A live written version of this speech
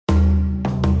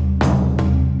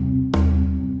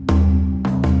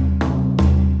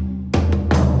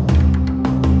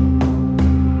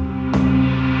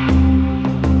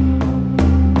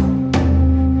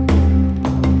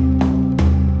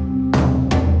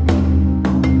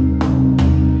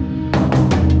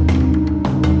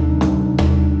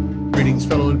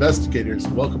investigators,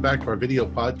 and welcome back to our video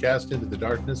podcast, Into the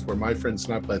Darkness, where my friends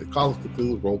and I play the Call of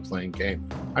Cthulhu role-playing game.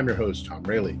 I'm your host, Tom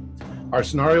Rayleigh. Our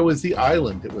scenario is The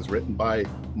Island. It was written by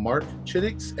Mark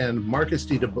Chiddix and Marcus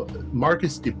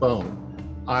DeBone.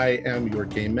 I am your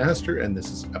game master, and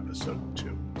this is episode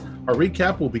 2. Our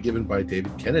recap will be given by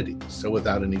David Kennedy, so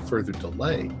without any further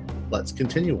delay, let's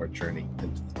continue our journey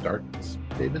into the darkness.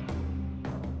 David?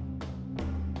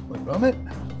 One moment.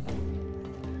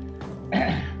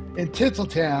 In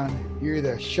Tinseltown, you're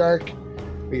either a shark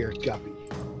or you're a guppy.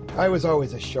 I was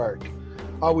always a shark,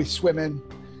 always swimming,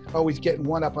 always getting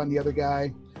one up on the other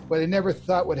guy. What I never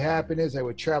thought would happen is I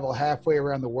would travel halfway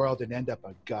around the world and end up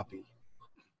a guppy.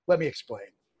 Let me explain.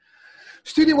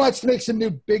 Studio wants to make some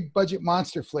new big budget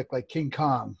monster flick like King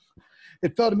Kong.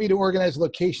 It fell to me to organize a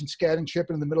location scouting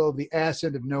trip in the middle of the ass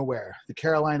end of nowhere, the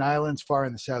Caroline Islands far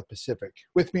in the South Pacific.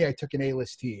 With me, I took an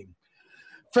A-list team.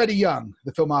 Freddie Young,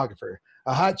 the filmographer,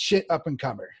 a hot shit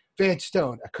up-and-comer. Van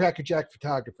Stone, a crackerjack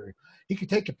photographer. He could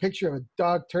take a picture of a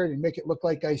dog turd and make it look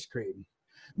like ice cream.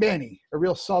 Manny, a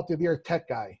real salt-of-the-earth tech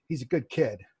guy. He's a good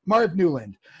kid. Marv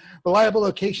Newland, reliable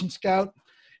location scout.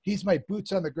 He's my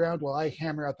boots on the ground while I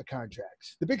hammer out the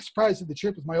contracts. The big surprise of the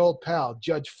trip was my old pal,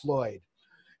 Judge Floyd.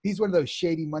 He's one of those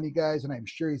shady money guys, and I'm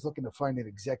sure he's looking to find an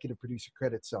executive producer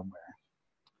credit somewhere.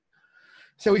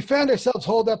 So we found ourselves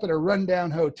holed up at a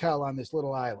rundown hotel on this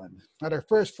little island. On our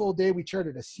first full day, we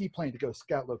chartered a seaplane to go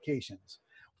scout locations.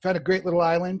 We found a great little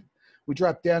island. We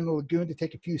dropped down the lagoon to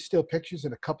take a few still pictures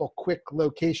and a couple quick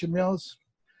location reels.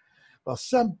 Well,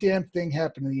 some damn thing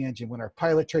happened to the engine when our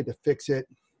pilot tried to fix it.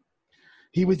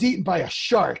 He was eaten by a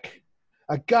shark,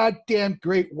 a goddamn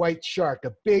great white shark,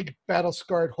 a big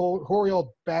battle-scarred, hoary old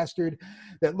bastard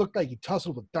that looked like he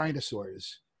tussled with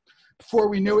dinosaurs. Before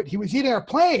we knew it, he was eating our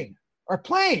plane. Our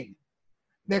plane.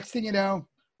 Next thing you know,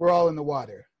 we're all in the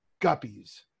water,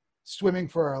 guppies, swimming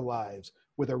for our lives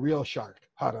with a real shark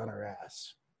hot on our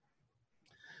ass.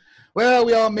 Well,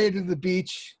 we all made it to the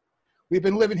beach. We've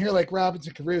been living here like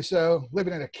Robinson Crusoe,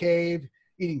 living in a cave,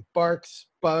 eating barks,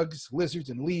 bugs, lizards,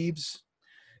 and leaves.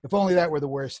 If only that were the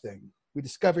worst thing. We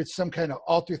discovered some kind of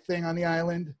altar thing on the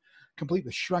island, complete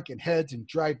with shrunken heads and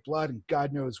dried blood and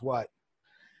God knows what.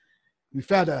 We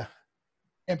found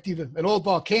an old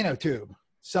volcano tube.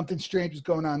 Something strange was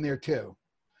going on there too.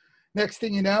 Next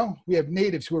thing you know, we have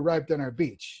natives who arrived on our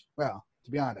beach. Well,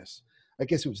 to be honest, I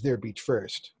guess it was their beach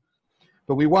first.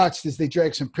 But we watched as they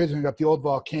dragged some prisoners up the old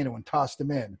volcano and tossed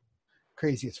them in.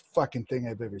 Craziest fucking thing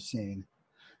I've ever seen.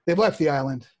 They've left the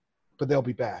island, but they'll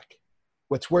be back.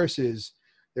 What's worse is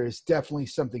there is definitely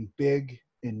something big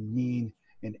and mean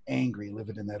and angry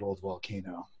living in that old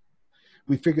volcano.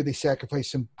 We figured they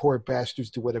sacrificed some poor bastards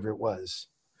to whatever it was.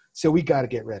 So we got to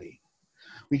get ready.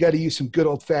 We got to use some good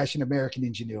old-fashioned American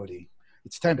ingenuity.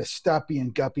 It's time to stop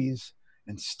being guppies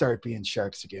and start being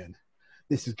sharks again.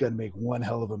 This is going to make one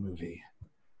hell of a movie.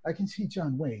 I can see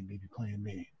John Wayne maybe playing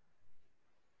me.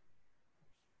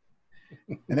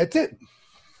 And that's it.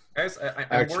 Guys,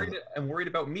 I'm worried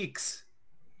about Meeks.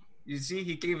 You see,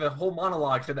 he gave a whole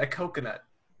monologue to that coconut.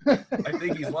 I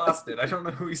think he's lost it. I don't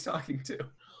know who he's talking to.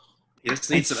 He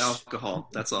just needs some alcohol.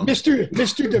 That's all. Mr.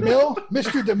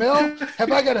 DeMille,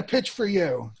 have I got a pitch for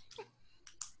you?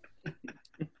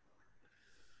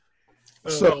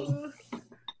 So,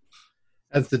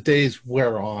 as the days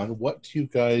wear on, what do you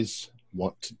guys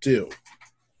want to do?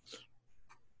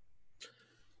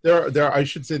 I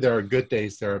should say there are good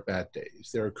days, there are bad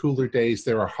days. There are cooler days,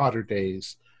 there are hotter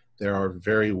days, there are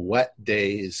very wet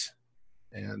days,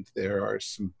 and there are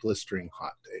some blistering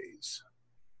hot days.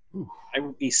 Ooh. I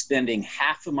would be spending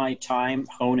half of my time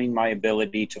honing my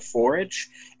ability to forage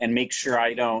and make sure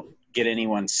I don't get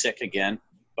anyone sick again.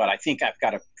 But I think I've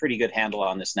got a pretty good handle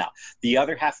on this now. The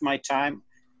other half of my time,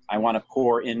 I want to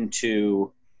pour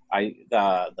into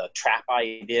the trap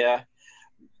idea,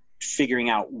 figuring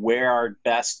out where our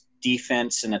best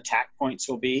defense and attack points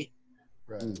will be.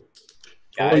 Right.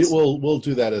 Guys? We'll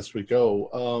do that as we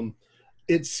go.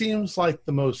 It seems like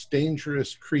the most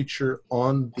dangerous creature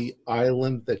on the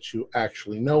island that you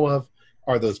actually know of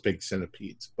are those big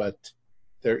centipedes, but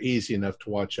they're easy enough to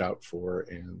watch out for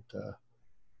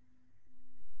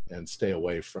and stay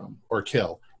away from or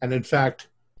kill. And in fact,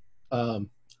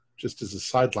 just as a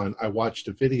sideline, I watched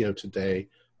a video today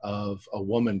of a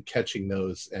woman catching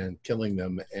those and killing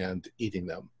them and eating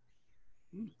them.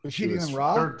 Was she eating them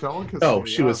raw? No,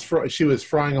 she was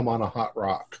frying them on a hot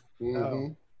rock. Mm-hmm.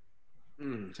 Oh.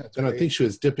 And I think she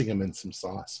was dipping them in some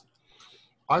sauce.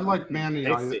 I like Manny's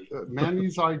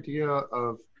idea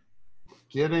of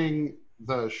getting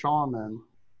the shaman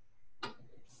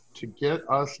to get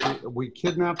us, we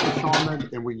kidnap the shaman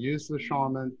and we use the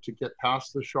shaman to get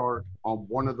past the shark on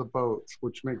one of the boats,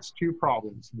 which makes two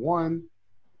problems. One,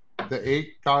 the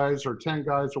 8 guys or 10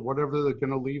 guys or whatever they're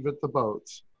going to leave at the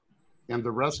boats and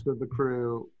the rest of the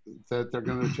crew that they're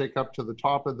going to take up to the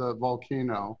top of the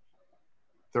volcano,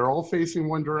 they're all facing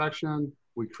one direction.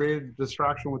 We created a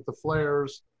distraction with the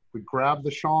flares. We grab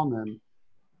the shaman.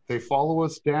 They follow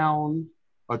us down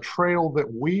a trail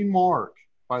that we mark,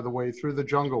 by the way, through the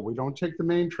jungle. We don't take the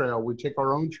main trail. We take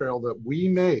our own trail that we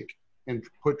make and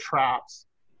put traps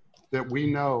that we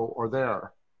know are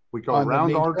there. We go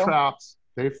around our traps.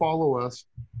 They follow us.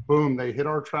 Boom, they hit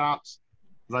our traps.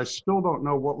 But I still don't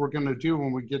know what we're going to do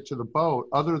when we get to the boat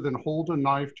other than hold a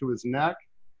knife to his neck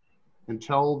and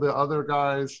tell the other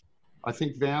guys, I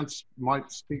think Vance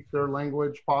might speak their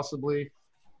language possibly,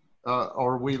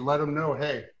 or we let him know,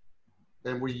 hey,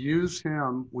 and we use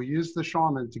the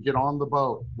shaman to get on the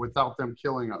boat without them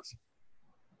killing us.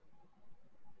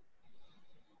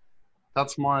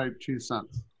 That's my 2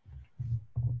 cents.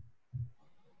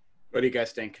 What do you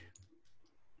guys think?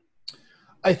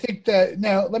 I think that,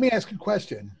 now let me ask you a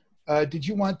question. Did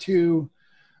you want to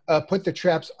put the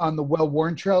traps on the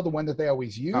well-worn trail, the one that they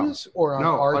always use, or on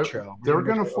our trail? They're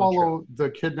going to follow the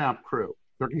kidnap crew.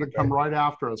 They're going to come right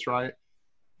after us, right?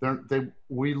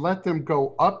 We let them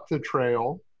go up the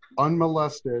trail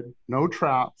unmolested, no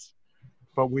traps,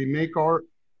 but we make our,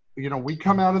 we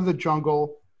come out of the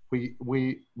jungle.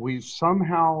 We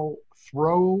somehow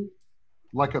throw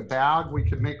like a bag. We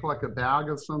could make like a bag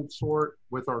of some sort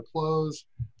with our clothes.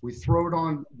 We throw it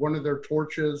on one of their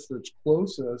torches that's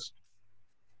closest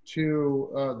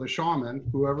to the shaman,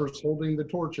 whoever's holding the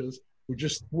torches. We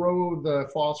just throw the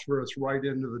phosphorus right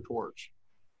into the torch.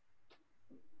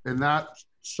 And that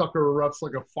sucker erupts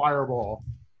like a fireball.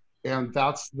 And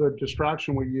that's the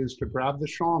distraction we use to grab the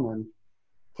shaman,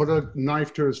 put a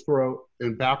knife to his throat,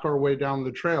 and back our way down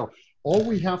the trail. All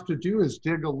we have to do is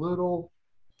dig a little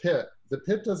pit. The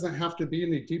pit doesn't have to be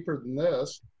any deeper than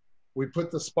this. We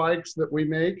put the spikes that we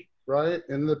make, right,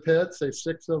 in the pit, say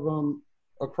 6 of them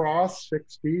across,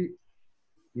 6 feet.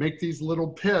 Make these little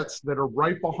pits that are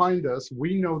right behind us.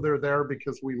 We know they're there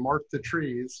because we mark the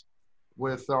trees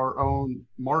with our own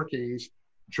markings.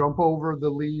 Jump over the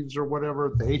leaves or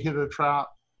whatever. They hit a trap.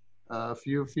 A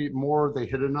few feet more, they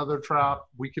hit another trap.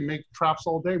 We can make traps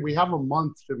all day. We have a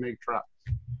month to make traps.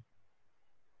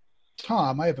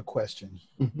 Tom, I have a question.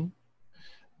 Mm-hmm.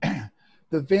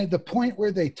 The point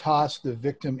where they toss the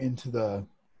victim into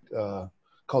the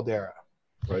caldera,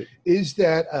 right? Is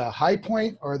that a high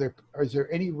point, or is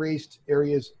there any raised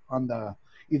areas on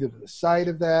either the side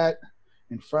of that,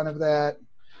 in front of that,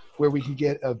 where we can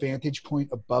get a vantage point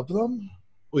above them?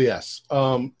 Well, yes.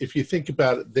 If you think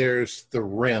about it, there's the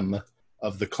rim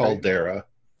of the caldera,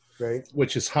 right?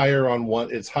 Which is higher on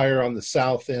it's higher on the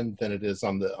south end than it is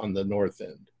on the north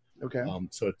end. Okay.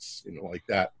 So it's like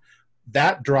that.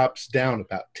 That drops down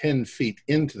about 10 feet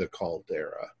into the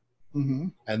caldera. Mm-hmm.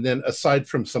 And then aside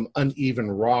from some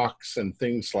uneven rocks and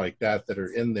things like that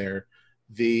are in there,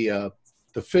 the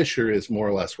fissure is more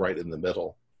or less right in the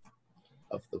middle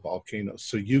of the volcano.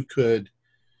 So you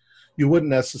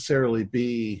wouldn't necessarily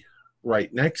be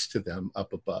right next to them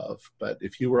up above, but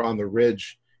if you were on the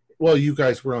ridge, well, you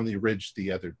guys were on the ridge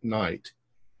the other night,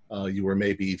 you were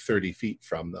maybe 30 feet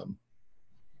from them.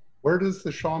 Where does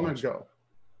the shaman go?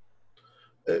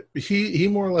 He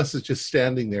more or less is just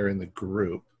standing there in the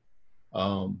group.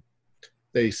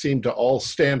 They seem to all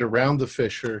stand around the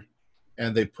fissure,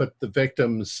 and they put the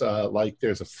victims, like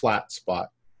there's a flat spot.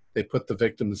 They put the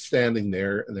victims standing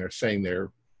there, and they're saying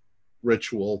their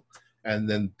ritual, and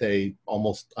then they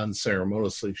almost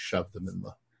unceremoniously shove them in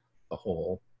the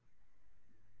hole.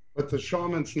 But the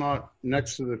shaman's not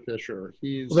next to the fissure.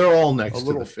 They're all next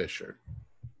to the fissure.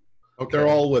 Okay. They're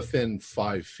all within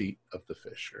 5 feet of the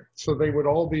fissure. So they would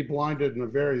all be blinded in a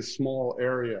very small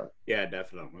area. Yeah,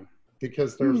 definitely.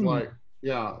 Because there's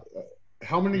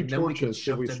how many torches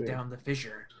should we see? Down the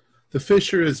fissure. The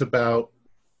fissure is about,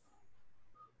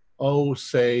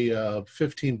 say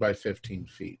 15 by 15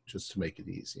 feet, just to make it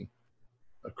easy.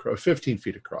 15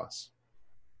 feet across.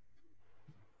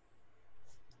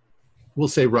 We'll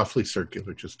say roughly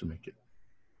circular, just to make it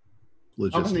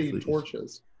logistically. How many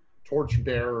torches? Torch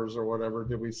bearers or whatever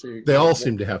did we see? They all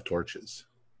seem to have torches.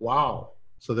 Wow.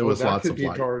 So there was lots of light. That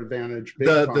could be to our advantage.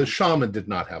 The shaman did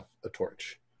not have a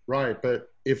torch. Right, but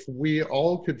if we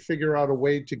all could figure out a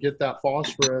way to get that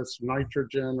phosphorus,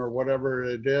 nitrogen, or whatever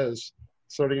it is,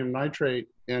 sodium nitrate,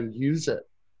 and use it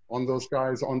on those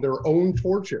guys on their own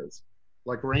torches,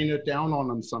 like rain it down on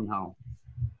them somehow.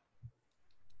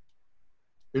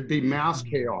 It'd be mass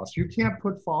chaos. You can't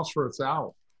put phosphorus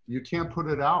out. You can't put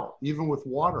it out, even with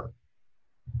water.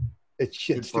 It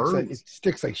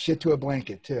sticks like shit to a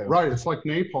blanket too. Right, it's like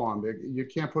napalm. You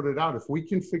can't put it out. If we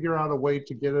can figure out a way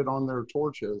to get it on their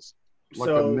torches, like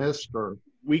a mist or...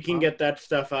 We can get that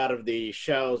stuff out of the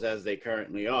shells as they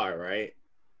currently are, right?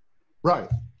 Right.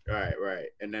 Right.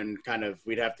 And then kind of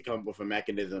we'd have to come up with a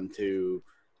mechanism to,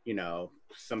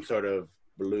 some sort of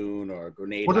balloon or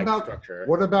grenade-like structure.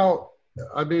 What about,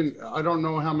 I mean, I don't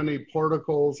know how many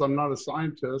particles, I'm not a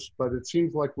scientist, but it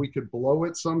seems like we could blow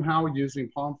it somehow using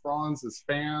palm fronds as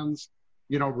fans,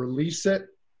 release it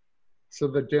so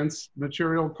the dense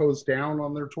material goes down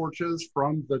on their torches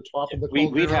from the top of the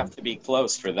cauldron. We'd have to be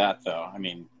close for that, though. I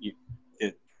mean,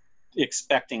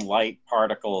 expecting light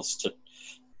particles to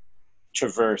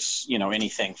traverse,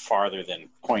 anything farther than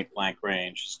point blank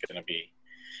range is going to be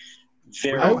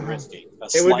very risky.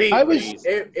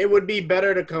 It would be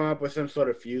better to come up with some sort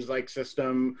of fuse-like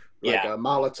system, like a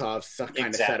Molotov kind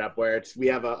of setup, where we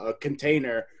have a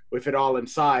container with it all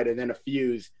inside, and then a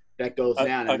fuse that goes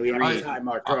down, and we every time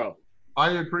our throw.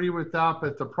 I agree with that,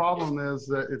 but the problem is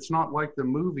that it's not like the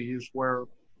movies where,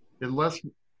 unless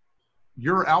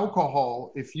your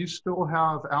alcohol, if you still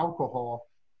have alcohol,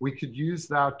 we could use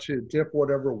that to dip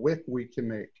whatever wick we can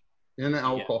make in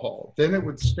alcohol. Then it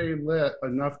would stay lit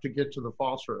enough to get to the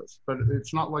phosphorus. But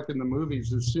it's not like in the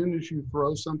movies. As soon as you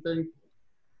throw something,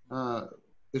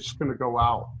 it's going to go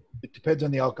out. It depends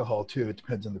on the alcohol too. It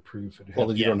depends on the proof.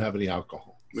 Well, you don't have any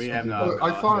alcohol. We have no.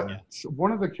 I thought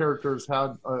one of the characters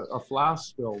had a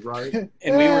flask still, right? And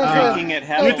we were drinking it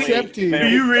heavily. It's empty. Do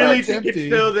you really think empty. it's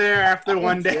still there after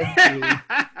one day?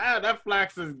 That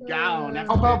flax is gone.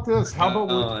 How about this? How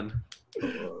about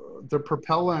the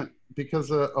propellant?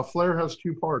 Because a flare has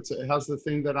two parts. It has the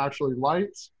thing that actually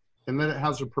lights, and then it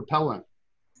has a propellant,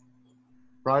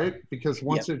 right? Because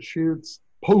once it shoots,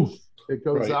 poof, it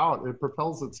goes out. It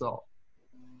propels itself.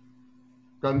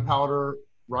 Gunpowder,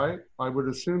 right? I would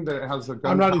assume that it has a gunpowder.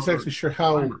 I'm not exactly sure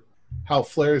how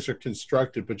flares are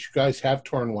constructed, but you guys have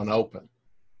torn one open,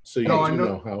 so you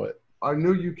know how it. I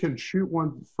knew you can shoot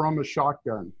one from a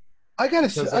shotgun. I got a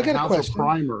question. A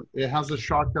primer. It has a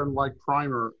shotgun-like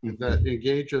primer that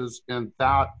engages, and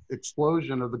that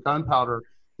explosion of the gunpowder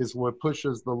is what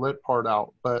pushes the lit part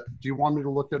out. But do you want me to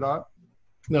look it up?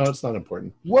 No, it's not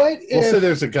important. We'll say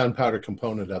there's a gunpowder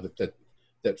component of it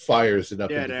that fires it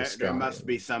up into the sky. There must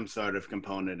be some sort of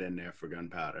component in there for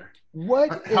gunpowder.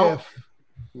 What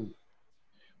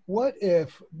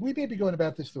if we may be going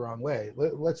about this the wrong way?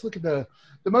 Let's look at the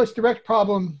most direct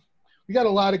problem. We got a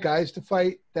lot of guys to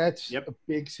fight. That's a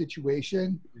big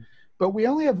situation, but we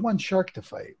only have one shark to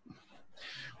fight.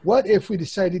 What if we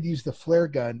decided to use the flare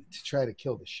gun to try to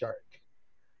kill the shark?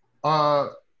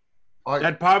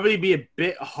 That'd probably be a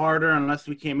bit harder unless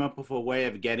we came up with a way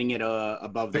of getting it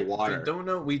above the water. I don't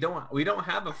know. We don't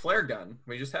have a flare gun.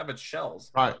 We just have its shells.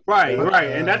 Right.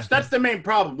 And that's the main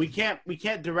problem. We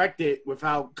can't direct it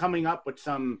without coming up with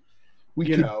some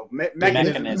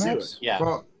mechanism. Yeah.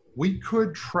 Well, we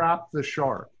could trap the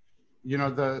shark.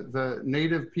 The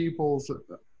native peoples,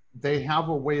 they have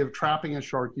a way of trapping a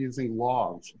shark using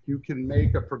logs. You can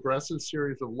make a progressive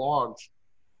series of logs,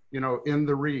 in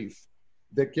the reef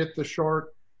that get the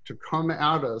shark to come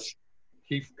at us.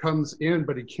 He comes in,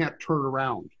 but he can't turn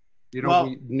around.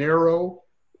 We narrow,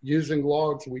 using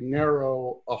logs, we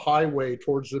narrow a highway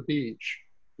towards the beach.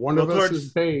 One of us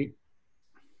is bait.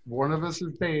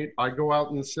 I go out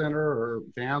in the center, or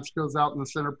Vance goes out in the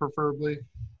center, preferably,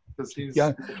 because he's.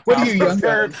 Yeah. What are you,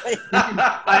 younger?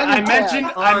 I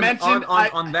mentioned.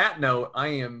 On that note, I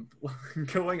am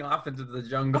going off into the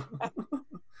jungle.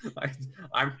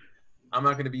 I'm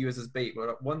not going to be used as bait,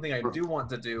 but one thing I do want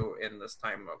to do in this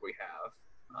time that we have,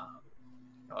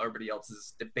 everybody else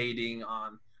is debating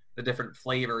on the different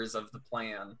flavors of the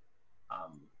plan.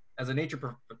 As a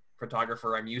nature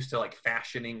photographer, I'm used to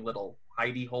fashioning little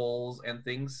hidey holes and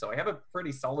things, so I have a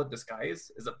pretty solid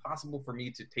disguise. Is it possible for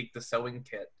me to take the sewing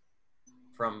kit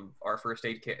from our first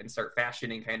aid kit and start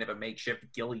fashioning kind of a makeshift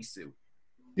ghillie suit?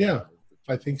 Yeah,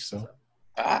 I think so.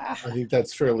 I think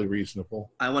that's fairly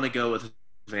reasonable. I want to go with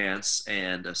Vance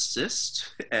and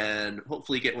assist, and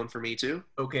hopefully get one for me too.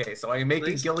 Okay, so I'm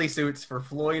making ghillie suits for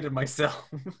Floyd and myself.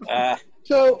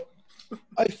 So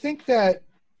I think that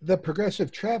the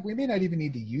progressive trap, we may not even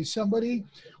need to use somebody.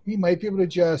 We might be able to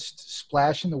just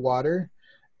splash in the water,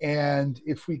 and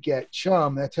if we get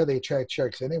chum, that's how they attract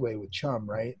sharks anyway, with chum,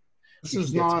 right? This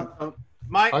is not.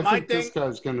 I think this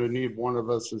guy's going to need one of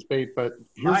us as bait, but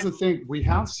here's the thing. We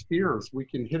have spears. We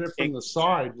can hit it from the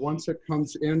side. Once it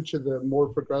comes into the more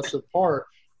progressive part,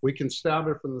 we can stab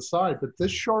it from the side. But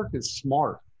this shark is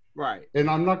smart. Right. And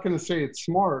I'm not going to say it's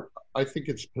smart. I think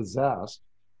it's possessed.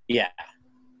 Yeah.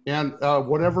 And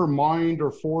whatever mind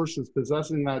or force is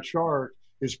possessing that shark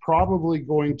is probably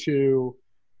going to,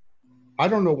 I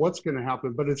don't know what's going to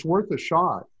happen, but it's worth a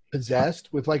shot. Possessed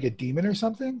with like a demon or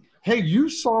something? Hey, you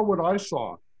saw what I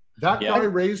saw. That guy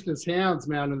raised his hands,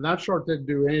 man, and that shark didn't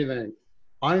do anything.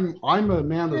 I'm a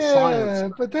man of science. Yeah,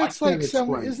 but that's like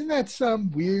isn't that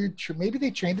some weird, maybe they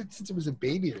trained it since it was a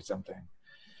baby or something.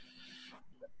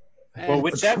 Well,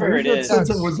 whichever it is,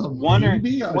 one or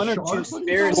two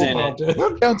spears in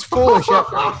it. Sounds foolish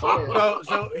after I say it.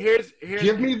 So here's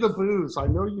give me the booze. I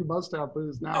know you must have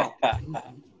booze now.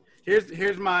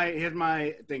 Here's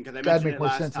my thing, because I mentioned it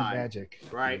last time. Magic.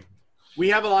 Right, we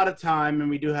have a lot of time, and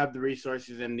we do have the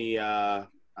resources in the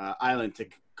island to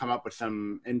come up with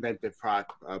some inventive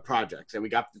projects, and we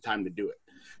got the time to do it.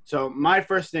 So my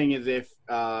first thing is, if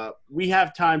we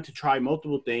have time to try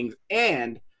multiple things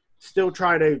and still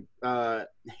try to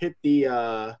hit the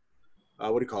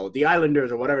what do you call it, the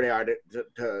islanders or whatever they are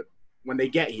to when they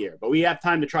get here, but we have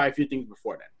time to try a few things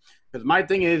before then. Because my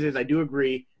thing is I do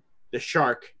agree the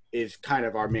shark is kind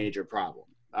of our major problem.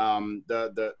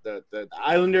 The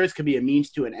islanders could be a means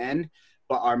to an end,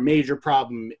 but our major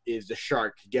problem is the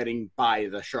shark getting by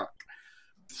the shark.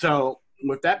 So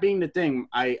with that being the thing,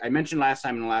 I mentioned last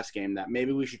time in the last game that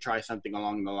maybe we should try something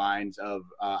along the lines of,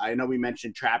 I know we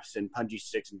mentioned traps and punji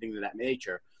sticks and things of that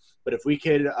nature, but if we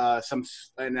could,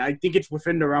 and I think it's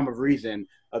within the realm of reason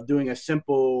of doing a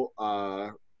simple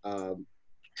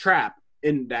trap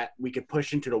in that we could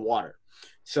push into the water.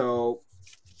 So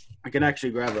I can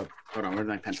actually grab hold on, where's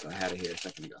my pencil? I had it here a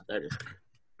second ago. There it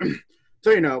is.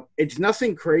 So, it's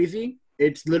nothing crazy.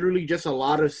 It's literally just a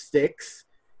lot of sticks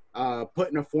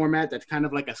put in a format that's kind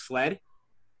of like a sled,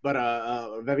 but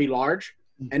very large.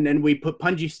 And then we put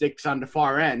punji sticks on the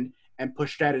far end and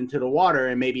push that into the water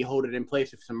and maybe hold it in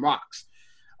place with some rocks.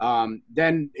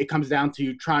 Then it comes down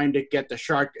to trying to get the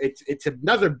shark. It's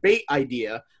another bait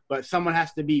idea, but someone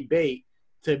has to be bait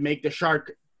to make the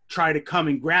shark try to come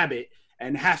and grab it,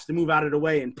 and has to move out of the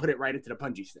way and put it right into the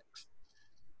punji sticks.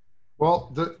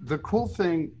 Well, the cool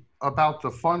thing about the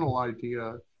funnel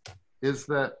idea is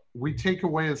that we take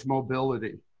away his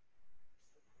mobility.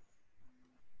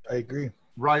 I agree.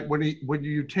 Right. When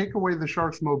you take away the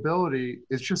shark's mobility,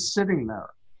 it's just sitting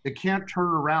there. It can't turn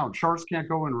around. Sharks can't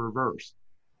go in reverse.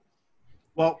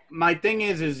 Well, my thing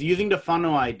is using the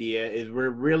funnel idea is we're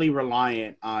really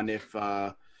reliant on if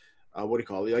what do you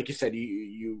call it? Like you said,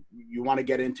 you want to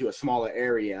get into a smaller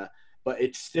area, but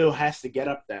it still has to get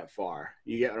up that far.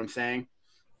 You get what I'm saying?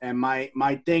 And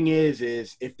my thing is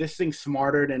if this thing's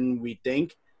smarter than we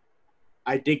think,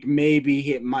 I think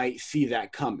maybe it might see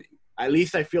that coming. At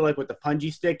least I feel like with the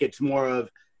punji stick, it's more of,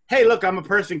 hey, look, I'm a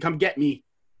person, come get me.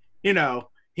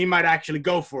 He might actually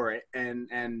go for it and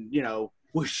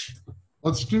whoosh.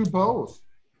 Let's do both.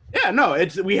 Yeah, no,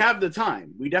 we have the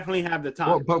time. We definitely have the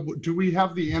time. Well, but do we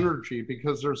have the energy?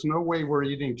 Because there's no way we're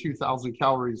eating 2,000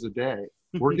 calories a day.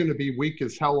 We're going to be weak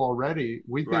as hell already.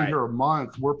 We've been here a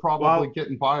month. We're probably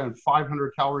getting by on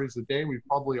 500 calories a day. We've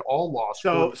probably all lost.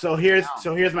 So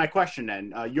here's my question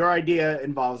then. Your idea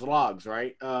involves logs,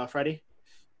 right, Freddie?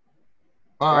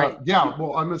 Right. Yeah.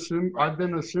 Well, I've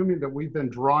been assuming that we've been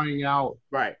drying out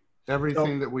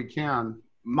everything that we can.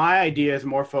 My idea is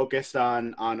more focused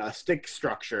on a stick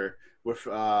structure with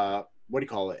what do you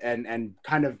call it, and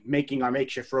kind of making our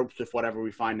makeshift ropes with whatever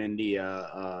we find in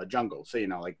the jungle. So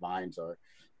like vines or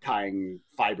tying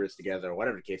fibers together or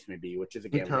whatever the case may be. Which is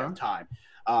again we have time.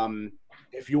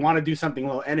 If you want to do something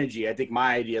low energy, I think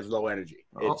my idea is low energy.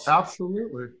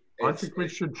 Absolutely. I think we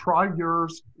should try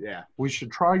yours. Yeah. We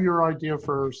should try your idea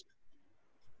first.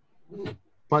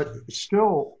 But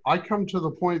still, I come to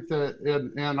the point that,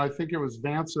 and I think it was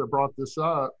Vance that brought this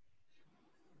up,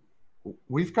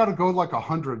 we've got to go like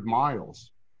 100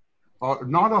 miles.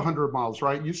 Not 100 miles,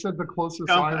 right? You said the closest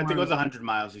island. I think it was 100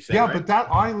 miles, you said, yeah, right? But that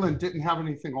island didn't have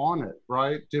anything on it,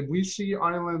 right? Did we see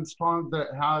islands, Tom, that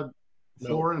had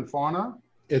flora and fauna?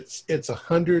 It's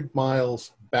 100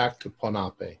 miles back to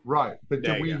Ponape. Right, but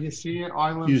did we see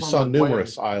islands? You saw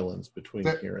numerous islands between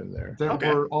here and there that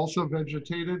were also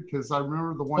vegetated, because I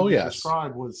remember the one you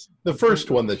described was the first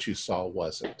one that you saw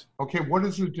wasn't. Okay, what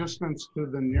is the distance to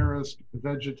the nearest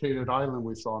vegetated island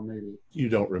we saw? Maybe you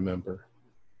don't remember.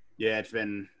 Yeah, it's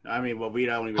been. I mean, well, we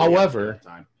don't even. However,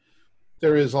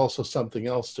 there is also something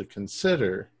else to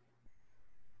consider.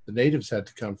 The natives had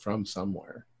to come from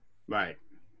somewhere. Right.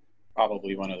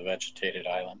 Probably one of the vegetated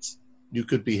islands. You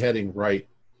could be heading right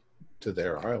to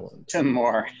their island. 10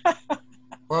 more.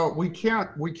 Well, we can't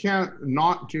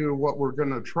not do what we're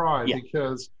going to try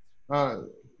because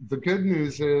the good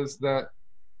news is that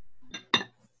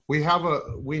we have a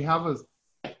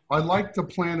I like the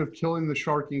plan of killing the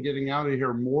shark and getting out of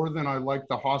here more than I like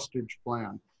the hostage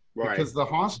plan. Right. Because the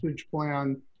hostage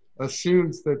plan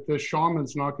assumes that the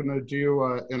shaman's not going to do,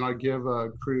 and I give a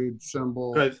crude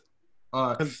symbol,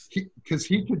 because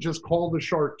he could just call the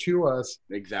shark to us.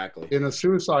 Exactly. In a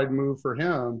suicide move for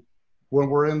him, when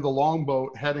we're in the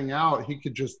longboat heading out, he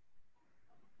could just,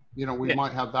 we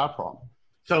might have that problem.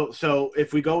 So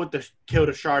if we go with the kill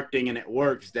the shark thing and it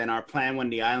works, then our plan when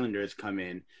the islanders come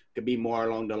in could be more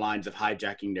along the lines of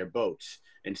hijacking their boats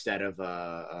instead of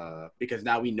because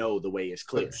now we know the way is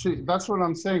clear. But see, that's what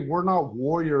I'm saying. We're not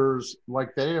warriors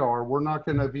like they are. We're not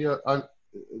going to be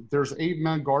there's 8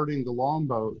 men guarding the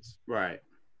longboats. Right.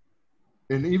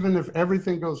 And even if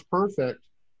everything goes perfect,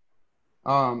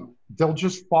 they'll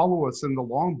just follow us in the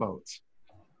longboats.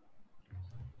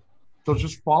 They'll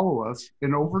just follow us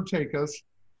and overtake us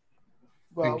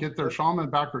and get their shaman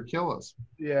back or kill us.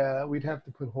 Yeah, we'd have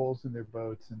to put holes in their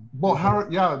boats.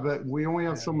 But we only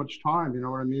have so much time. You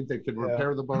know what I mean? They could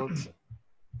repair the boats.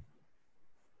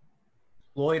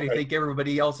 Lloyd, I think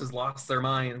everybody else has lost their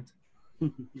mind.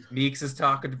 Meeks is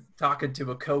talking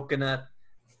to a coconut.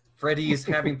 Freddy is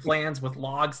having plans with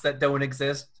logs that don't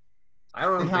exist. I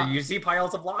don't know. You see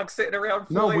piles of logs sitting around?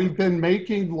 No, we've been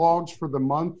making logs for the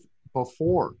month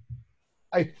before.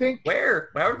 I think where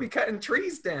are we cutting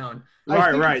trees down?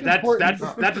 Right. That's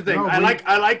the thing. I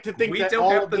like to think we that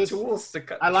don't have the tools to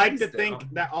cut. I like to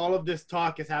think that all of this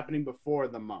talk is happening before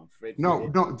the month. No.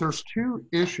 There's 2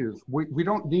 issues. We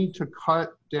don't need to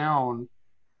cut down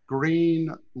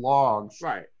green logs.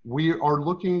 Right. We are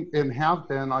looking and have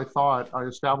been. I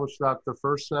established that the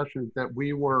first session that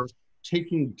we were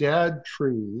taking dead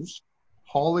trees,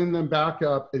 hauling them back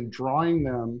up, and drying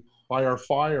them by our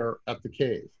fire at the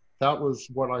cave. That was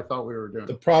what I thought we were doing.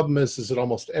 The problem is that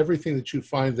almost everything that you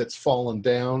find that's fallen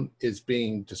down is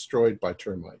being destroyed by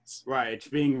termites. Right, it's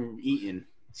being eaten.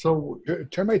 So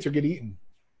termites are getting eaten.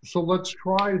 So let's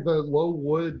try the low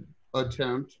wood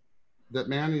attempt that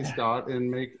Manny's got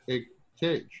and make a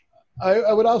cage.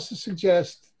 I would also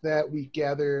suggest that we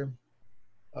gather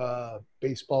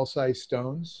baseball-sized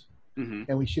stones,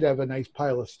 and we should have a nice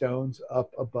pile of stones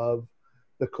up above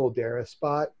the caldera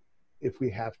spot if we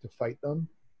have to fight them.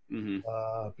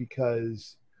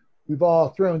 Because we've all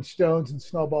thrown stones and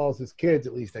snowballs as kids,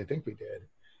 at least I think we did,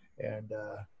 and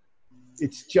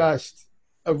it's just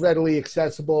a readily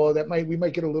accessible. We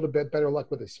might get a little bit better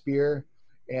luck with a spear,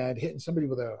 and hitting somebody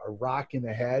with a rock in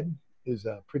the head is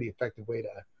a pretty effective way to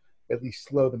at least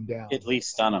slow them down. At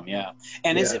least stun them, yeah.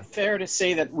 And is it fair to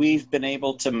say that we've been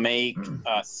able to make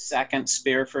a second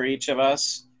spear for each of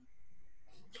us?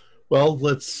 Well,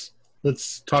 let's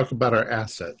talk about our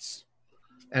assets.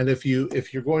 And if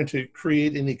you're going to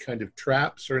create any kind of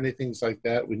traps or anything like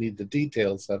that, we need the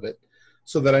details of it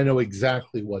so that I know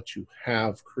exactly what you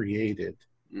have created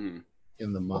in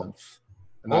the month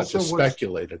and not just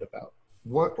speculated about.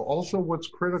 What's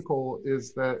critical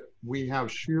is that we have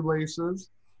shoelaces,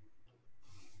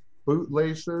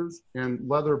 bootlaces, and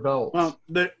leather belts. Well,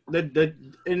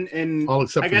 all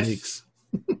except for Meeks.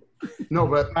 No,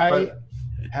 but I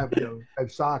have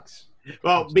socks.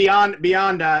 Well, beyond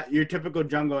your typical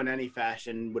jungle in any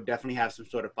fashion would definitely have some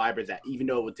sort of fibers that, even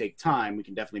though it would take time, we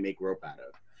can definitely make rope out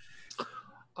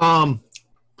of.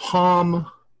 Palm.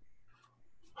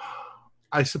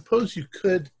 I suppose you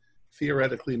could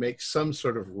theoretically make some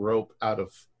sort of rope out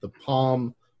of the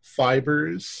palm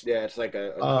fibers. Yeah, it's like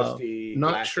a twisty.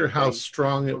 Not sure how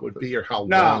strong it would be or how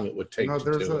long it would take. No,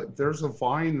 to do it. There's a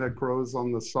vine that grows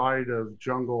on the side of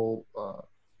jungle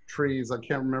trees. I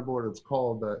can't remember what it's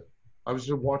called, but I was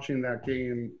just watching that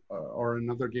game or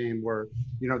another game where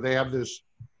they have these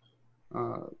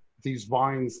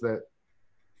vines that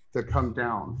come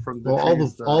down from the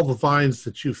trees. All the vines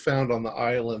that you found on the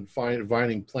island,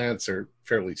 vining plants are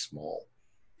fairly small.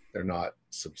 They're not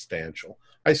substantial.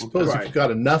 I suppose if you got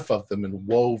enough of them and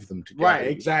wove them together. Right,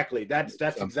 exactly. That's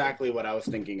exactly what I was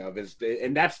thinking of.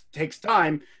 And that takes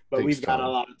time, but we've got a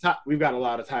lot of time. We've got a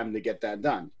lot of time to get that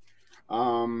done.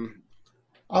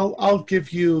 I'll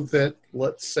give you that.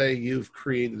 Let's say you've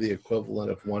created the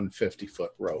equivalent of 1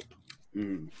 50-foot rope.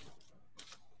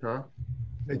 Okay,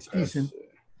 it's decent.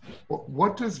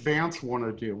 What does Vance want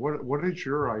to do? What is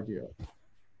your idea?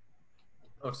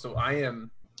 Oh, so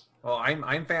I'm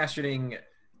fashioning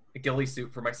a ghillie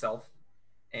suit for myself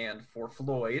and for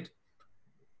Floyd.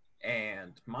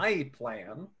 And my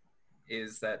plan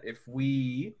is that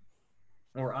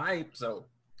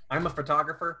I'm a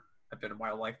photographer. I've been in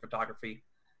wildlife photography.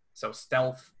 So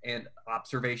stealth and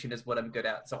observation is what I'm good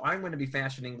at. So I'm going to be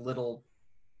fashioning little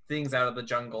things out of the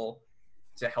jungle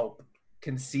to help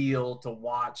conceal, to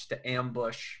watch, to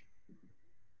ambush.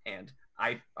 And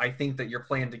I think that your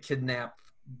plan to kidnap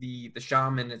the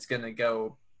shaman is going to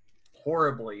go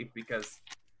horribly, because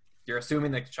you're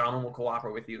assuming that the shaman will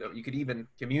cooperate with you. That you could even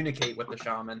communicate with the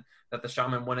shaman, that the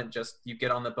shaman wouldn't just, you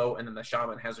get on the boat and then the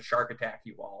shaman has a shark attack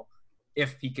you all.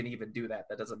 If he can even do that,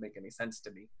 that doesn't make any sense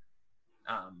to me.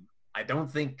 I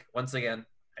don't think, once again,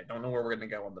 I don't know where we're going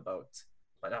to go on the boat.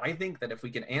 But I think that if we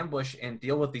can ambush and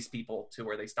deal with these people to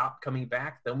where they stop coming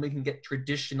back, then we can get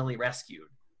traditionally rescued.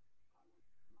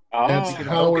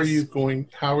 How are you going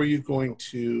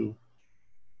to,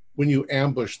 when you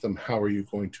ambush them, how are you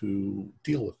going to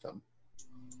deal with them?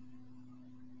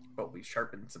 But we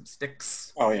sharpen some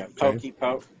sticks. Oh yeah, pokey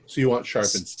poke. So you want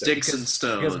sharpened sticks and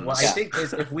stones. Because what I think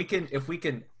is if we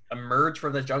can emerge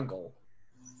from the jungle,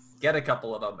 get a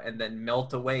couple of them, and then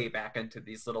melt away back into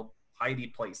these little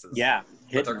hidey places. Yeah,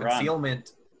 with our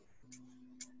concealment,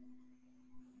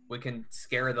 we can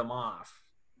scare them off.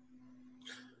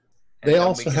 They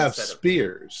also have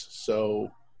spears,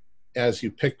 so as you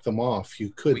pick them off,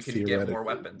 we can get more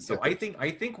weapons. So I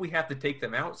think we have to take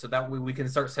them out so that way we can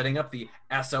start setting up the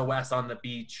SOS on the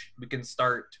beach. We can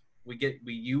start. We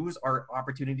use our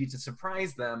opportunity to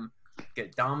surprise them,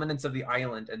 get dominance of the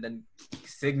island, and then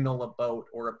signal a boat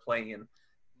or a plane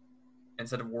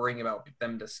instead of worrying about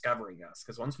them discovering us.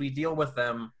 Because once we deal with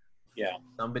them,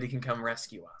 somebody can come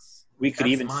rescue us. We could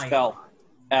even spell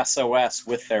SOS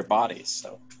with their bodies.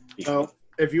 So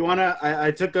if you wanna,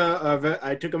 I took a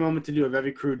moment to do a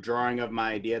very crude drawing of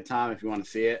my idea, Tom. If you want to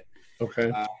see it,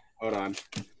 okay. Hold on.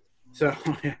 So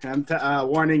I'm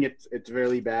warning, it's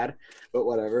really bad, but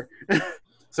whatever.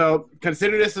 So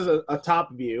consider this as a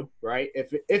top view, right?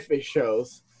 If it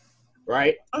shows,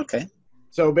 right? Okay.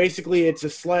 So basically, it's a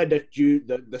sled that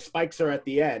the spikes are at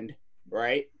the end,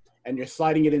 right? And you're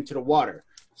sliding it into the water.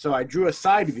 So I drew a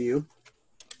side view.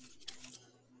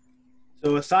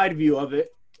 So a side view of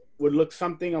it would look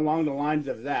something along the lines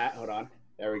of that. Hold on.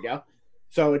 There we go.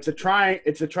 So it's a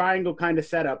triangle kind of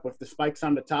setup with the spikes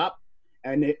on the top,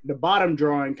 and the bottom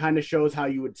drawing kind of shows how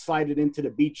you would slide it into the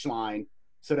beach line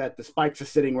so that the spikes are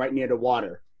sitting right near the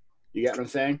water. You get what I'm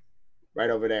saying?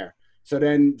 Right over there. So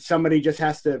then somebody just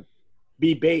has to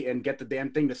be bait and get the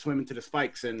damn thing to swim into the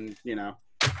spikes, and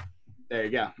there you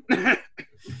go.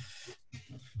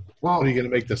 Well, what are you going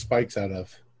to make the spikes out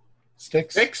of?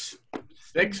 Sticks?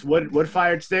 Sticks,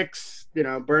 wood-fired sticks,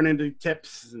 burn into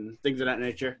tips and things of that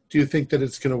nature. Do you think that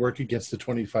it's going to work against a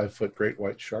 25-foot great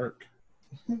white shark?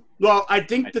 Well, I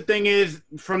think the thing is,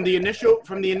 from the initial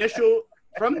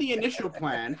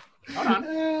plan. Hold on.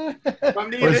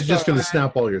 Or is it just going to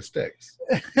snap all your sticks?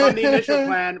 From the initial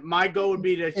plan, my goal would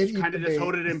be to kind of just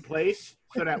hold it in place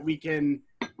so that we can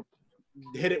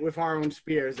hit it with our own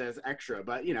spears as extra.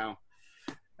 But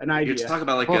an idea. You're talking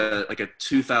about like a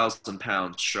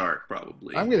 2,000-pound shark,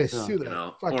 probably. I'm gonna sue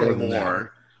that. Or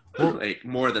more, like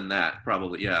more than that,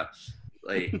 probably. Yeah,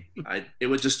 like it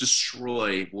would just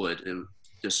destroy wood. It would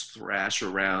just thrash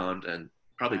around and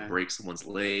probably break someone's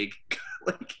leg.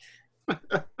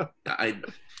 I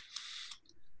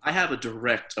have a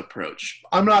direct approach.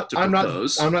 I'm not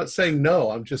saying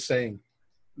no. I'm just saying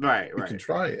right. You can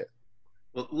try it.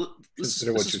 Well, this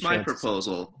is my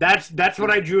proposal. That's what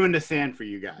I drew in the sand for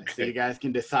you guys, so you guys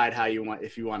can decide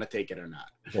if you want to take it or not.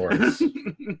 Of course.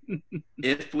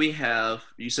 If we have,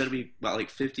 you said we about like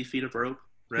 50 feet of rope,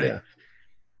 right? Yeah.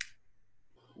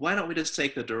 Why don't we just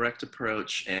take the direct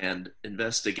approach and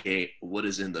investigate what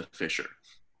is in the fissure?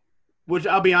 Which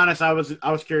I'll be honest, I was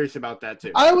curious about that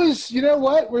too. I was, you know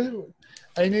what?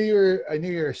 I knew you were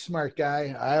a smart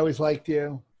guy. I always liked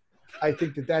you. I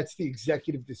think that's the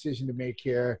executive decision to make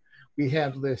here. We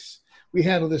handle this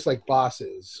like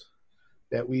bosses.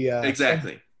 That we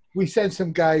exactly. We send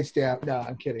some guys down. No,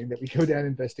 I'm kidding. That we go down and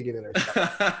investigate it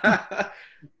ourselves.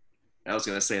 I was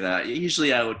gonna say that.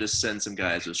 Usually, I would just send some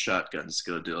guys with shotguns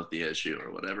to go deal with the issue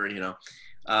or whatever. We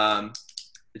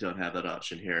don't have that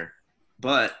option here.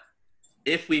 But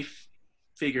if we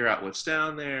figure out what's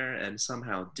down there and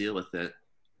somehow deal with it,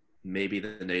 maybe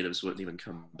the natives wouldn't even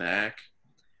come back.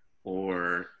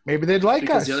 Or maybe they'd like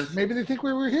us. Maybe they think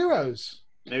we were heroes.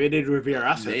 Maybe they'd revere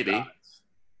us. Maybe.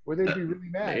 Or they'd be really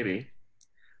mad. Maybe.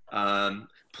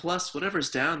 Plus,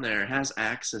 whatever's down there has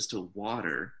access to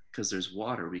water because there's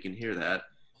water. We can hear that.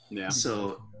 Yeah.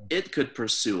 So it could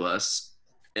pursue us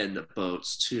in the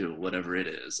boats too, whatever it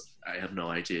is. I have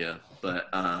no idea. But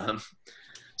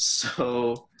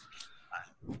so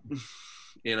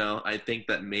I think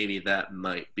that maybe that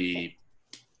might be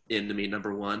enemy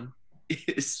number one.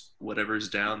 Is whatever's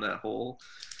down that hole.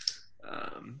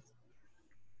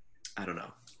 I don't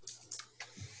know.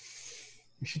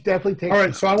 You should definitely take. All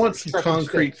right, so I want some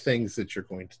concrete things that you're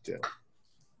going to do.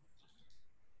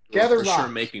 Gather for sure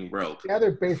rocks. making rope.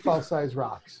 Gather baseball-sized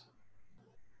rocks.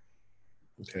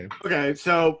 Okay. Okay,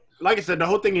 so like I said, the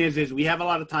whole thing is we have a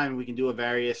lot of time. We can do a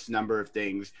various number of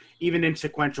things, even in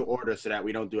sequential order, so that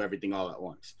we don't do everything all at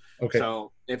once. Okay.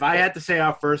 So if I had to say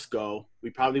our first go, we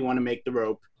probably want to make the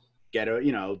rope,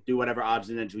 do whatever odds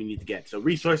and ends we need to get. So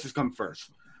resources come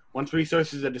first. Once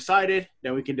resources are decided,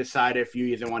 then we can decide if you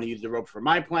either want to use the rope for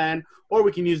my plan, or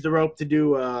we can use the rope to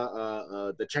do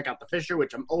the check out the fisher,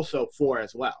 which I'm also for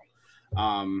as well.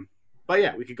 But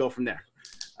yeah, we could go from there.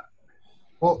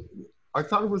 Well, I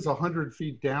thought it was 100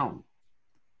 feet down.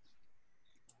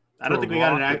 I don't think we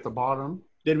got at the bottom.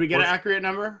 Did we get an accurate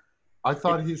number? I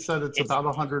thought he said it's about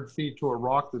 100 feet to a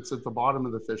rock that's at the bottom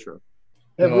of the fissure.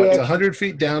 No, it's 100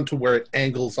 feet down to where it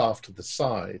angles off to the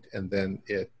side, and then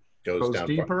it goes down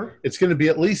deeper. Far. It's going to be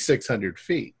at least 600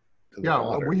 feet.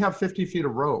 Yeah, we have 50 feet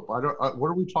of rope. I don't. What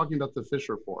are we talking about the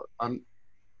fissure for? I'm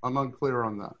unclear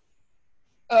on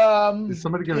that. Is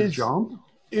somebody going to jump?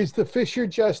 Is the fissure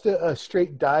just a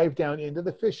straight dive down into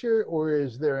the fissure, or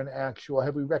is there an actual?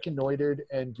 Have we reconnoitered,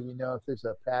 and do we know if there's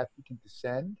a path we can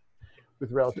descend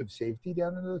with relative safety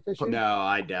down into the fissure? No,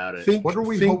 I doubt it. What are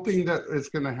we hoping that is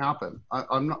going to happen?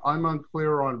 I'm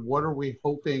unclear on what are we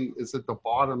hoping is at the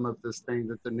bottom of this thing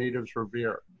that the natives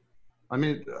revere. I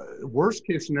mean, worst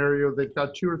case scenario, they've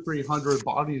got 200 or 300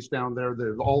 bodies down there that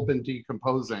have all been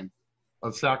decomposing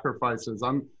of sacrifices.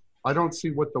 I don't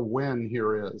see what the win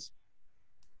here is.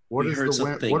 What is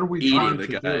the win? What are we trying to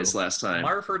do? Guys last time.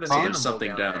 Marv heard an There's animal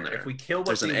something down there. If we kill what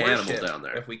There's they an animal worship, down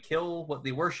there. If we kill what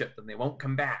they worship, then they won't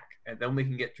come back, and then we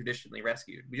can get traditionally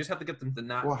rescued. We just have to get them to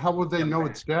not. Well, how would they know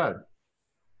it's dead?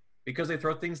 Because they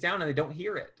throw things down and they don't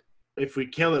hear it. If we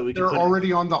kill it, they're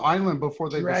already on the island before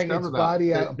they discover that.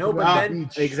 Body out. No, but then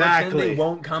exactly. But then they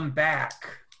won't come back.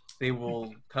 They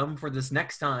will come for this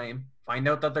next time, find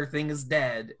out that their thing is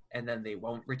dead, and then they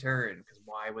won't return. Because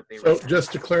why would they? So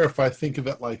just to clarify, think of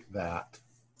it like that.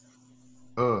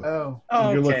 Oh,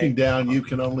 When you're looking down, you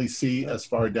can only see as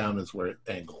far down as where it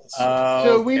angles.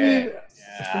 So we need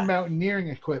some mountaineering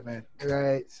equipment,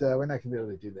 right? So we're not going to be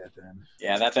able to do that then.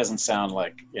 Yeah, that doesn't sound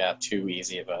like too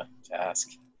easy of a task.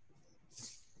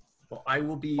 Well, I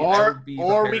will be. Or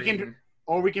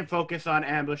we can focus on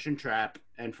ambush and trap,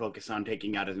 and focus on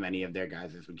taking out as many of their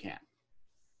guys as we can.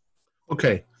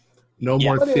 Okay. No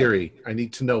more theory. I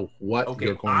need to know what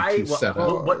you're going to set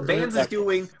up. What Vans is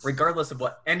doing, regardless of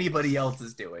what anybody else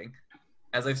is doing.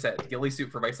 As I've said, ghillie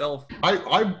suit for myself.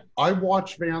 I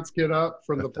watch Vance get up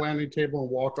from the planning table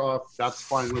and walk off. That's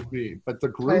fine with me. But the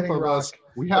group of us,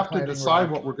 we have to decide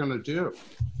what we're going to do.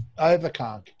 I have a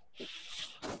conch.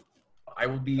 I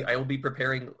will be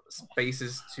preparing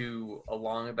spaces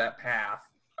along that path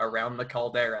around the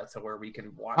caldera, so where we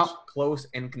can watch close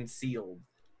and concealed.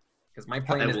 Because my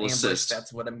plan is ambush.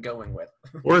 That's what I'm going with.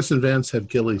 Horace and Vance have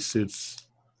ghillie suits.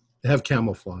 They have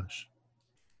camouflage.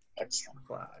 Excellent.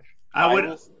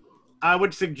 I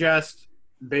would suggest,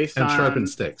 based on sharpened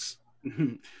sticks.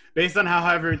 Based on how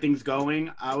everything's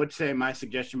going, I would say my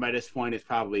suggestion by this point is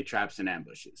probably traps and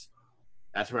ambushes.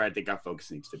 That's where I think our focus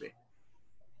needs to be.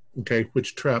 Okay,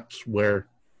 which traps? Where?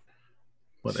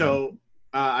 So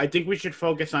I think we should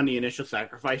focus on the initial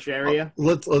sacrifice area.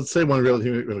 Let's say one really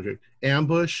good.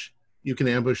 Ambush. You can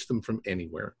ambush them from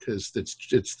anywhere because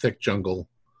it's thick jungle.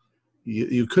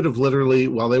 You could have literally,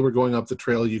 while they were going up the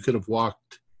trail, you could have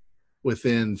walked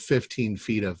within 15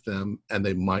 feet of them, and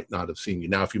they might not have seen you.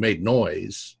 Now, if you made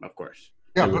noise, of course,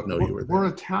 they would know you were there. We're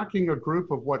attacking a group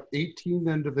of 18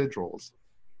 individuals.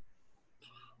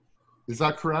 Is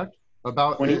that correct?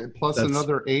 Plus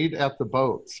another 8 at the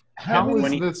boats. How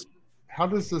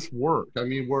does this work? I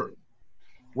mean,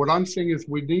 what I'm saying is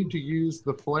we need to use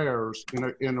the flares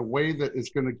in a way that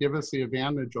is going to give us the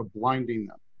advantage of blinding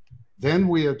them. Then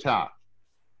we attack.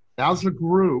 As a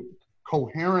group,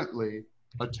 coherently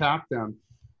attack them.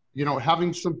 You know,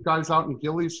 having some guys out in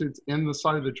ghillie suits in the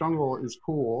side of the jungle is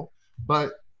cool,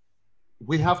 but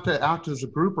we have to act as a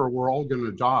group or we're all going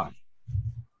to die.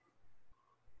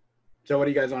 So what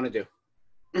do you guys want to do?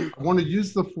 I want to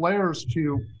use the flares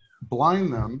to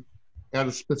blind them at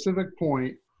a specific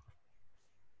point.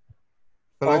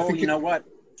 But I think you know what?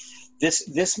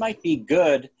 This might be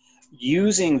good,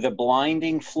 using the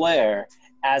blinding flare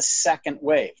as second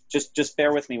wave. Just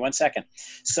bear with me 1 second.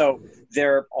 So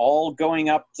they're all going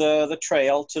up the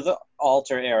trail to the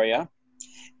altar area.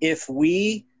 If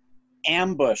we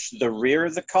ambush the rear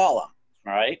of the column,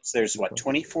 all right, so there's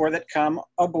 24 that come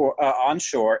aboard, on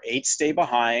shore, 8 stay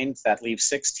behind, that leaves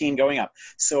 16 going up.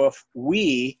 So if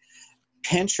we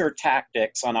pincher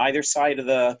tactics on either side of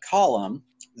the column,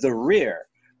 the rear,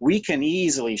 we can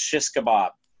easily shish kebab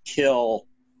kill,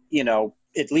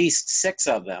 at least 6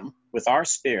 of them, with our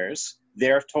spears,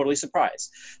 they're totally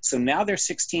surprised. So now their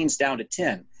 16's down to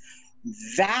 10.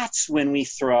 That's when we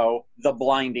throw the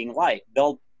blinding light.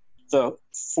 The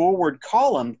forward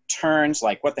column turns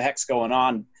like, what the heck's going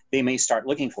on? They may start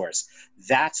looking for us.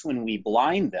 That's when we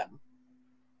blind them.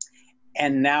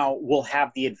 And now we'll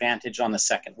have the advantage on the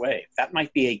second wave. That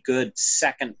might be a good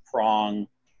second prong,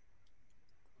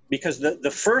 because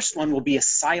the first one will be a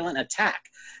silent attack.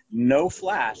 No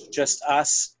flash, just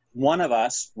us. One of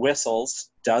us whistles,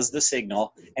 does the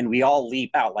signal, and we all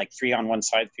leap out, like 3 on one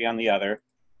side, 3 on the other,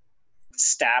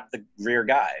 stab the rear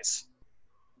guys.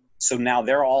 So now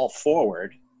they're all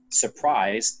forward,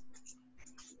 surprised.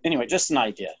 Anyway, just an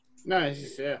idea.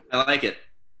 Nice, yeah. I like it.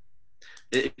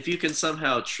 If you can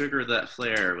somehow trigger that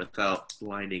flare without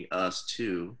blinding us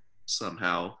too,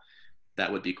 somehow,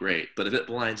 that would be great. But if it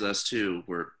blinds us too,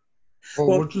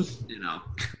 we'll just,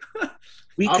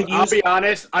 I'll be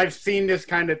honest, I've seen this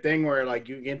kind of thing where like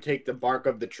you can take the bark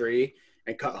of the tree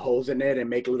and cut holes in it and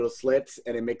make little slits,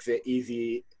 and it makes it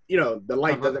easy. The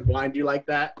light doesn't blind you like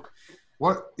that.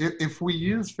 What if we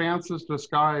use Vance's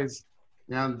disguise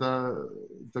and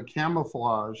the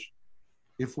camouflage?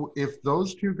 If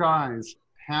those two guys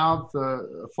have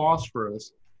the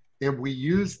phosphorus, if we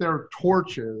use their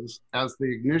torches as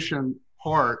the ignition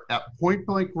part at point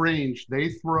blank range, they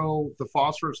throw the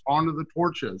phosphorus onto the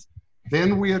torches.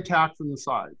 Then we attack from the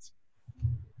sides.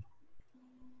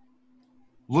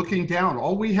 Looking down,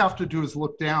 all we have to do is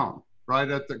look down, right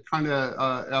at the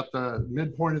at the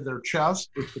midpoint of their chest.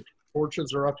 If the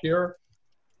torches are up here,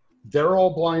 they're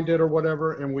all blinded or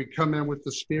whatever, and we come in with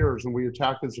the spears and we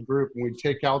attack as a group, and we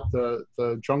take out the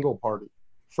jungle party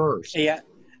first. Yeah,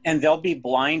 and they'll be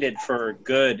blinded for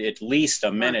good at least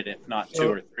a minute, if not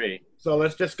 2 or 3. So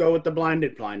let's just go with the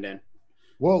blinded blind then.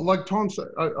 Well, like Tom said,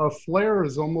 a flare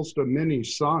is almost a mini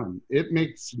sun. It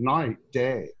makes night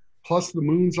day. Plus the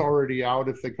moon's already out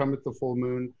if they come at the full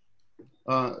moon.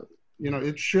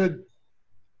 It should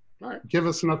give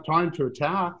us enough time to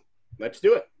attack. Let's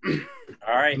do it.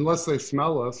 All right. Unless they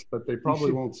smell us, but they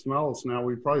probably won't smell us now.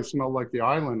 We probably smell like the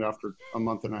island after a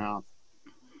month and a half.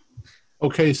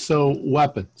 Okay, so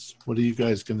weapons. What are you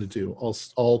guys going to do?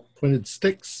 All pointed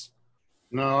sticks?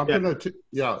 No, I'm going to,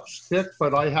 stick,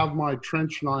 but I have my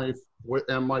trench knife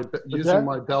and using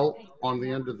my belt on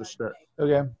the end of the stick.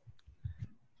 Okay.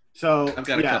 So I've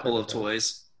got a couple of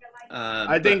toys.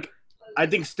 I think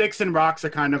sticks and rocks are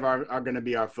kind of are going to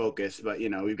be our focus, but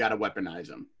we've got to weaponize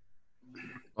them.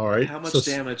 All right. How much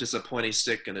damage is a pointy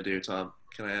stick going to do, Tom?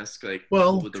 Can I ask?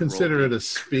 Consider it a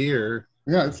spear.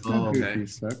 Yeah, it's going to be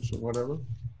 6 or whatever.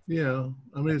 Yeah,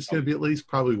 I mean, it's going to be at least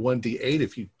probably 1d8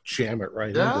 if you jam it right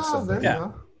into something.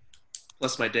 Yeah.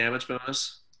 Plus my damage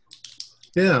bonus.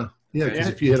 Yeah, because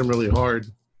if you hit them really hard.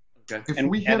 Okay. If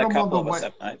we hit them on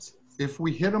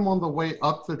the way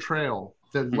up the trail,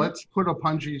 then let's put a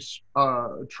punji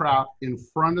trap in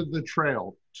front of the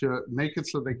trail to make it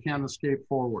so they can't escape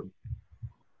forward.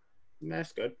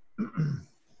 That's good.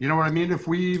 You know what I mean? If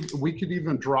we could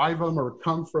even drive them or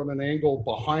come from an angle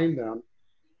behind them,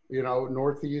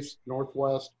 northeast,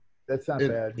 northwest. That's not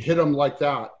bad. Hit them like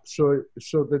that, so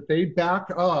that they back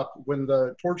up when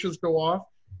the torches go off.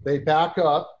 They back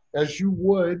up as you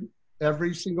would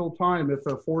every single time if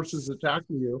a force is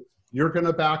attacking you. You're going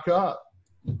to back up,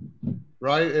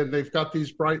 right? And they've got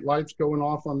these bright lights going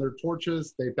off on their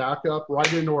torches. They back up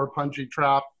right into our punji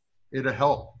trap. It'll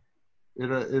help.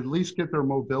 It'll at least get their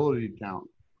mobility down.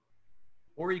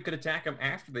 Or you could attack them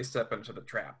after they step into the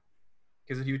trap.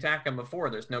 Because if you attack them before,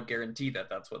 there's no guarantee that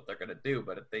that's what they're going to do.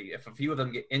 But if a few of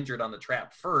them get injured on the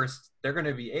trap first, they're going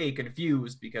to be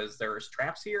confused because there's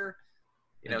traps here.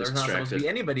 There's not supposed to be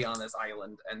anybody on this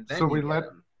island. And then we let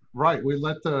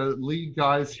the lead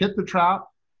guys hit the trap,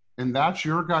 and that's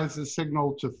your guys'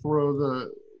 signal to throw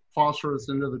the phosphorus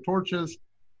into the torches,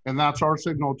 and that's our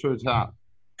signal to attack.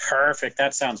 Perfect.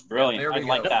 That sounds brilliant. I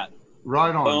like that.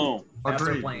 Right on. Boom. That's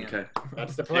Agreed. our plan. Okay.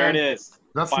 That's the plan. There it is.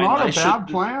 That's not a bad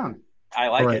plan. I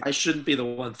like it. I shouldn't be the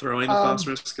one throwing the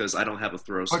phosphorus because I don't have a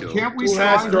throw skill. But can't we Who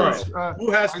has try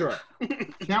throw?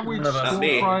 Can't we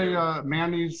try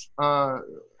Manny's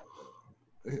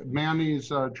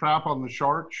trap on the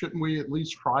shark? Shouldn't we at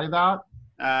least try that?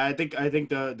 I think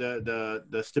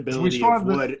the stability of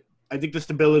wood. I think the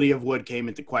stability of wood came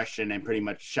into question and pretty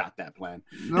much shot that plan.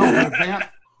 No,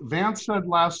 Vance said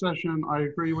last session. I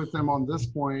agree with them on this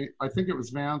point. I think it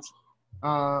was Vance,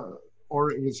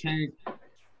 or it was Hank.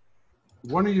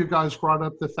 One of you guys brought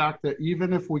up the fact that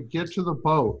even if we get to the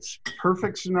boats,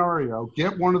 perfect scenario,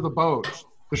 get one of the boats,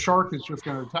 the shark is just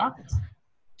going to attack us.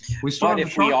 We still have a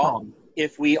shark problem.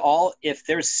 If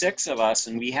there's 6 of us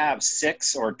and we have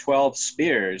 6 or 12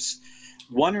 spears,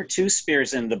 1 or 2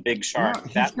 spears in the big shark.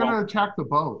 Yeah, he's going to attack the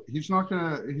boat. He's not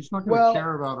going to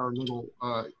care about our little.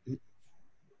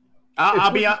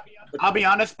 I'll be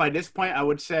honest. By this point, I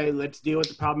would say let's deal with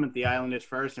the problem at the islanders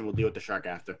first, and we'll deal with the shark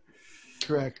after.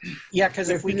 Correct. Yeah, because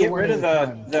if we get rid of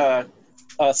the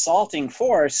assaulting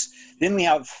force, then we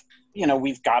have,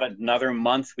 we've got another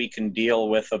month we can deal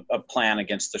with a plan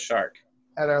against the shark.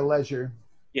 At our leisure.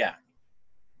 Yeah.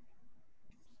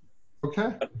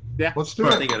 Okay. Yeah. Let's do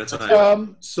it. Thing at a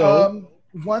time.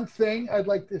 One thing I'd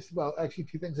like to, actually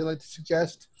 2 things I'd like to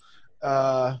suggest.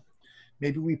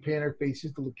 Maybe we paint our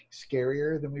faces to look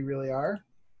scarier than we really are.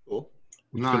 Cool.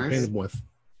 Nice. Paint them with.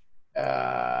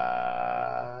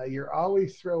 You're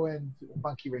always throwing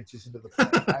monkey wrenches into the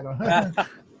plan. I don't know.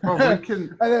 Well, we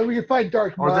can. And then we can find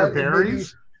dark mud. Are there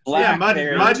berries? Yeah, mud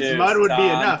would be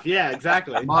enough. Yeah,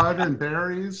 exactly. Mud and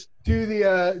berries. Do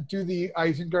the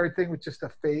Isengard thing with just a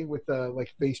face with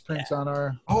like face prints on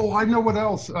our. Oh, I know what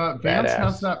else. Vance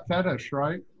has that fetish,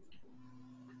 right?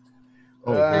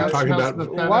 Oh, we're talking about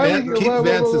keep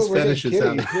Vance's fetishes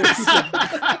out.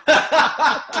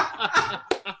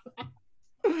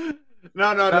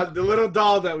 No, the little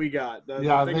doll that we got. He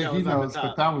knows,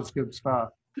 but that was good stuff.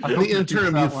 In the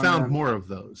interim, you found more of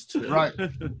those, too. Right.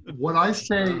 What I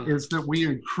say is that we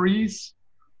increase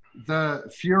the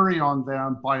fury on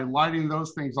them by lighting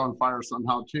those things on fire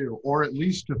somehow, too, or at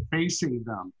least defacing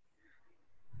them.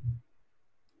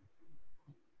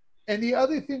 And the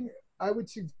other thing I would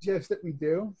suggest that we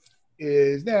do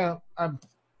is, now, I'm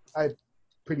a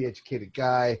pretty educated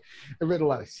guy. I read a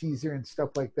lot of Caesar and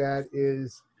stuff like that,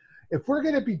 is if we're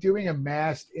going to be doing a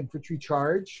massed infantry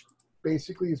charge,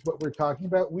 basically is what we're talking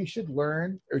about, we should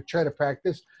learn or try to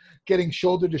practice getting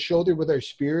shoulder to shoulder with our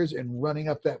spears and running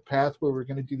up that path where we're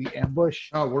going to do the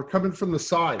ambush. Oh, we're coming from the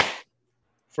side.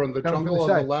 From the jungle on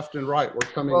the left and right.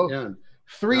 We're coming in.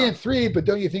 3 and 3, but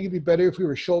don't you think it'd be better if we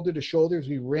were shoulder to shoulder as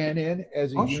we ran in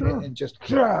as a unit and just,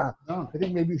 I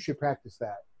think maybe we should practice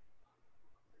that.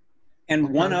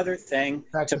 And one other thing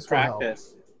to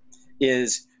practice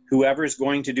is whoever's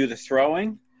going to do the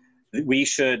throwing, we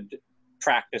should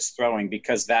practice throwing,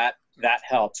 because that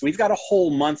helps. We've got a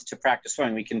whole month to practice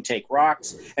throwing. We can take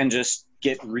rocks and just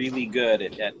get really good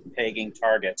at pegging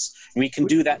targets. We can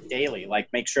do that daily. Like,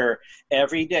 make sure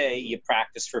every day you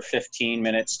practice for 15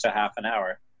 minutes to half an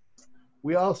hour.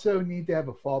 We also need to have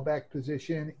a fallback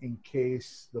position in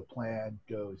case the plan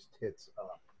goes tits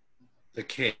up. The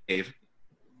cave.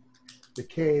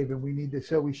 And we need to,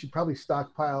 so we should probably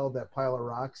stockpile that pile of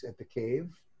rocks at the cave,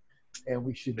 and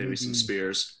we should maybe some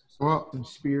spears. Some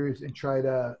spears, and try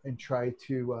to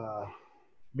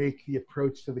make the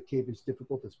approach to the cave as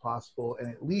difficult as possible. And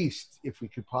at least, if we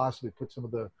could possibly put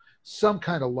some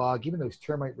kind of log, even those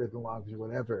termite ridden logs or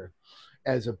whatever,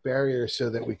 as a barrier, so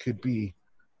that we could be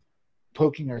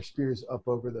poking our spears up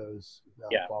over those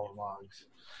fallen logs.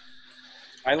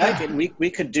 I like it. We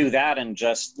could do that in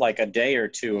just like a day or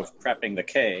 2 of prepping the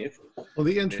cave. Well,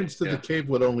 the entrance to the cave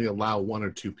would only allow 1 or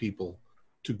 2 people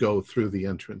to go through the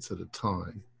entrance at a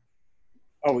time.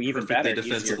 Oh, even better.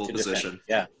 Defensible position.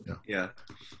 Yeah.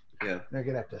 They're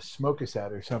gonna have to smoke us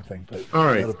out or something. But all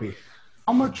right. That'll be...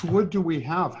 How much wood do we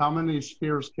have? How many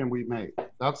spears can we make?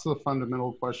 That's the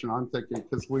fundamental question I'm thinking,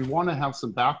 because we want to have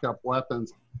some backup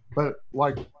weapons, but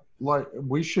like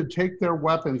we should take their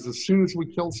weapons as soon as we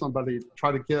kill somebody,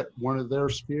 try to get one of their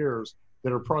spears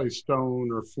that are probably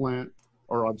stone or flint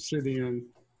or obsidian.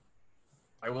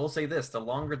 I will say this, the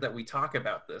longer that we talk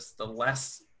about this, the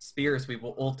less spears we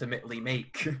will ultimately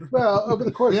make. Well, over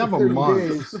the course of 30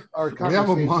 days, our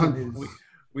conversation is...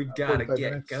 We've got to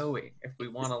get going if we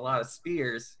want a lot of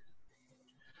spears.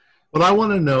 What I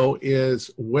want to know is,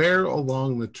 where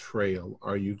along the trail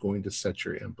are you going to set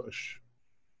your ambush?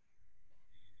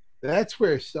 That's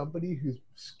where somebody who's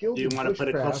skilled. Do you want to put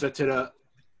it closer to the?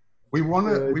 We want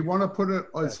to put it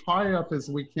as high up as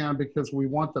we can, because we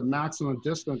want the maximum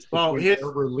distance between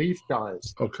the relief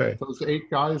guys. Okay. Those 8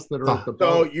 guys that are at the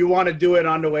boat. So you want to do it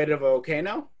on the way to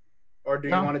Volcano, or do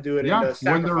you want to do it in the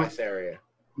sacrifice area?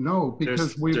 No,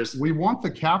 because we want the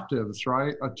captives,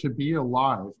 right, to be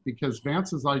alive, because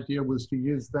Vance's idea was to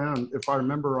use them, if I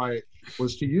remember right,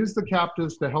 was to use the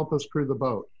captives to help us crew the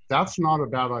boat. That's not a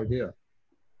bad idea.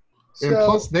 And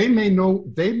plus, they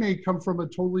may come from a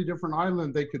totally different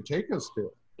island they could take us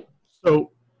to.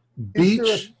 So,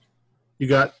 beach, you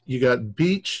got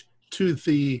beach to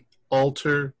the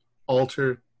altar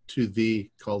to the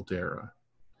caldera.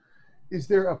 Is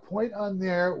there a point on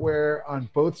there where on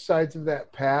both sides of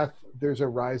that path there's a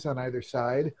rise on either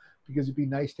side? Because it'd be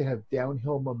nice to have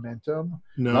downhill momentum.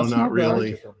 No, not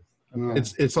really. Okay.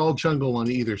 It's all jungle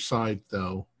on either side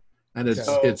though, and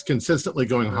it's consistently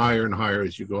going higher and higher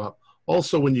as you go up.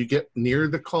 Also, when you get near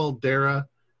the caldera,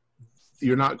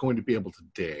 you're not going to be able to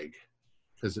dig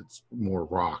because it's more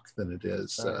rock than it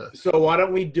is. So why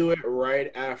don't we do it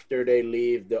right after they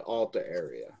leave the altar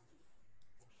area?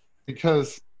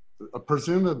 Because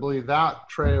presumably that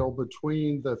trail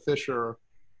between the fissure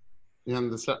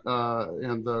and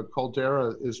the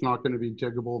caldera is not going to be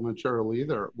diggable material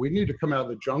either. We need to come out of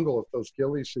the jungle if those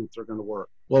ghillie suits are going to work.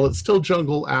 Well, it's still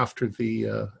jungle after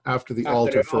the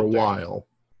altar for a while.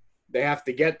 They have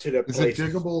to get to the place. Is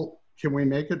it diggable? Can we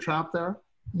make a trap there?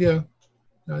 Yeah,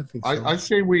 I think so. I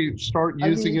say we start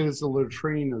using it as a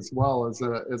latrine as well, as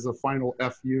a final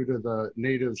FU to the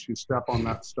natives who step on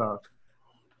that stuff.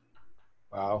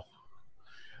 Wow.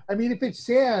 I mean, if it's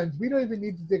sand, we don't even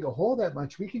need to dig a hole that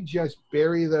much. We can just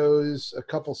bury those a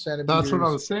couple centimeters. That's what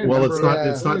I was saying. Well,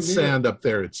 it's not sand up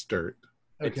there; it's dirt.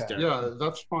 Okay. Yeah,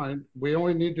 that's fine. We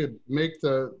only need to make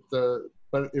the.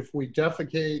 But if we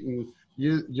defecate and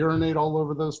urinate all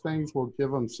over those things, we'll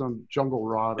give them some jungle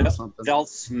rot or something. They'll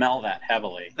smell that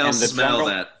heavily. They'll smell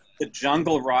that. The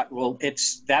jungle rot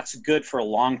that's good for a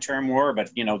long-term war,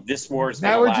 but this war is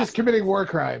now we're just committing war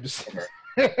crimes.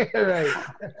 Right.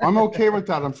 I'm okay with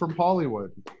that. I'm from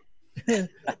Hollywood.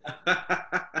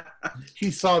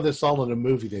 He saw this all in a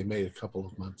movie they made a couple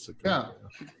of months ago.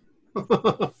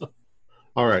 Yeah.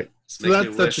 All right. So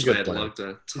that's a good plan.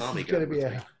 Tommy going to be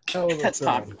a hell of a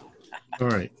film. All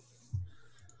right.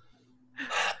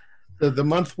 The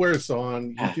month wears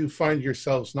on. You do find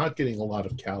yourselves not getting a lot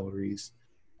of calories.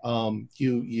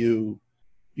 You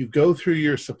go through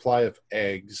your supply of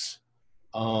eggs.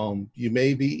 You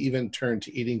maybe even turn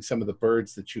to eating some of the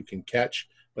birds that you can catch,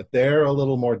 but they're a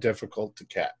little more difficult to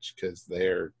catch because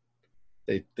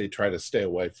they try to stay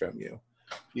away from you.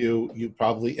 You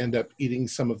probably end up eating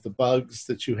some of the bugs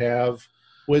that you have,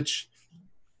 which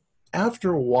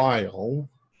after a while,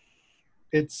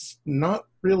 it's not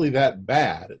really that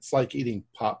bad. It's like eating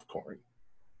popcorn.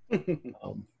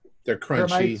 They're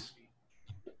crunchy.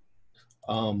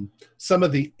 Termites. Some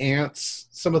of the ants,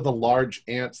 some of the large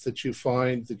ants that you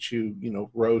find that you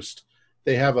roast,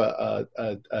 they have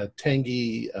a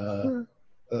tangy,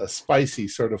 spicy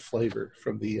sort of flavor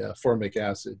from the formic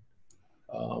acid.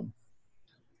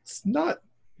 It's not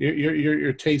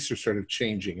your tastes are sort of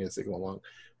changing as they go along.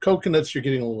 Coconuts, you're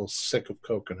getting a little sick of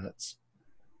coconuts.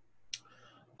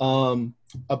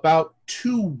 About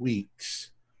 2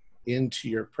 weeks into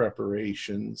your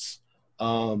preparations,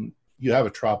 you have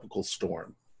a tropical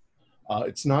storm.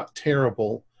 It's not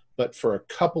terrible, but for a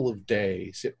couple of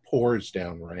days, it pours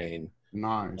down rain.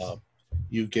 Nice.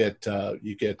 You get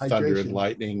thunder and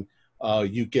lightning.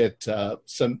 You get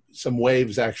some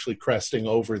waves actually cresting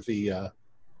over the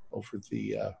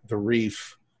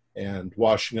reef and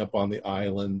washing up on the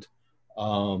island.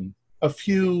 A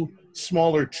few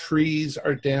smaller trees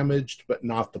are damaged, but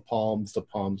not the palms. The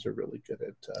palms are really good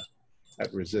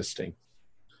at resisting.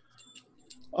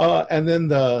 And then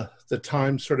the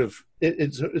time sort of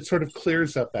it sort of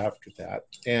clears up after that,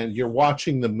 and you're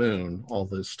watching the moon all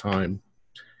this time,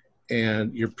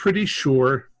 and you're pretty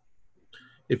sure,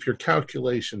 if your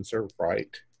calculations are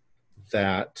right,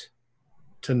 that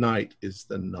tonight is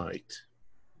the night.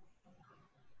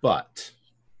 But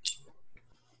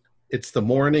it's the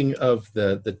morning of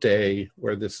the day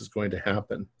where this is going to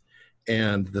happen,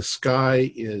 and the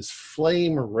sky is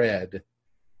flame red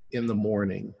in the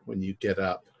morning when you get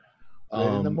up.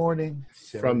 In the morning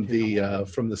from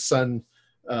the sun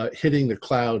hitting the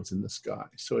clouds in the sky.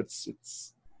 So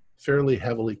it's fairly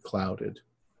heavily clouded.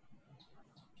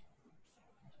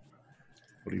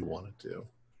 What do you want to do?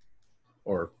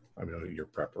 Or you're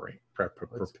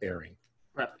preparing.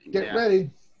 Get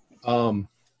ready.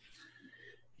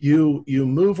 You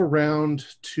move around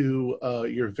to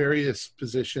your various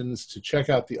positions to check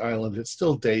out the island. It's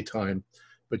still daytime,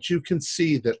 but you can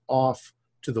see that off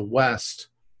to the west,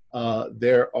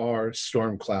 there are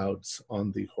storm clouds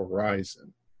on the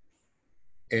horizon.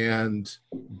 And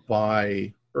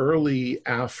by early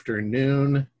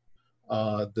afternoon,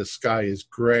 the sky is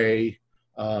gray,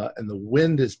 and the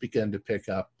wind has begun to pick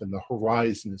up, and the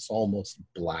horizon is almost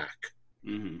black.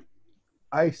 Mm-hmm.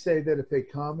 I say that if they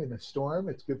come in a storm,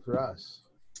 it's good for us,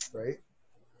 right?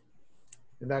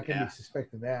 They're not going to be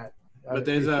suspecting that. But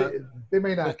they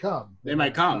may not come. They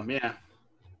might come, yeah.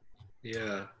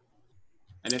 Yeah.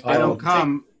 And if they don't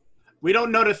come, we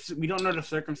don't know the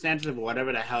circumstances of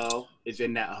whatever the hell is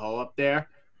in that hole up there.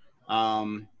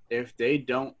 If they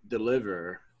don't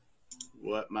deliver,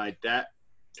 what might that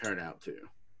turn out to?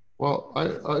 Well,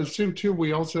 I assume too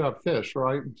we also have fish,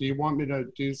 right? Do you want me to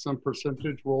do some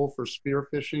percentage roll for spear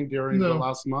fishing during the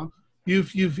last month?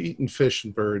 You've eaten fish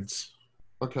and birds.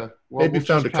 Okay. Well, Maybe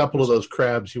found a couple of those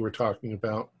crabs you were talking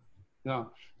about. Yeah.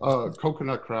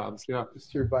 Coconut crabs. Yeah.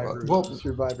 Survivor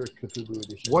Cthulhu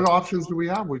edition. What options do we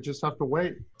have? We just have to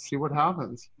wait, see what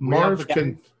happens. Marv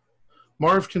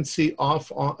can see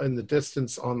off in the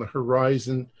distance on the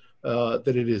horizon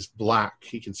that it is black.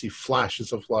 He can see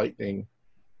flashes of lightning,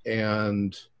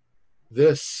 and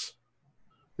this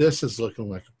is looking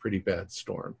like a pretty bad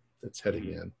storm that's heading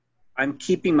in. I'm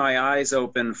keeping my eyes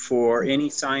open for any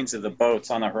signs of the boats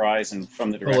on the horizon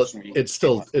from the direction. It's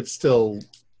still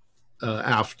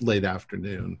late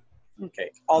afternoon.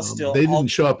 Okay, they didn't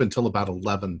show up until about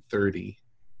 11:30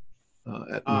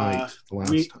 at night the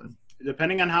last time.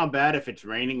 Depending on how bad, if it's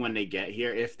raining when they get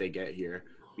here,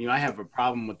 I have a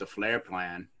problem with the flare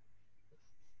plan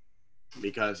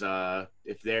because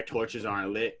if their torches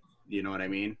aren't lit, you know what I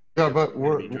mean? Yeah, but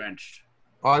we're drenched.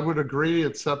 I would agree,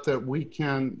 except that we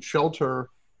can shelter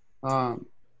our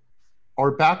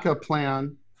backup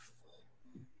plan.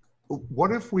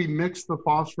 What if we mix the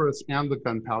phosphorus and the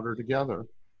gunpowder together?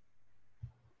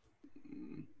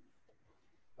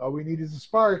 All we need is a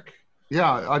spark.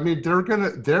 Yeah, I mean,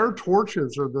 their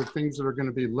torches are the things that are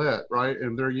gonna be lit, right?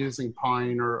 And they're using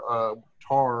pine or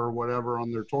tar or whatever on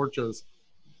their torches.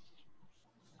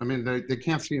 I mean, they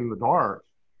can't see in the dark.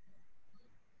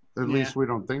 At least we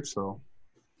don't think so.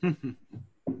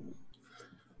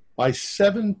 By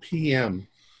 7 p.m.,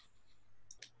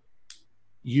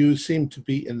 you seem to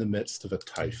be in the midst of a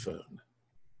typhoon.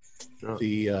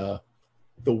 The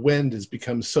wind has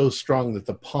become so strong that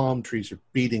the palm trees are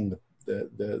beating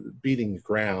the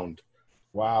ground.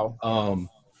 Wow.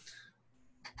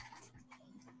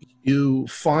 You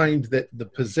find that the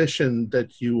position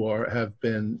that you have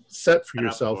been set for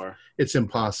yourself, it's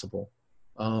impossible.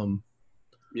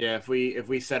 Yeah, if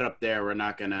we set up there, we're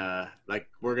not gonna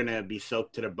we're gonna be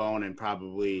soaked to the bone and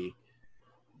probably.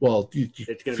 Well, you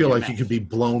feel like you could be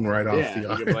blown right off the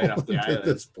island at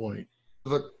this point.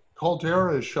 The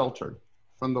caldera is sheltered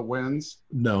from the winds.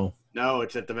 No,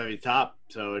 it's at the very top.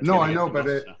 So it's I know, but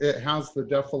it has the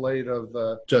defilade of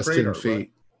the just crater, 10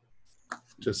 feet. Right?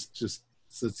 Just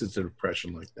it's a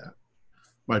depression like that.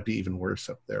 Might be even worse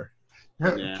up there.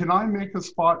 Can I make a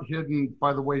spot hidden,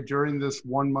 by the way, during this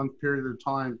 1 month period of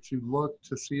time to look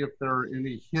to see if there are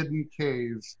any hidden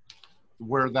caves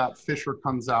where that fissure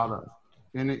comes out of?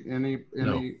 No,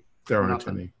 there aren't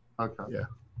any. Okay. Yeah,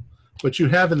 but you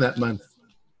have in that month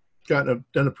done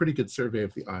a pretty good survey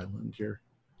of the island.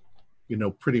 You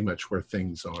know pretty much where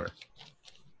things are.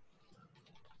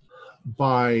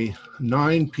 By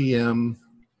 9 p.m.,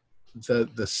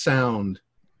 the sound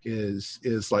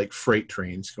is like freight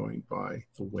trains going by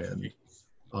the wind,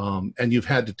 and you've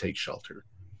had to take shelter.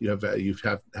 You have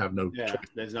no choice.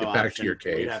 There's no get option. Back to your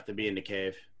cave. You have to be in the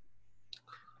cave.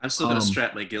 I'm still gonna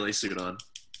strap my ghillie suit on.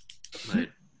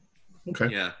 Okay.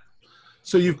 Yeah.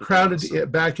 So you've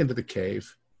crowded back into the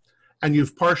cave, and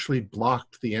you've partially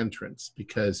blocked the entrance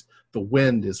because the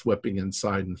wind is whipping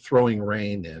inside and throwing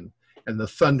rain in, and the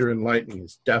thunder and lightning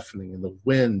is deafening, and the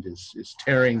wind is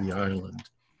tearing the island.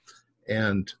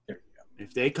 And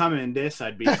if they come in this,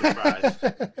 I'd be surprised.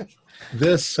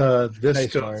 This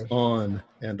goes on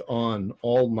and on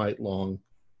all night long.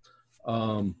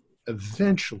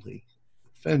 Eventually,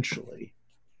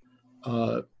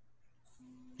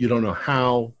 you don't know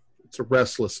how. It's a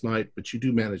restless night, but you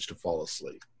do manage to fall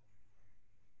asleep.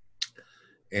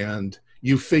 And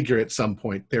you figure at some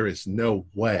point there is no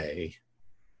way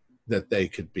that they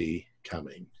could be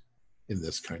coming in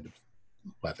this kind of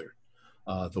weather.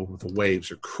 The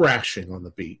waves are crashing on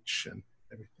the beach and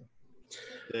everything.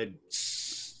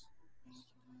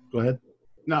 Go ahead.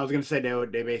 No, I was going to say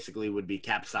they basically would be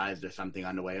capsized or something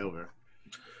on the way over.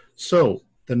 So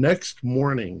the next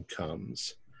morning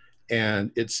comes,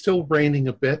 and it's still raining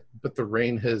a bit, but the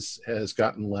rain has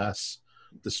gotten less.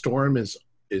 The storm is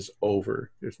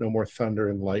over. There's no more thunder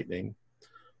and lightning,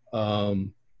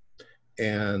 and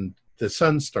the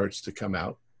sun starts to come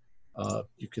out.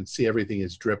 You can see everything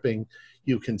is dripping.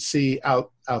 You can see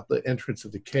out the entrance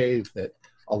of the cave that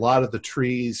a lot of the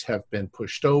trees have been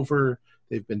pushed over.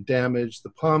 They've been damaged.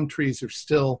 The palm trees are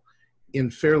still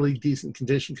in fairly decent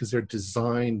condition because they're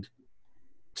designed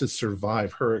to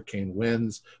survive hurricane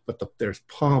winds, but there's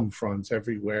palm fronds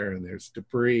everywhere and there's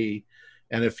debris.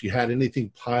 And if you had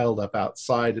anything piled up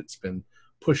outside, it's been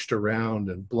pushed around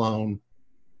and blown.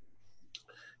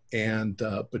 And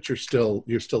but you're still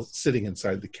sitting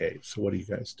inside the cave. So what do you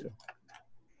guys do?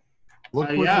 Look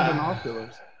with the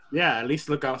binoculars. Yeah, at least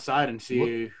look outside and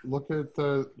see. Look at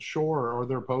the shore. Are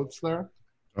there boats there?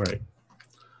 All right.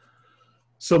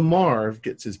 So Marv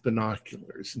gets his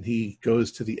binoculars and he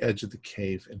goes to the edge of the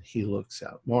cave and he looks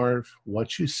out. Marv,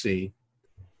 what you see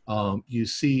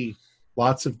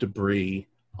lots of debris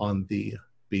on the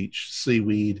beach,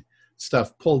 seaweed,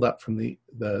 stuff pulled up from the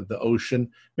ocean,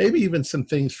 maybe even some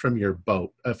things from your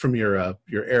boat, from your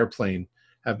airplane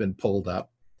have been pulled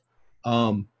up.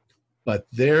 But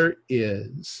there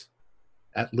is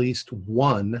at least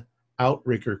one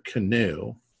outrigger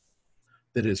canoe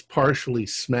that is partially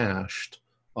smashed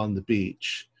on the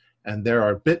beach, and there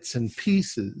are bits and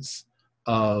pieces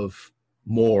of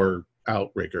more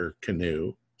outrigger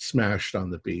canoe smashed on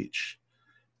the beach,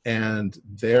 and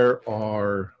there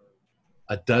are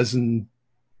a dozen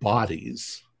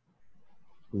bodies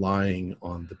lying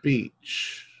on the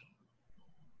beach.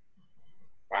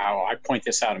 Wow, I point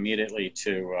this out immediately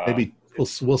to... Maybe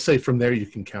we'll say from there you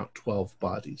can count 12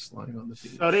 bodies lying on the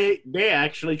beach. So they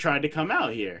actually tried to come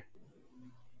out here.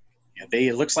 Yeah,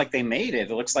 it looks like they made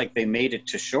it. It looks like they made it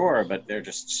to shore, but they're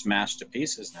just smashed to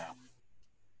pieces now.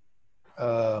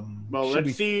 Well,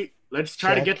 let's see. Let's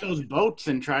try to get those boats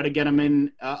and try to get them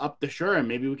in up the shore, and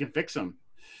maybe we can fix them.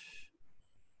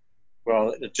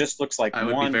 Well, it just looks like I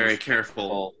would be very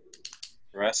careful.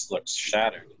 The rest looks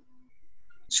shattered.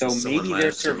 So Someone maybe might they're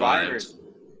have survived. survivors.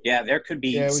 Yeah, there could be.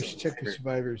 Yeah, we some should check the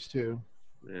survivors. survivors too.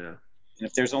 Yeah. And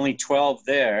if there's only 12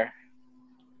 there,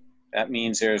 that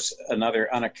means there's another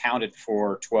unaccounted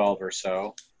for 12 or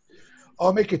so.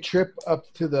 I'll make a trip up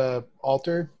to the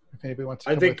altar if anybody wants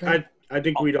to come with me. I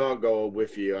think we'd all go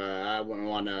with you. I wouldn't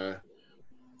want to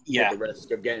Yeah, the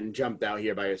risk of getting jumped out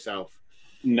here by yourself.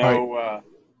 no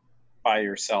by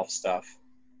yourself stuff.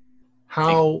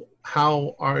 How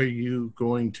are you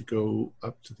going to go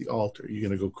up to the altar? Are you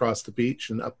going to go across the beach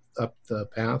and up the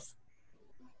path?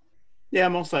 Yeah,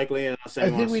 most likely. I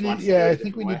think we need. Yeah, I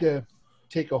think we need to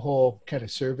take a whole kind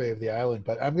of survey of the island.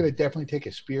 But I'm going to definitely take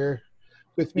a spear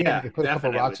with me. Yeah, I can put a couple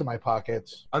definitely. rocks in my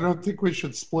pockets. I don't think we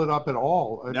should split up at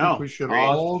all. I No. think we should Agreed.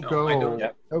 all No, I go don't.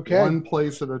 Yep. Okay. one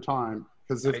place at a time.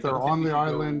 Because I if don't they're think on we the should go-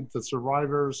 island, the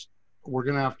survivors, we're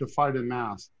going to have to fight en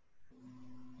masse.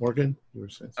 Morgan, you were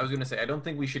saying I was going to say, I don't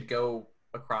think we should go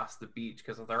across the beach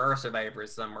because if there are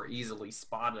survivors, some are easily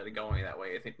spotted going that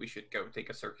way. I think we should go take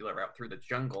a circular route through the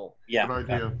jungle, Yeah. Good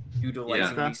idea.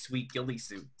 utilizing Yeah. these sweet ghillie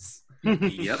suits.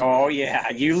 Yep. Oh, yeah.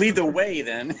 You lead the way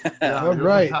then. Yeah, All you're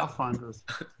right. the Pathfinders.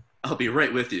 I'll be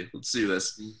right with you. Let's do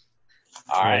this.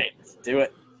 All right. Do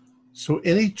it. So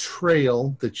any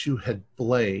trail that you had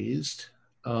blazed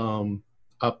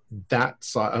up that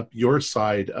side, up your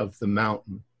side of the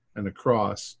mountain and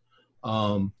across,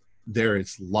 there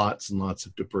is lots and lots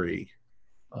of debris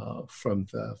from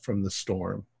the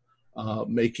storm,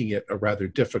 making it a rather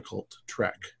difficult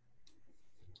trek.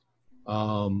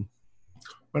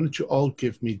 Why don't you all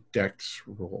give me dex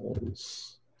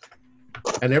rolls?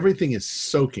 And everything is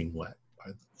soaking wet.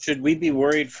 Should we be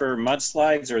worried for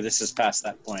mudslides, or this is past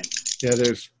that point? Yeah,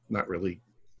 there's not really.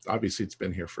 Obviously, it's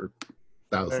been here for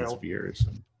thousands Fail. of years.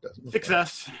 And doesn't look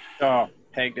Success. Oh,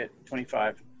 pegged it.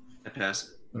 25. I pass.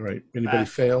 bad. All right. Anybody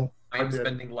fail? I am I did.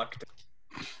 spending luck.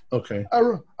 Okay.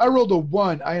 I rolled a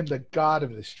 1. I am the god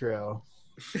of this trail.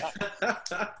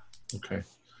 Okay.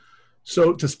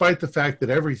 So, despite the fact that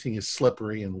everything is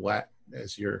slippery and wet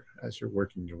as you're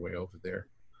working your way over there,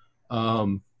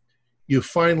 you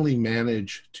finally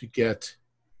manage to get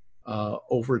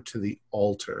over to the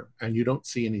altar, and you don't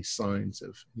see any signs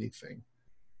of anything.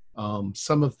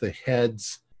 Some of the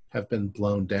heads have been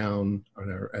blown down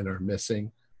and are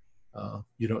missing.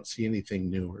 You don't see anything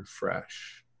new or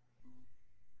fresh.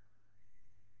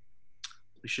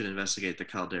 We should investigate the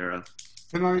caldera.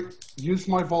 Can I use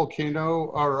my volcano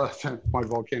or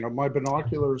my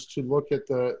binoculars to look at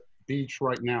the beach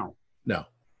right now? No,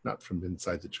 not from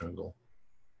inside the jungle.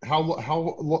 How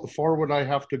far would I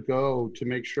have to go to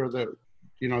make sure that,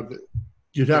 that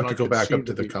You'd have Then to I go could back see up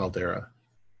to the the beach. caldera.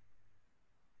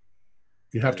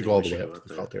 You'd have to I go all think the we way should up go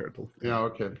to the up there. caldera. yeah,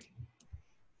 okay.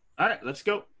 All right, let's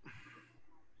go.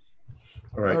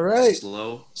 All right. All right.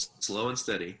 Slow and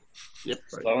steady.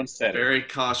 Slow and steady. Very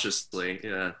cautiously.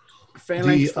 Yeah.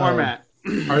 Phalanx format.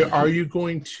 Are you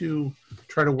going to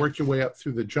try to work your way up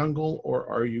through the jungle, or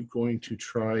are you going to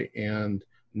try and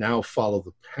now follow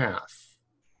the path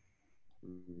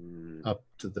up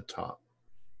to the top?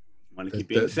 Want to keep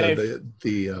being safe.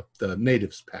 The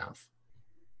natives' path.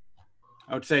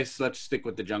 I would say let's stick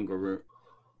with the jungle route.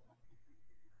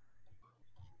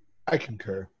 I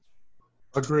concur.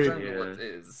 Agreed. Jungle it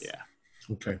is. Yeah.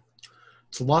 Okay.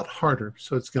 It's a lot harder,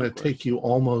 so it's going Of to course. take you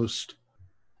almost,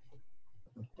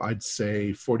 I'd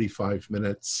say, 45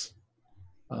 minutes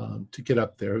to get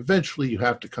up there. Eventually, you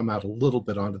have to come out a little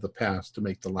bit onto the path to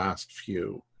make the last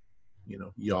few,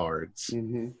 yards.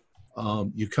 Mm-hmm.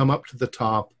 You come up to the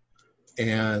top,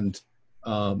 and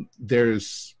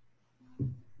there's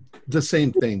the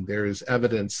same thing. There is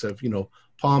evidence of,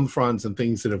 palm fronds and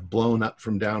things that have blown up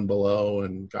from down below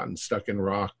and gotten stuck in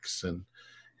rocks. And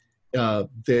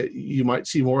you might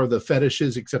see more of the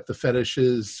fetishes, except the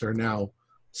fetishes are now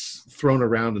thrown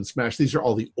around and smashed. These are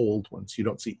all the old ones. You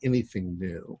don't see anything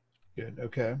new. Good.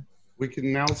 Okay. We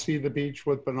can now see the beach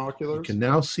with binoculars. You can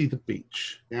now see the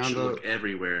beach. And look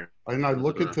everywhere. And I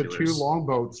look at the two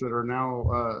longboats that are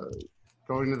now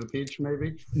going to the beach,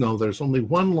 maybe? No, there's only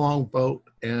one longboat,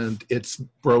 and it's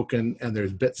broken, and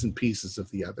there's bits and pieces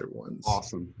of the other ones.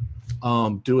 Awesome.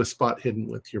 Do a spot hidden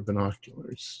with your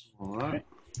binoculars. All right.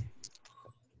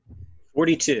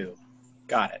 42.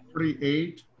 Got it.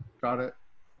 48. Got it.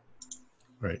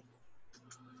 Right.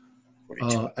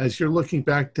 42. As you're looking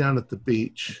back down at the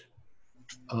beach,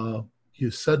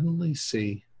 you suddenly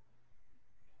see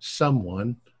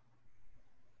someone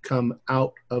come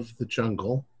out of the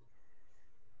jungle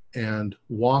and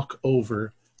walk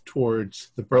over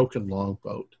towards the broken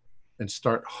longboat and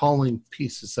start hauling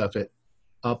pieces of it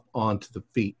up onto the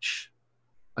beach.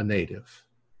 A native.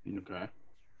 Okay.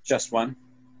 Just one.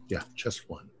 Yeah, just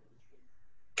one.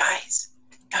 Guys.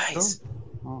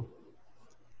 Oh.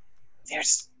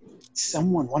 There's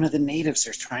someone, one of the natives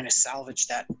are trying to salvage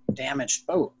that damaged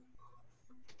boat.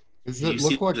 Does it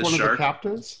look like one of the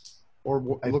captives?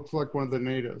 Or it looks like one of the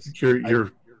natives?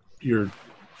 You're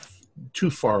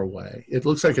too far away. It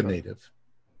looks like a native.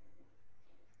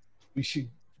 We should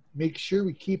make sure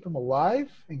we keep him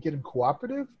alive and get him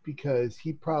cooperative, because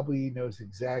he probably knows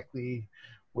exactly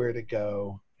where to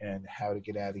go and how to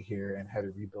get out of here and how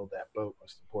to rebuild that boat,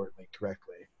 most importantly,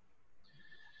 correctly.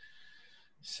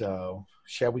 So,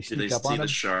 shall we sneak up on him? Do they see the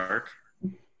shark?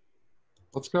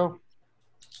 Let's go.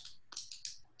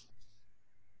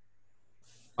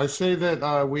 I say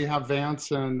that we have Vance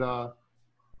and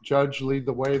Judge lead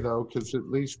the way, though, because at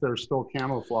least they're still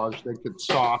camouflaged. They could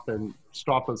stop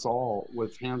us all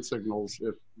with hand signals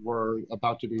if we're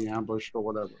about to be ambushed or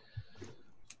whatever.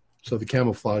 So the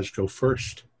camouflage go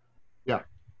first. Yeah.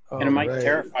 And it might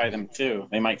terrify them, too.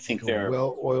 They might think they're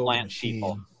well-oiled plant machine.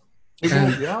 people.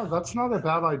 Yeah, that's not a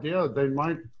bad idea. They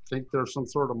might think they're some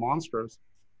sort of monsters.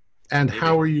 And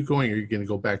how are you going? Are you going to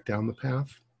go back down the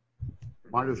path?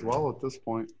 Might as well at this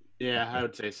point. Yeah, I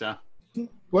would say so.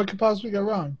 What could possibly go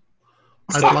wrong?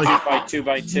 So I'd like 2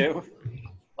 by 2 by 2?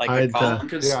 Like a I'd,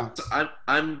 column?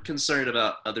 I'm concerned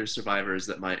about other survivors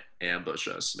that might ambush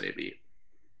us, maybe.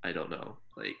 I don't know.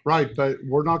 Right, but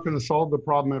we're not going to solve the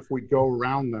problem if we go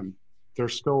around them. They're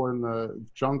still in the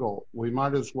jungle. We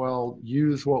might as well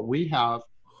use what we have.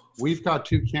 We've got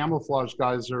 2 camouflage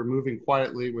guys that are moving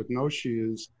quietly with no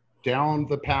shoes down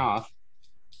the path.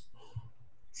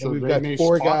 So we've got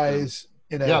 4 guys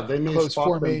in a they may close spot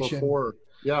formation. them before.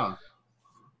 Yeah.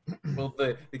 Well,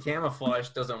 the camouflage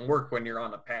doesn't work when you're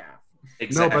on a path.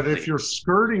 Exactly. No, but if you're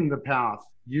skirting the path,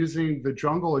 using the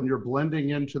jungle, and you're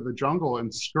blending into the jungle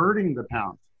and skirting the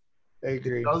path, I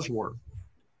agree. it does work.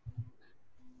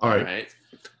 All right.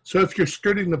 So if you're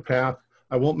skirting the path,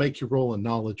 I won't make you roll a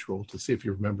knowledge roll to see if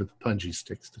you remember the punji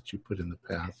sticks that you put in the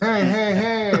path.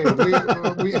 Hey!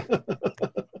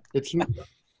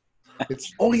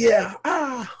 It's. Oh yeah!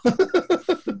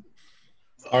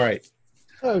 All right.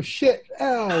 Oh shit!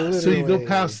 Oh, So you go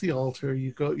past the altar.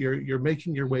 You go. You're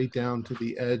making your way down to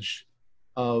the edge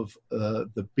of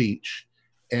the beach,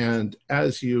 and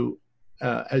as you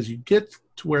get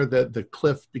to where the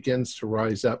cliff begins to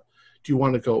rise up, do you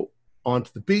want to go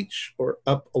onto the beach or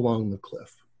up along the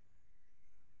cliff?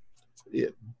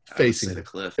 Facing the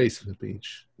cliff. Facing the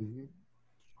beach. Mm-hmm.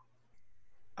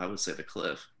 I would say the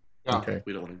cliff. Yeah. Okay.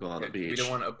 We don't want to go on the beach. We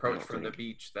don't want to approach from the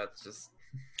beach. That's just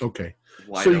okay.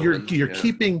 Wide So open, you're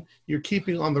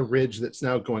keeping on the ridge that's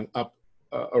now going up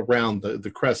around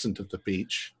the crescent of the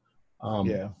beach.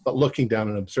 But looking down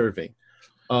and observing.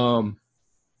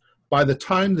 By the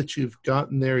time that you've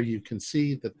gotten there, you can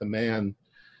see that the man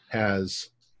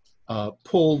has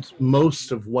pulled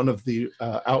most of one of the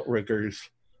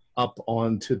outriggers up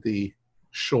onto the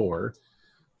shore.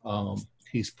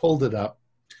 He's pulled it up,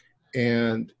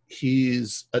 and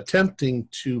he's attempting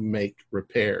to make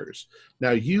repairs.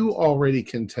 Now, you already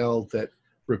can tell that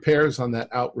repairs on that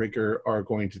outrigger are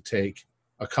going to take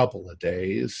a couple of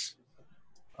days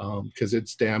because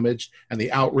it's damaged, and the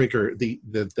outrigger, the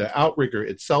outrigger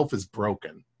itself is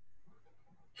broken.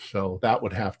 So that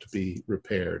would have to be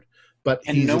repaired. But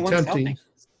he's attempting.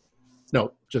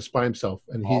 No, just by himself,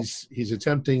 and he's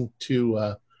attempting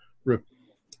to.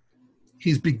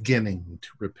 He's beginning to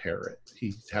repair it.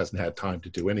 He hasn't had time to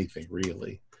do anything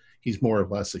really. He's more or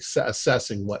less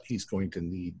assessing what he's going to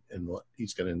need and what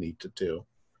he's going to need to do.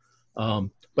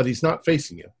 But he's not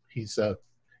facing you. He's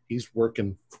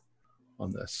working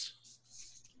on this.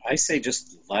 I say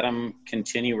just let them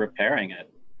continue repairing it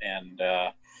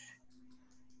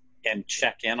and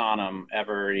check in on them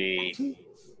every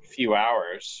few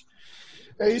hours.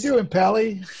 How you doing,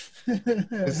 Pally?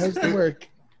 How's the work?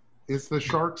 Is the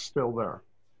shark still there?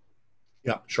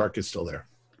 Yeah, shark is still there.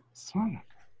 Son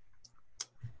of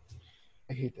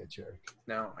I hate that shark.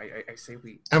 No, I say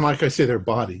we. And like I say, they're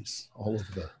bodies, all of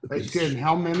the beasts. Again,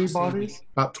 how many bodies?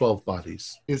 About 12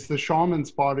 bodies. Is the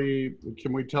shaman's body,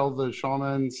 can we tell the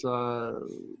shaman's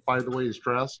by the way he's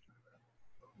dressed?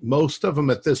 Most of them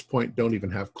at this point don't even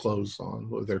have clothes on.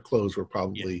 Well, their clothes were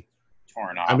probably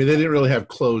Torn off. I mean, they didn't really have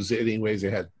clothes anyways.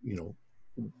 They had,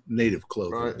 native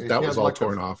clothing. Right. That He was had all like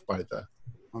torn off by the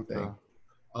Okay. thing.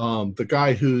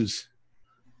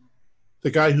 The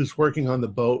guy who's working on the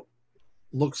boat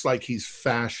looks like he's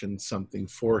fashioned something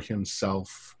for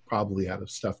himself, probably out of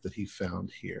stuff that he found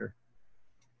here.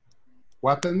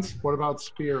 Weapons? What about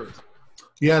spears?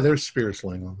 Yeah, there's spears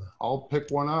laying on the I'll pick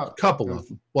one up. couple of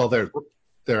them. Well, they're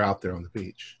out there on the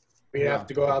beach. We Yeah, have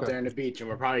to go out okay. there on the beach, and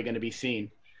we're probably going to be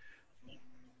seen.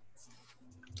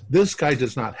 This guy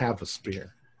does not have a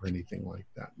spear or anything like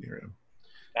that near him.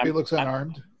 He looks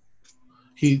unarmed.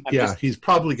 He's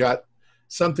probably got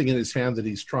something in his hand that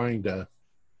he's trying to.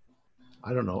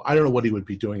 I don't know what he would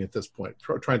be doing at this point.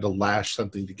 Trying to lash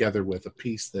something together with a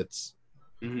piece that's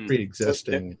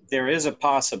pre-existing. So there is a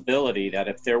possibility that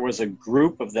if there was a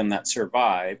group of them that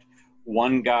survived,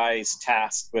 one guy's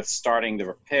tasked with starting the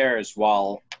repairs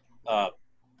while a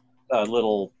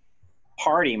little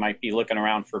party might be looking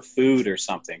around for food or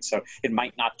something. So it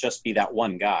might not just be that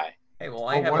one guy. Hey, well,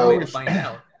 I have a way to find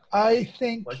out. I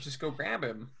think Let's just go grab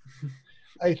him.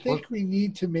 we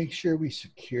need to make sure we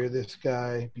secure this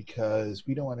guy because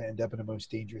we don't want to end up in a most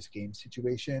dangerous game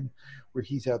situation where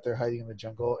he's out there hiding in the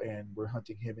jungle and we're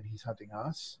hunting him and he's hunting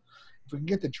us. If we can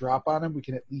get the drop on him, we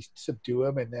can at least subdue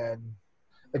him and then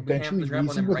eventually we have the drop on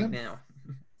reason him with right him. now.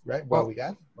 Right? Well, we got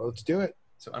him. Well, let's do it.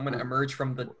 So I'm going to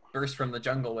burst from the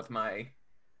jungle with my.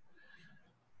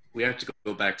 We have to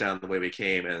go back down the way we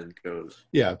came and go.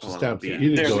 Yeah, just down. Yeah. You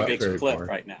didn't There's go a out big very cliff far.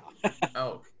 right now.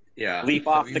 Oh, Yeah. Leap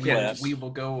off the we cliff. will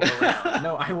go around.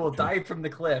 No, I will dive from the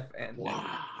cliff and.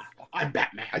 I'm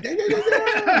Batman. At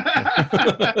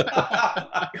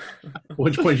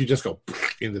which point you just go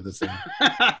into the thing.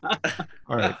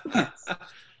 All right.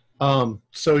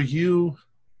 So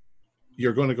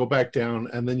you're going to go back down,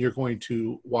 and then you're going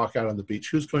to walk out on the beach.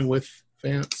 Who's going with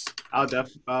Vance?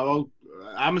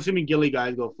 I'm assuming ghillie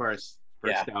guys go first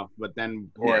Yeah. stealth, but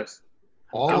then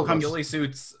All of us. Ghillie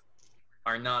suits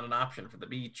are not an option for the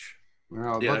beach.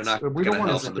 Yeah, Yeah, they're not we don't gonna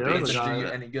want to help on the scare beach. the Doesn't do you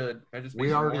guy. any good.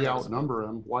 We already outnumber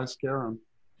him. Why scare him?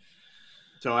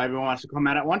 so everyone wants to come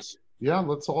at it once. Yeah,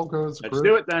 let's all go as a Let's group.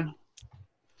 do it then.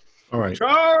 All right.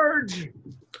 Charge!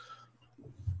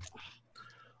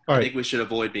 All I right. think we should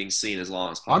avoid being seen as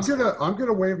long as I'm possible.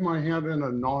 gonna wave my hand in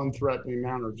a non-threatening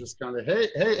manner, just kind of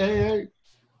hey,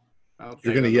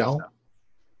 You're going to yell?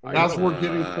 as we're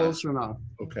getting close enough.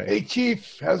 Okay. Hey,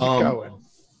 Chief, how's it going?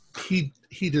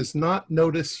 He does not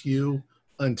notice you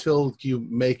until you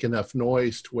make enough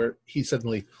noise to where he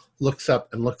suddenly looks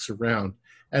up and looks around.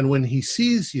 And when he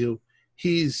sees you,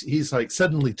 he's like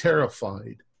suddenly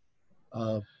terrified,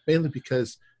 mainly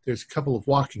because there's a couple of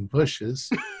walking bushes.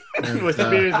 And, With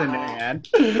spears in their hand.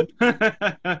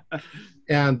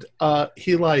 and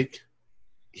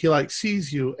he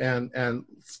sees you and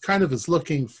kind of is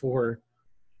looking for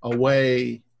a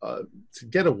way to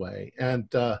get away. And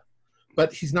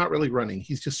but he's not really running.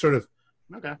 He's just sort of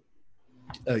Okay.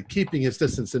 keeping his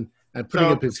distance and putting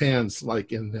up his hands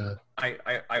like in.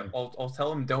 I'll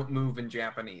tell him don't move in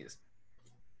Japanese.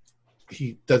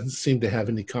 He doesn't seem to have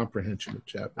any comprehension of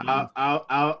Japanese.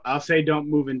 I'll say don't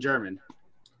move in German.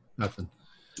 Nothing.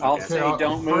 I'll Okay. say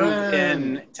don't move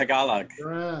in Tagalog.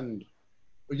 Friend.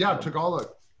 Yeah, Tagalog.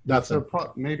 Nothing.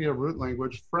 Maybe a root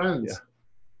language. Friends. Yeah.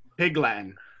 Pig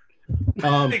Latin.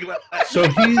 So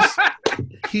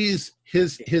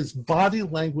his body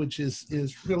language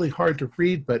is really hard to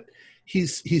read, but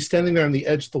he's standing there on the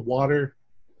edge of the water,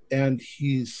 and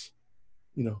he's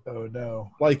Oh no!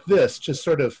 like this, just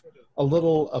sort of a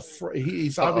little afraid.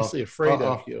 He's obviously afraid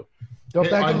of you. Don't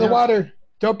Hey, back I into the have- water.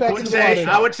 Don't back into the water.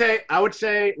 I would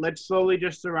say let's slowly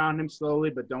just surround him slowly,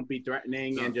 but don't be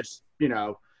threatening and just,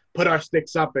 put our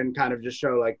sticks up and kind of just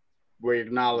show like we're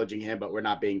acknowledging him, but we're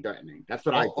not being threatening. That's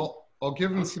what I think. I'll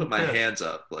give him I'll some put my fish. hands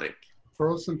up, like.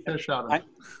 Throw some fish at him.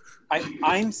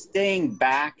 I'm staying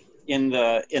back in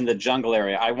the jungle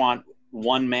area. I want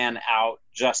one man out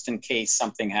just in case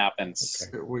something happens.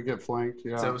 We get flanked.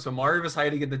 Yeah. So Marv is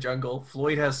hiding in the jungle.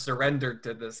 Floyd has surrendered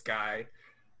to this guy.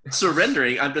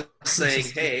 surrendering. I'm just saying,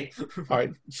 hey. All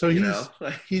right. So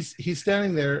he's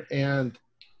standing there, and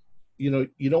you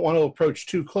don't want to approach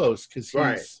too close because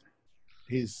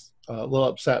he's a little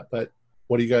upset. But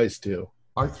what do you guys do?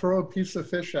 I throw a piece of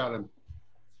fish at him.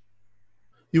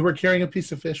 You were carrying a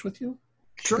piece of fish with you?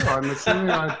 Sure. I'm assuming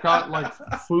I've got like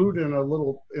food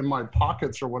in my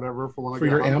pockets or whatever for when I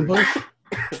get your hungry. ambush.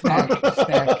 Snack.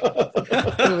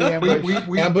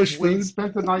 We ambush food. We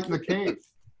spent the night in the cave.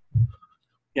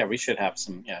 Yeah, we should have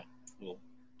some.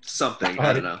 Something.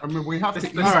 I don't know. I mean, we have to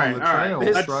eat on the trails,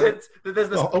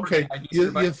 right? Okay.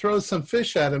 You throw some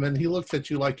fish at him, and he looks at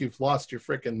you like you've lost your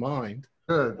freaking mind.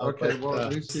 Good. Okay. Well,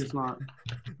 at least he's not.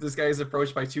 This guy is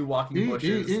approached by 2 walking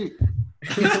bushes.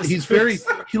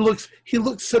 He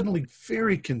looks suddenly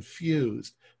very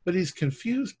confused, but he's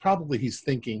confused. Probably he's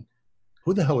thinking,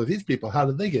 who the hell are these people? How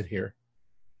did they get here?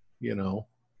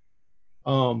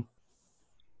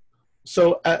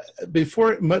 So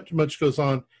before much goes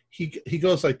on, he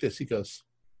goes like this. He goes,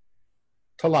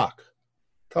 Talak.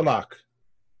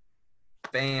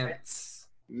 Vance.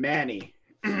 Manny.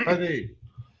 Buddy.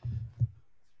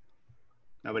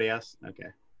 Nobody else? Okay.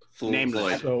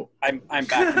 Nameless. So I'm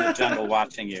back in the jungle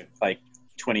watching you, like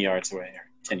 20 yards away or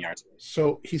 10 yards away.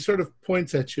 So he sort of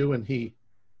points at you, and he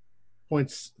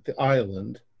points at the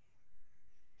island.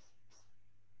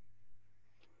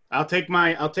 I'll take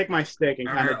my stick and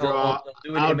kind of draw. I'll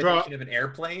do an imitation of an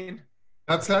airplane.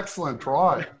 That's excellent.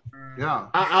 Draw it. Yeah.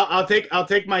 I'll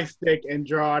take my stick and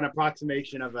draw an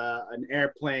approximation of an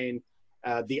airplane,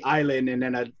 the island, and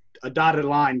then a dotted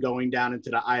line going down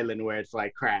into the island where it's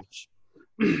like crash.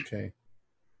 Okay.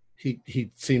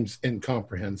 He seems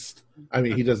incomprehensible. I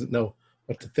mean, he doesn't know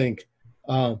what to think.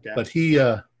 But he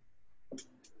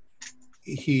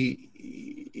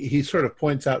sort of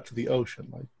points out to the ocean,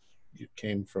 like you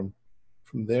came from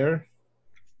there.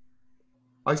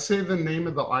 I say the name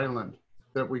of the island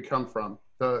that we come from.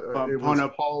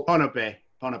 Ponape.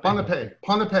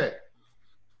 Ponape.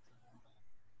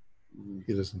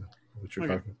 He doesn't know what you're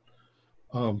talking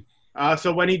about.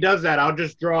 So when he does that, I'll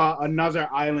just draw another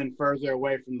island further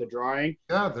away from the drawing.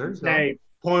 Yeah, there's say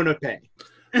Ponape.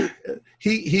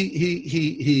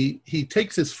 He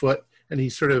takes his foot and he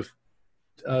sort of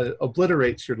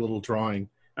obliterates your little drawing.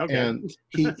 Okay. And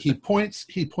he points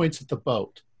at the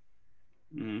boat.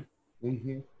 Mm-hmm.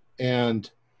 Mm-hmm. And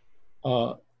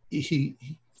he's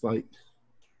like,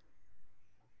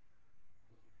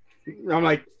 I'm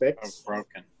like fixed.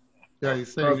 Broken. Yeah,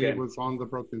 he's saying he was on the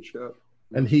broken ship.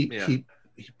 And he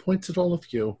points at all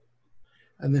of you,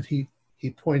 and then he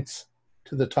points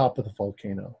to the top of the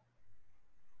volcano.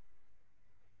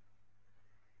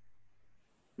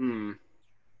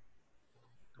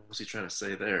 What's he trying to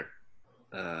say there?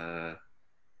 Does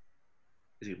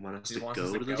he want us to go to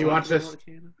the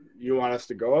volcano? You want us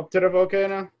to go up to the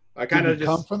volcano? I kind of just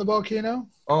come from the volcano.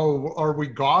 Oh, are we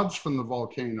gods from the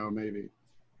volcano? Maybe.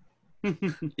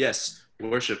 Yes,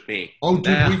 worship me. Oh,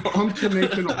 did we come to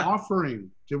make an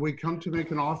offering? Did we come to make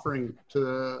an offering to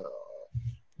the?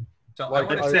 So like I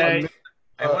want to say,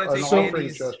 an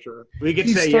offering gesture. We could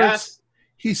say yes.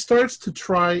 He starts to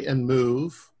try and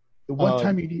move. The one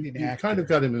time you need an actor. Kind of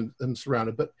got him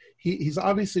surrounded, but he's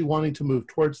obviously wanting to move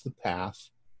towards the path,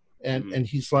 and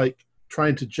he's like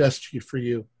trying to gesture for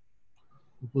you.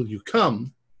 Will you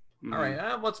come? All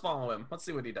right, let's follow him. Let's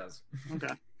see what he does.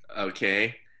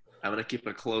 Okay. I'm gonna keep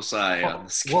a close eye on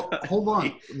this guy. Well, hold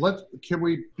on. Can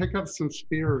we pick up some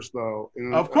spears though?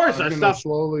 Of course, I'm gonna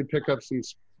slowly pick up some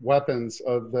weapons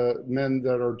of the men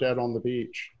that are dead on the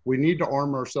beach. We need to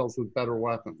arm ourselves with better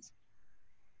weapons.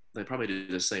 They probably do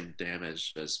the same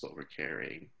damage as what we're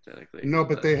carrying, technically. No,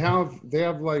 but they have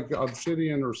like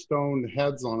obsidian or stone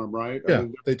heads on them, right? Yeah,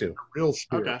 they do. Real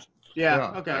spears. Okay.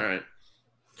 Yeah. Okay. All right.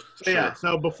 So yeah,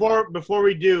 so before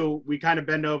we do, we kind of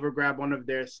bend over, grab one of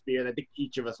their spears. I think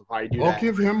each of us will probably do that. I'll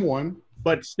give him one.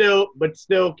 But still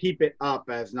keep it up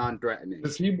as non-threatening.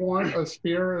 Does he want a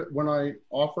spear when I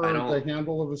offer the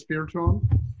handle of a spear to him?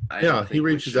 Yeah, he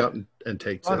reaches out and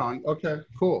takes it. On. Okay,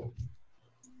 cool.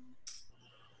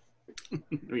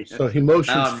 So he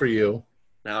motions for you.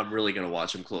 Now I'm really going to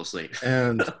watch him closely.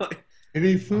 And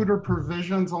any food or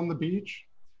provisions on the beach?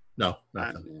 No,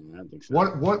 nothing. I don't think so.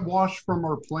 What washed from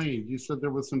our plane? You said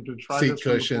there was some detritus seat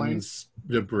cushions,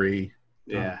 debris.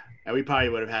 Yeah, and we probably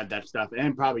would have had that stuff,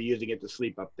 and probably using it to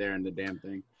sleep up there in the damn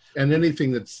thing. And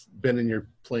anything that's been in your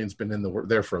plane's been in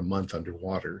there for a month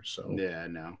underwater. So yeah,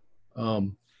 no.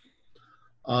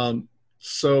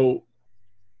 So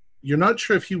you're not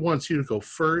sure if he wants you to go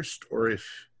first or if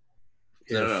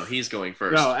no, he's going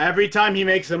first. No, every time he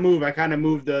makes a move, I kind of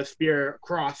move the spear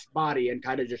across body and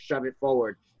kind of just shove it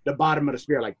forward. The bottom of the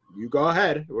spear, like, you go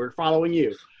ahead, we're following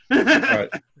you. Right.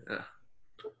 Yeah.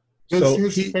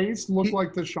 Does his face look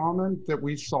like the shaman that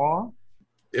we saw?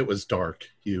 It was dark.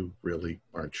 You really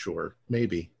aren't sure.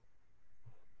 Maybe.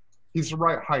 He's the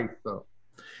right height, though.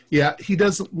 Yeah, he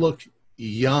doesn't look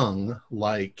young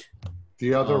like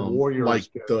the other warriors, like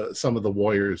some of the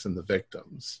warriors and the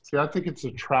victims. See, I think it's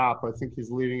a trap. I think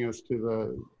he's leading us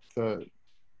to the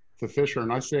fisher,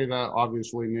 and I say that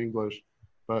obviously in English,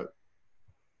 but.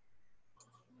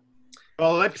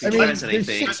 Well, let's. There's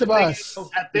 6 of us.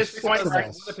 At this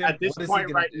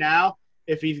point, right now,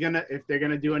 if they're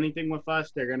gonna do anything with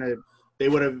us, they're gonna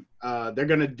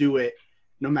do it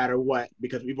no matter what,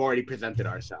 because we've already presented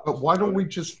ourselves. But why don't we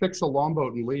just fix a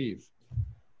longboat and leave?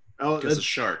 Oh, it's a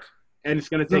shark. And it's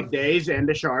going to take days and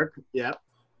a shark. Yep.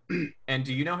 And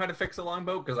do you know how to fix a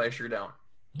longboat? Because I sure don't.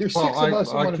 There's 6 of us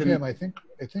and one of him. I think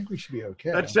we should be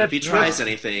okay. If he tries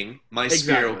anything, my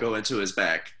spear will go into his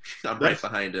back. I'm right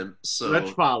behind him. So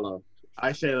let's follow.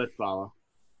 I say let's follow.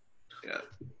 Yeah.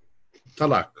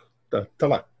 Talak.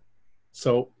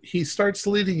 So he starts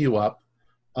leading you up.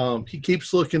 He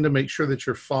keeps looking to make sure that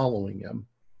you're following him.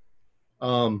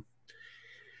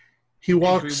 He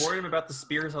walks. Should we warn him about the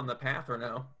spears on the path or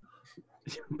no?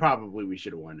 Probably we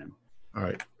should have warned him. All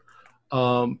right.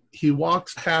 He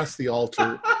walks past the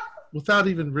altar without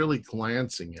even really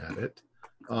glancing at it.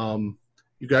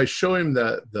 You guys show him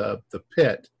the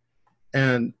pit,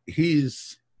 and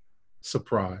he's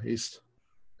surprised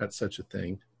at such a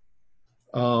thing.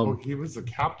 He was a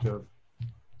captive.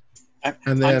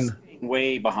 I'm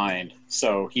way behind,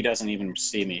 so he doesn't even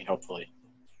see me. Hopefully.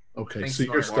 Okay, so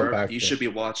you're still back. You should be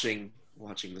watching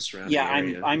the surrounding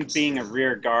area. Yeah, I'm being a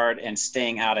rear guard and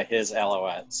staying out of his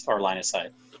LOS or line of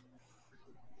sight.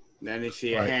 Then they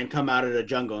see a hand come out of the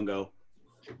jungle and go.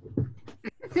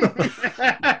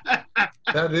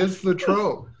 That is the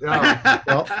trope. Yeah.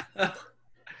 Well,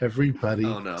 everybody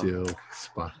do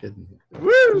spotted.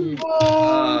 Woo!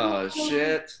 Oh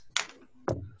shit!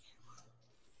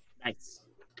 Nice.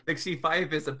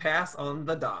 65 is a pass on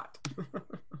the dot.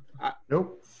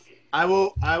 Nope. I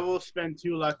will spend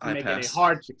 2 luck to make it a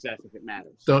hard success if it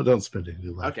matters. Don't spend any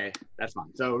luck. Okay, that's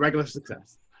fine. So regular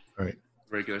success. All right.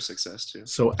 Regular success too.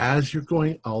 So as you're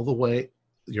going all the way,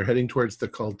 you're heading towards the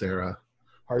caldera.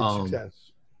 Hard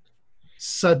success.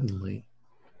 Suddenly,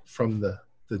 from the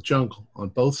jungle on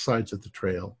both sides of the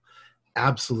trail,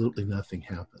 absolutely nothing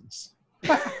happens.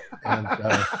 And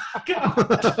God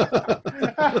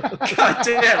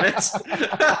damn it!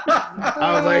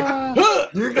 I was like,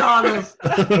 you got us.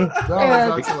 That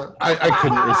was excellent. I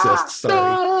couldn't resist.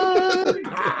 Sorry.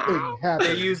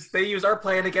 They use our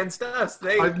plan against us.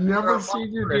 I've never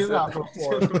seen you do that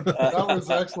before. That was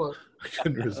excellent. I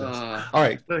couldn't resist. All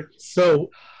right,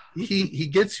 so he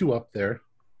gets you up there,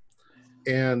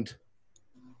 and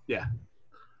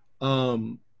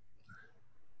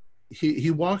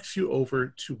he walks you over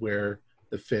to where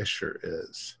the fisher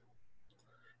is,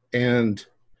 and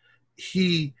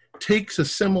he takes a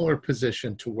similar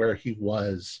position to where he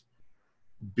was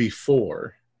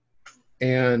before,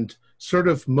 and sort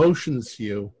of motions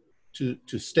you to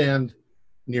stand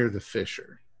near the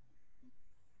fisher.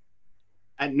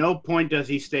 At no point does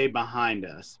he stay behind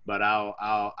us, but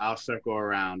I'll circle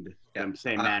around in the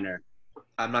same manner.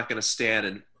 I'm not going to stand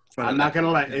in front I'm of not going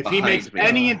to let. If he makes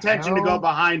any intention to go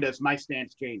behind us, my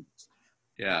stance changes.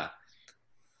 Yeah.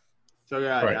 So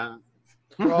yeah.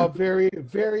 We're all very,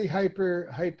 very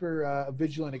hyper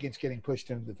vigilant against getting pushed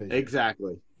into the fisher.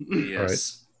 Exactly. Yes. All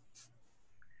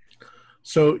right.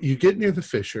 So you get near the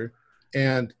fisher,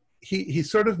 and he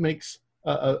sort of makes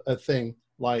a thing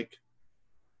like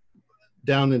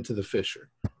down into the fisher.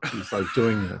 He's like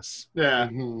doing this. Yeah.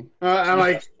 I'm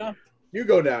like, you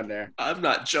go down there. I'm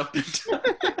not jumping.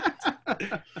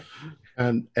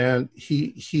 and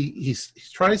he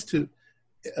tries to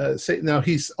say, now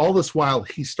he's all this while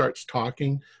he starts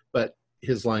talking, but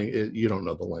his language, you don't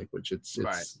know the language. It's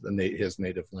right. His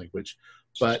native language,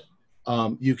 but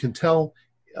you can tell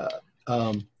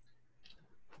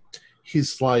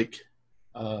he's like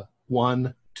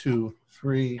 1, 2,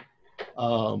 3,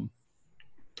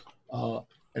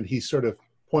 and he sort of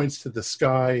points to the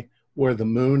sky where the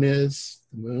moon is.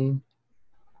 The moon,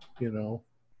 you know.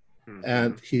 Mm-hmm.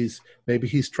 And he's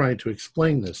trying to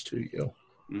explain this to you.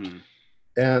 Mm-hmm.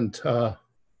 And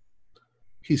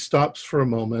he stops for a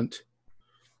moment,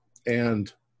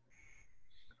 and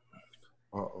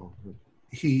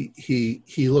he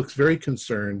looks very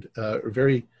concerned,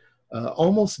 very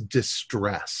almost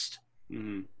distressed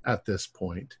at this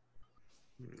point.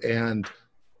 And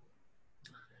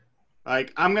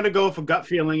like, I'm gonna go for gut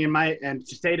feeling and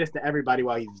to say this to everybody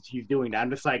while he's doing that.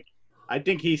 I'm just like, I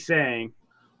think he's saying,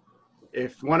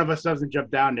 if one of us doesn't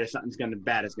jump down there, something's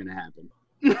bad is gonna happen.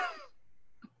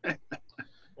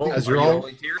 Well, as you're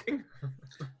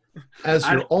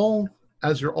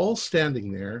all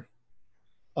standing there,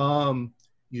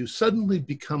 you suddenly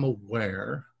become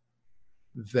aware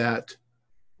that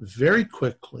very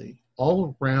quickly,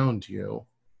 all around you,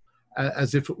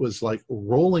 as if it was like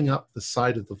rolling up the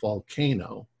side of the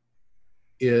volcano,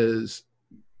 is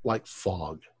like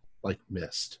fog, like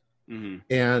mist. Mm-hmm.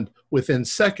 And within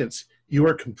seconds, you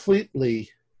are completely,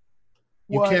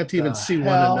 you can't even see one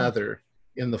another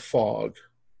in the fog.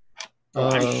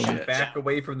 Back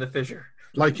away from the fissure.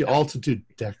 Like you all to do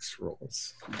dex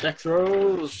rolls. Dex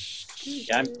rolls.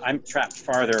 Yeah, I'm trapped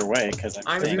farther away because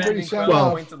I'm Everybody spending sound 12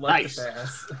 off. points of luck Nice. to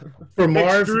pass. For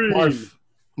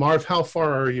Marv, how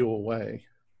far are you away?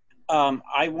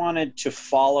 I wanted to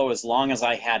follow as long as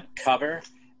I had cover,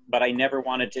 but I never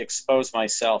wanted to expose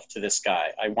myself to this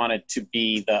guy. I wanted to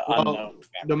be the unknown.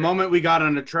 The moment we got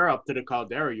on the trail up to the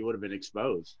caldera, you would have been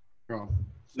exposed. Oh.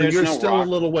 There's You're no still rock. a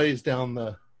little ways down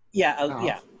the Yeah, Oh.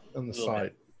 yeah. on the Little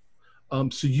side.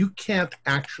 So you can't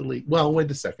actually. Well, wait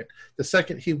a second. The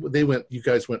second you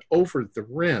guys went over the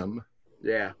rim.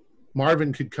 Yeah.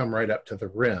 Marvin could come right up to the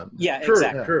rim. Yeah, True,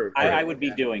 exactly. true. I would be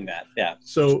doing that. Yeah.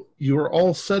 So you are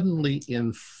all suddenly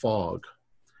in fog,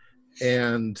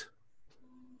 and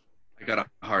I got a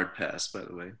hard pass, by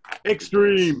the way.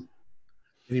 Extreme.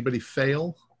 anybody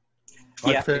fail?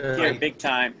 Yeah, failed. yeah, big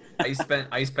time. I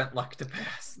spent luck to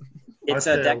pass. It's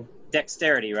I a failed.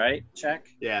 dexterity, right? Check.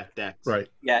 Yeah, Dex. Right.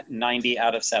 Yeah, 90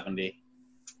 out of 70.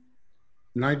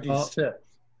 96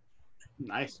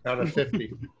 Nice. out of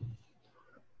 50.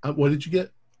 What did you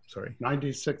get? Sorry.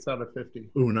 96 out of 50.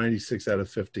 Ooh, 96 out of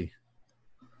 50.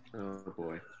 Oh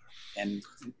boy. And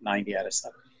 90 out of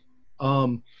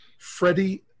 70.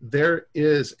 Freddie, there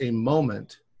is a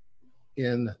moment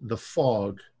in the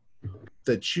fog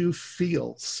that you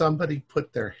feel somebody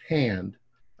put their hand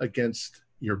against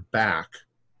your back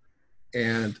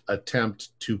and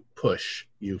attempt to push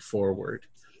you forward.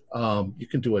 You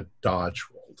can do a dodge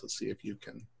roll to see if you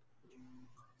can.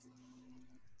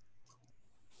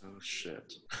 Oh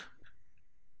shit.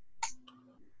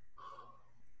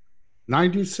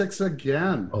 96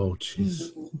 again. Oh,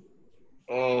 jeez.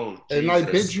 Oh, And I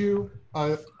Jesus. bid you,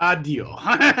 Adio.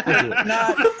 Not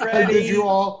I Freddy. bid you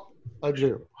all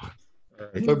adieu.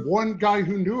 Right. The one guy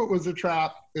who knew it was a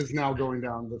trap is now going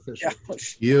down the fissure.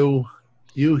 Yeah.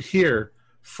 You hear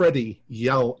Freddie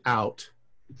yell out,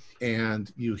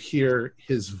 and you hear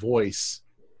his voice.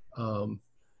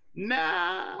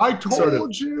 Nah. I told Sort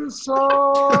of. you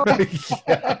so.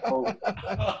 Yeah. Oh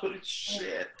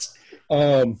shit.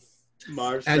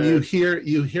 Mars And says,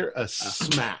 you hear a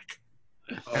smack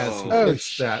as he Oh,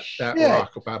 hits that shit.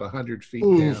 rock about 100 feet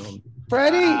Oof. down.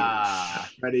 Freddie!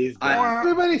 Freddy's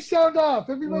Everybody sound off.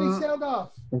 Everybody sound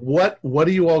off. What are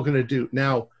you all going to do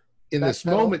now? In this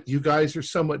Backpedal. moment, you guys are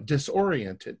somewhat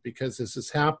disoriented because this has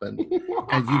happened,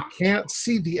 and you can't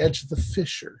see the edge of the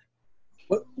fissure.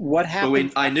 What But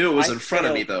happened? I knew it was I in front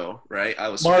of me, failed. though, right? I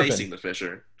was Marvin. facing the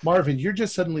fissure. Marvin, you're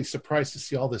just suddenly surprised to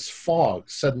see all this fog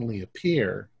suddenly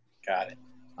appear Got it.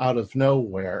 out of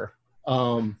nowhere,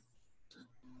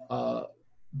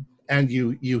 and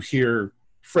you hear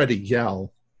Freddie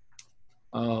yell.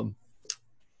 Did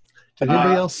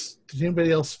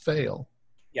anybody else fail?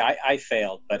 Yeah, I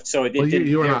failed, but so it Well, didn't.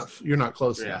 you're not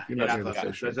close Yeah, enough. You're not near the okay.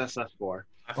 fissure. That's us four.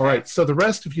 All right, so the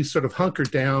rest of you sort of hunker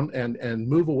down and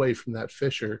move away from that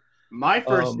fissure. My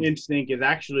first instinct is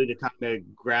actually to kind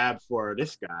of grab for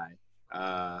this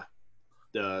guy,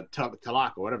 the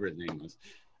Talak or whatever his name was,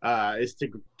 is to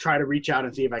try to reach out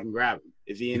and see if I can grab him.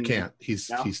 Is he in? You can't. He's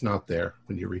No? he's not there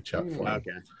when you reach out for him.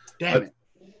 Okay. Damn it.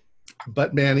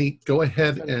 But Manny, go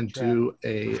ahead and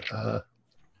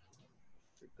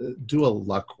do a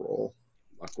luck roll.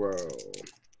 Luck roll.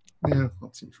 Yeah,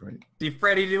 that seems right. See,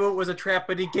 Freddy knew it was a trap,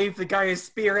 but he gave the guy his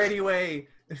spear anyway.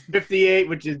 58,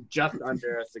 which is just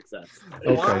under a success.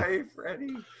 Okay. Why,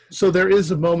 Freddy? So there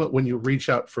is a moment when you reach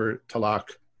out for Talak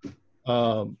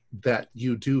that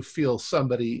you do feel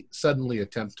somebody suddenly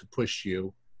attempt to push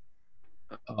you,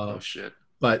 Oh shit.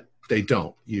 but they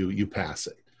don't. You pass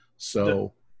it.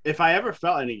 So If I ever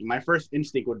felt anything, my first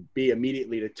instinct would be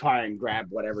immediately to try and grab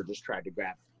whatever just tried to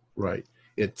grab. right,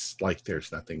 it's like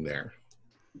there's nothing there.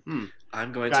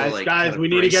 I'm going Guys, to like. guys, kinda we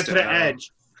need to brace get to the down,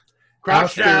 edge. Crouch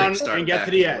After- down start and get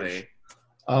to the backing edge.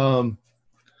 away.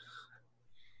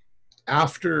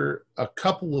 After a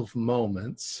couple of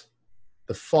moments,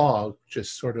 the fog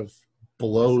just sort of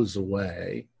blows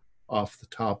away off the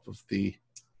top of the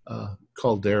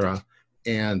caldera,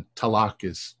 and Talak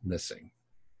is missing.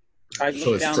 I So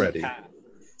look it's down Freddy. the path.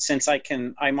 Since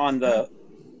I'm on the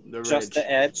Just the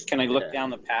edge. Can I look down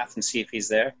the path and see if he's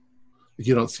there?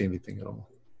 You don't see anything at all.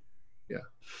 Yeah.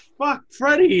 Fuck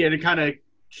Freddy, and kind of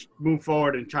move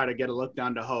forward and try to get a look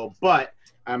down to Ho, but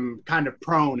I'm kind of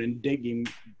prone and digging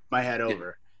my head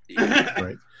over.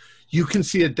 Right. You can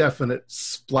see a definite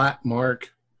splat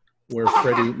mark where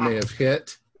Freddy may have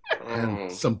hit,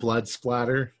 and some blood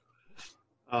splatter.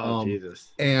 Oh,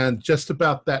 Jesus. And just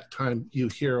about that time, you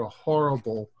hear a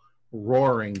horrible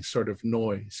roaring sort of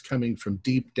noise coming from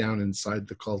deep down inside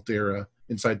the caldera,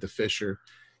 inside the fissure.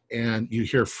 And you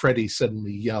hear Freddy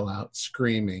suddenly yell out,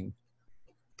 screaming.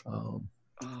 And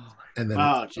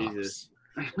then Jesus.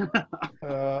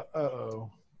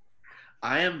 Uh-oh.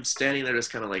 I am standing there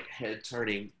just kind of like head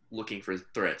turning, looking for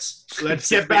threats. Let's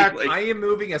get back. I am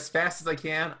moving as fast as I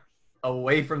can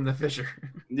away from the fissure.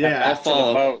 Yeah. I'll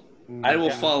follow. I will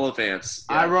follow Vance.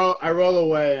 Yeah. I roll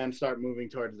away and start moving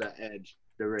towards the edge,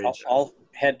 the ridge. I'll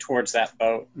head towards that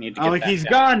boat. Need to get he's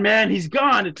gone, man. He's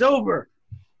gone. It's over.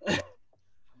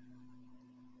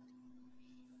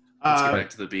 Let's get back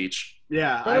to the beach.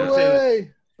 Yeah. Run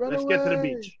away. Let's get to the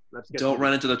beach. Don't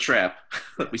run into the trap.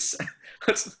 That's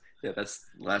the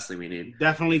last thing we need.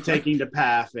 Definitely taking the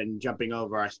path and jumping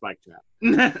over our spike trap.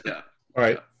 Yeah. All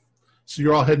right. So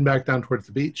you're all heading back down towards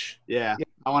the beach? Yeah.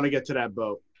 I want to get to that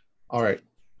boat. All right.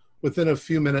 Within a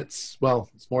few minutes, well,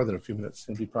 it's more than a few minutes.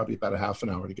 It'll be probably about a half an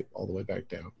hour to get all the way back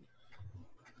down.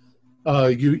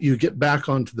 You get back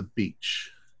onto the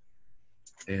beach,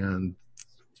 and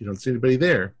you don't see anybody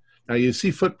there. Now you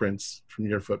see footprints from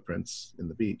your footprints in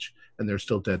the beach, and there's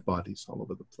still dead bodies all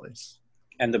over the place.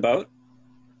 And the boat?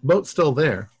 Boat's still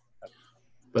there,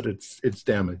 but it's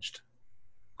damaged.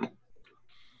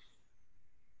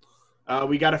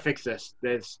 We got to fix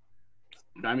this.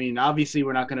 Obviously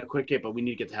we're not going to quick it, but we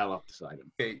need to get the hell off this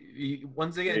item. Okay,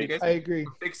 once again, you guys I agree.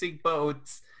 are fixing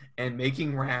boats and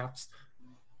making rafts.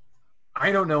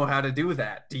 I don't know how to do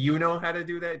that. Do you know how to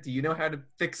do that? Do you know how to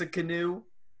fix a canoe?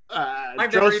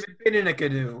 I've never even been in a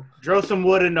canoe. Throw some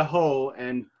wood in the hole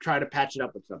and try to patch it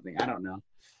up with something. I don't know.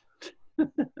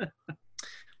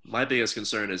 My biggest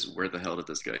concern is where the hell did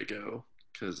this guy go?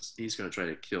 Because he's going to try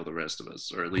to kill the rest of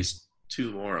us, or at least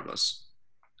 2 more of us.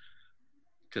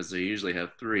 Because they usually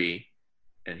have 3,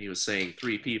 and he was saying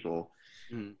 3 people.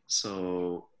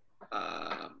 So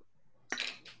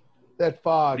That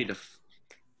fog. we need to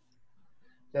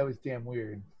That was damn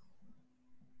weird.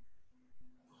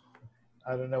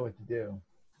 I don't know what to do.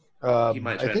 he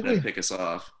might try to pick us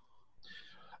off.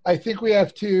 I think we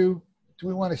have to. Do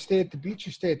we want to stay at the beach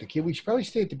or stay at the quay? We should probably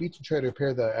stay at the beach and try to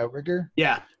repair the outrigger.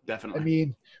 Yeah, definitely. I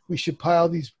mean, we should pile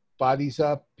these bodies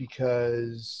up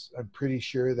because I'm pretty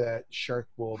sure that Shark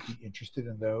will be interested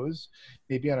in those.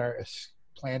 Maybe on our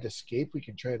planned escape, we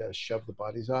can try to shove the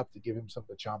bodies off to give him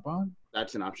something to chomp on.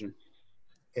 That's an option.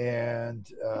 And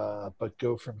but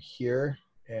go from here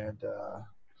and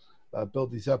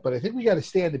build these up. But I think we got to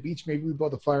stay on the beach. Maybe we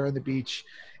build a fire on the beach,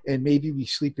 and maybe we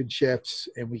sleep in shifts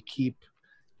and we keep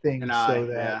things so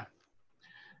that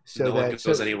no one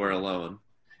goes anywhere alone.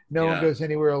 No one goes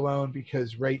anywhere alone,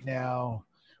 because right now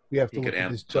we have to look at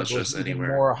this jungle as even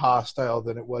more hostile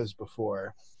than it was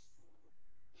before.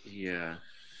 Yeah.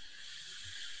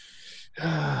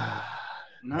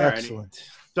 Excellent.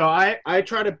 So I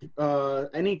try to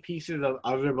any pieces of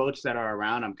other boats that are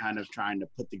around, I'm kind of trying to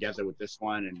put together with this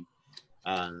one,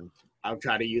 and I'll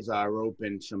try to use a rope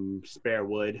and some spare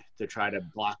wood to try to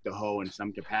block the hoe in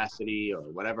some capacity, or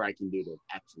whatever I can do to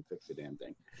actually fix the damn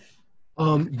thing.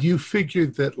 You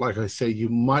figured that, like I say, you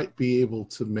might be able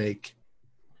to make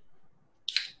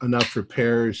enough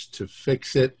repairs to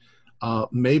fix it.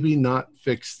 Maybe not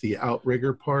fix the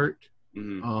outrigger part,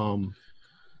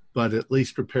 but at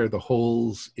least repair the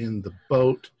holes in the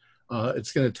boat.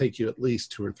 It's going to take you at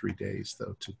least 2 or 3 days,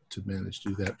 though, to manage to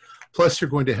do that. Plus, you're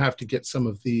going to have to get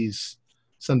some things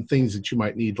that you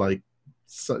might need, like,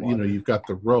 you've got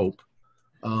the rope,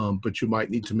 but you might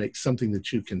need to make something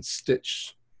that you can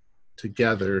stitch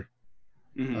together,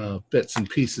 bits and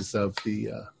pieces of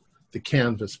the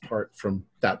canvas part from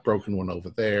that broken one over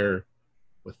there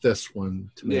with this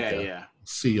one to make a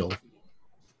seal.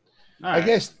 I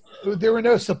guess there were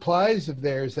no supplies of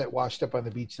theirs that washed up on the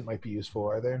beach that might be useful,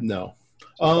 are there? No.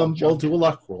 We'll do a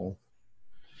luck roll.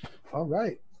 All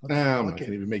right. I'm not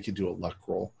going to even make you do a luck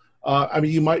roll.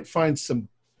 You might find some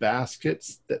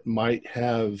baskets that might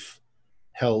have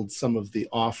held some of the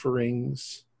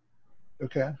offerings.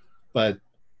 Okay. But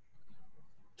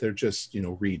they're just,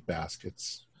 reed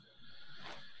baskets.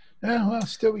 Yeah, well,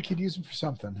 still we could use them for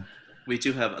something. We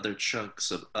do have other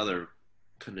chunks of other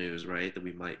canoes, right, that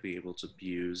we might be able to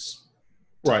use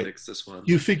to fix this one.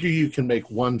 You figure you can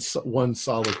make one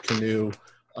solid canoe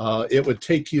It would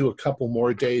take you a couple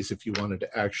more days if you wanted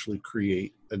to actually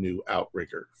create a new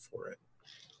outrigger for it.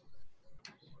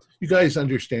 You guys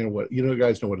understand you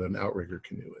guys know what an outrigger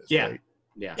canoe is, Yeah. right?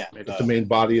 Yeah. It's the main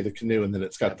body of the canoe, and then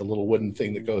it's got the little wooden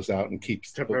thing that goes out and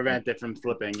keeps to prevent it from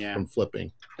flipping. Yeah. From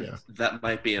flipping. Yeah. That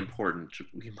might be important.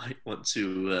 We might want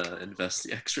to invest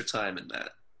the extra time in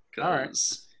that. All right.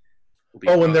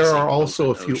 And there are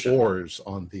also a few oores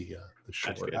on the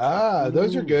shore.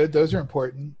 Those are good. Those are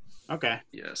important. Okay.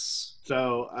 Yes.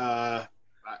 So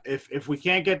if we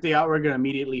can't get the outrigger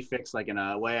immediately fixed, like in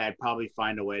a way, I'd probably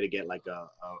find a way to get like a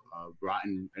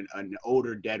rotten, an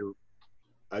older dead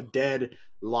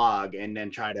log, and then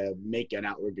try to make an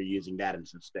outrigger using that and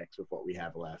some sticks with what we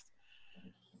have left.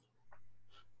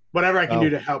 Whatever I can do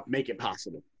to help make it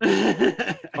possible.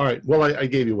 All right. Well, I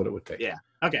gave you what it would take. Yeah.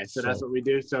 Okay. So that's what we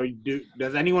do. So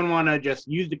does anyone want to just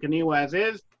use the canoe as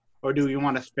is, or do we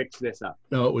want to fix this up?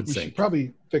 No, it would We sink. should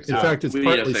probably fix it. In fact, it's We need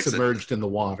to partly fix it. submerged in the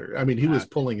water. I mean, he was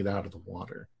pulling it out of the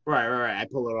water. Right. I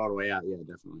pull it all the way out. Yeah,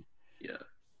 definitely. Yeah.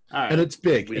 All right. And it's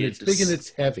big. We And need it's to big and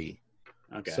it's heavy.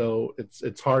 Okay. So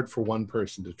it's hard for one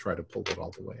person to try to pull it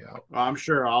all the way out. Well, I'm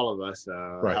sure all of us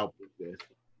Right. help with this.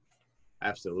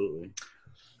 Absolutely.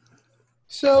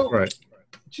 So, Right.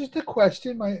 just a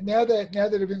question. Now that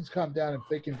everything's calmed down and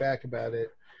thinking back about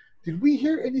it, did we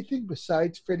hear anything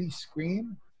besides Freddy's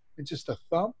scream and just a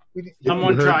thump? We didn't,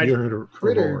 Someone tried. You heard a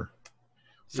Critter. roar.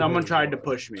 Someone tried to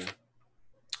push me.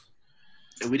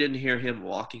 And we didn't hear him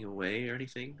walking away or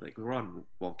anything. Like, we were on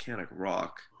volcanic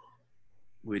rock.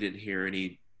 We didn't hear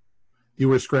any. You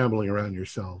were scrambling around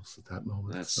yourselves at that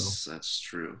moment. That's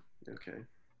true. Okay.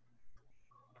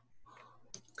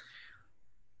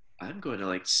 I'm going to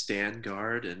like stand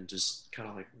guard and just kind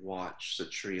of like watch the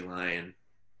tree line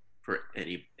for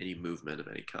any movement of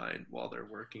any kind while they're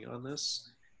working on this,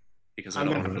 because I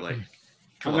don't want to like.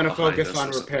 I'm going to focus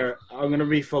on repair. I'm going to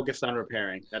be focused on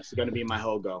repairing. That's going to be my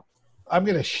whole goal. I'm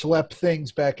going to schlep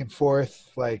things back and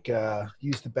forth, like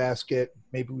use the basket.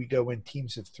 Maybe we go in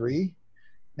teams of 3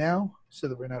 now, so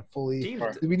that we're not fully.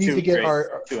 We need to get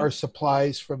our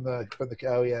supplies from the.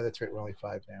 Oh yeah, that's right. We're only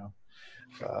 5 now.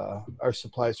 Our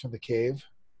supplies from the cave.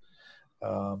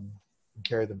 And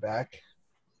carry them back.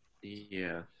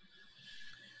 Yeah.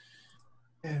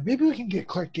 Yeah, maybe we can get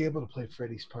Clark Gable to play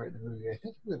Freddy's part in the movie. I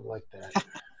think he would like that.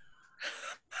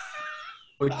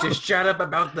 Would you shut up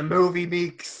about the movie,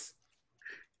 Meeks?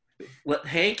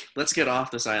 Hank, let's get off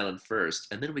this island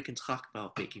first, and then we can talk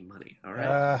about making money. All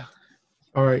right.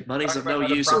 All right. Money's of no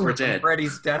use if we're dead.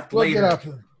 Freddy's death We'll later.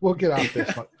 get off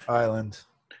this island.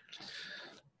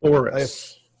 Boris. I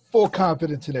have full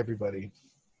confidence in everybody.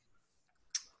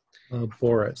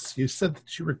 Boris, you said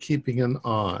that you were keeping an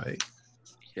eye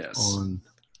on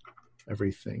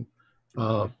everything.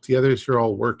 The others are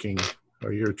all working,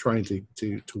 or you're trying to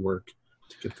work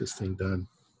to get this thing done.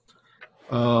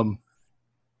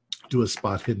 Do a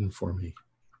spot hidden for me.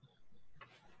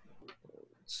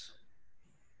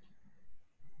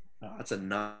 That's a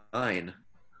 9.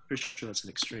 Pretty sure that's an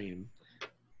extreme.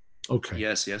 Okay.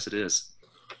 Yes, it is.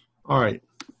 All right.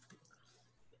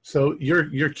 So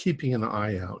you're keeping an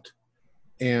eye out,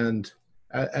 and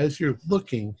as you're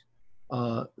looking,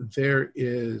 there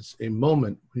is a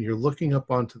moment when you're looking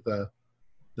up onto the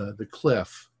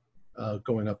cliff,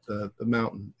 going up the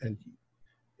mountain, and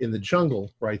in the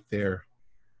jungle right there,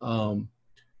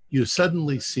 you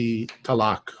suddenly see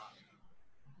Talak,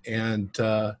 and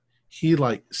he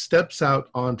like steps out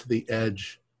onto the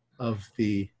edge of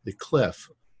the cliff,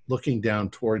 looking down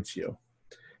towards you.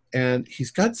 And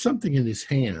he's got something in his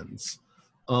hands.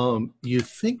 You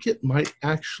think it might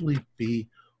actually be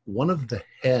one of the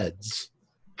heads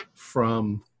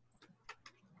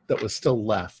that was still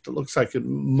left. It looks like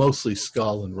mostly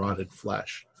skull and rotted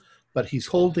flesh. But he's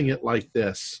holding it like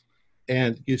this,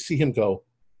 and you see him go.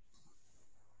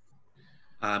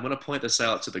 I'm going to point this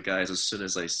out to the guys as soon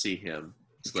as I see him,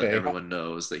 so that everyone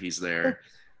knows that he's there.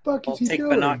 Fuck I'll is he take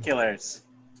doing? binoculars.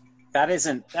 That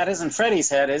isn't Freddy's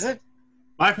head, is it?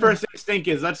 My first instinct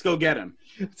is let's go get him.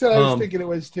 That's what I was thinking it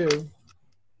was too.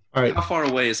 All right. How far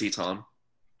away is he, Tom?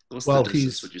 What's the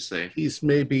distance, would you say? He's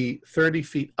maybe 30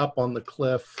 feet up on the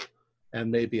cliff and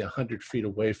maybe 100 feet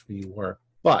away from you were.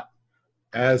 But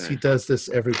as he does this,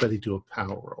 everybody do a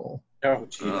power roll. Oh,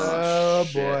 geez. Oh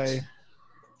boy.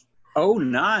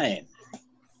 09.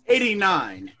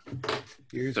 89.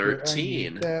 Here's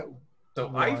 13.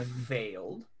 So I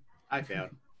failed. I failed.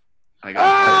 I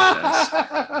got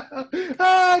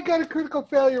I got a critical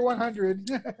failure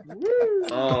 100.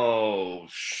 Oh,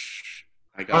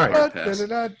 I got a hard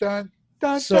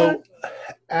pass. So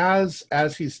as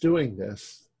he's doing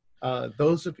this,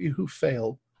 those of you who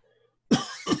failed,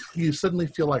 you suddenly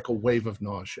feel like a wave of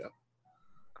nausea.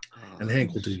 And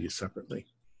Hank will do you separately.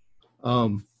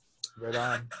 Right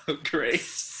on. Great.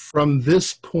 From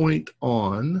this point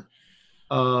on,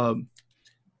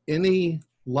 any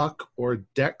luck or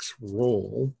dex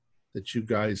roll that you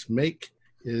guys make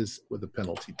is with a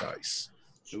penalty dice.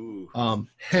 Ooh. Hank.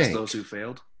 Just those who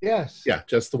failed? Yes. Yeah,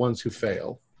 just the ones who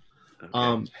fail.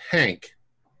 Okay. Hank,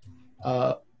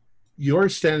 you're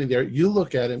standing there. You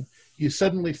look at him. You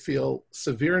suddenly feel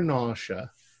severe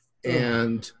nausea,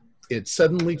 and it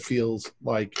suddenly feels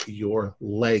like your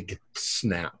leg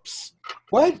snaps.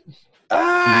 What?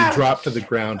 You drop to the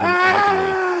ground in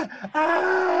agony.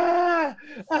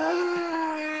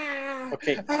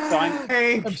 Okay, so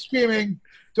I'm screaming.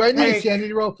 Do I need a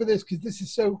sanity roll for this? Because this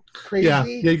is so crazy. Yeah,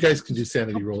 you guys can do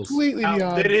sanity rolls. Completely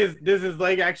beyond. Does his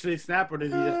leg actually snap, or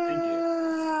does he just think it?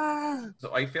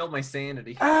 So I failed my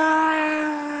sanity. You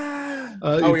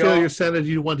fail your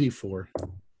sanity to 1d4.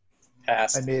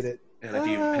 pass. I made it. And if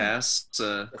you pass,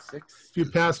 A 6. If you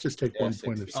pass, just take 1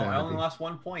 point of Oh, I only sanity. lost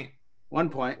 1 point. 1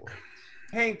 point.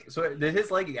 Hank, so did his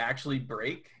leg actually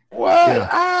break? What?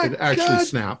 Yeah, it actually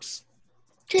snaps.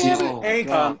 oh, Hank,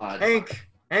 God.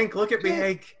 Hank, look at me,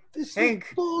 Hank. This Hank.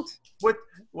 is bull- What?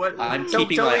 I'm Tell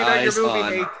keeping me my that eyes you're moving,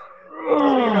 on. Hank.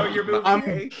 Tell me that you're moving,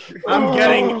 Hank.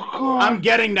 I'm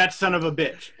getting that son of a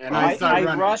bitch, and I start I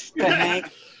running. rushed to Hank.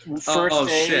 First Oh,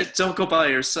 aid. shit. Don't go by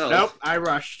yourself. Nope, I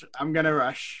rushed. I'm gonna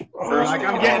rush. First Like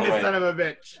I'm aid. getting this Alright. son of a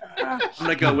bitch. I'm going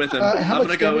to go with him. How I'm much going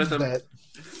to go damage with is him. that?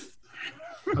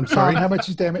 I'm sorry. How much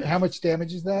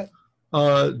damage is that?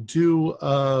 Do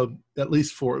at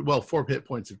least 4 hit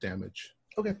points of damage.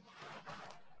 Okay.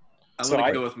 I'm So going I-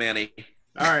 to go with Manny.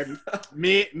 All right,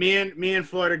 me and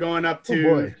Floyd are going up to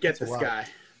Oh, boy. get That's a this lot. guy.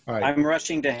 All right. I'm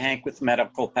rushing to Hank with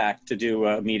medical pack to do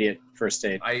immediate first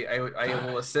aid. I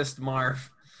will assist Marv.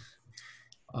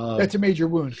 That's a major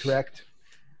wound, correct?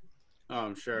 Oh,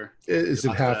 I'm sure. Is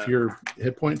it half your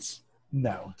hit points?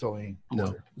 No, it's only No,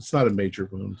 quarter. it's not a major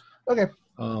wound. Okay.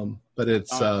 But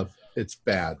it's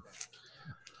bad.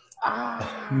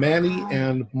 Manny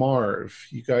and Marv,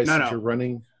 you guys No. are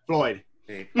running. Floyd.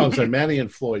 I'm sorry, Manny and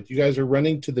Floyd. You guys are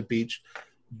running to the beach.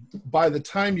 By the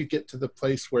time you get to the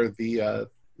place where the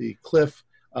cliff,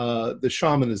 the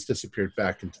shaman has disappeared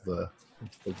back into the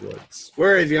woods.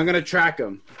 Where is he? I'm gonna track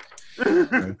him.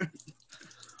 Okay.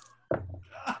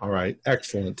 All right,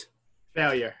 excellent.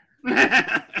 Failure.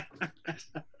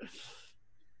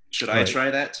 Should I Right.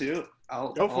 try that too?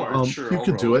 Go for it. You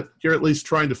could do it. You're at least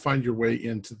trying to find your way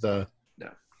into the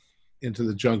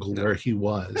jungle where he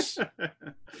was.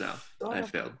 No, I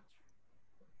failed.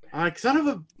 I'm like, son of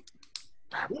a.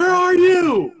 Where are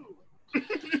you? Do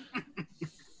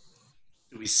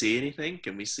we see anything?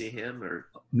 Can we see him or?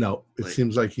 No, it Like-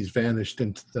 seems like he's vanished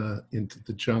into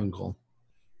the jungle.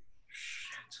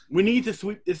 We need to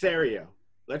sweep this area.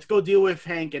 Let's go deal with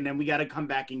Hank, and then we got to come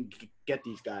back and get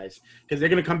these guys because they're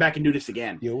gonna come back and do this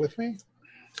again. Deal with me?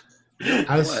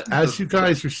 As you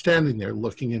guys are standing there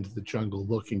looking into the jungle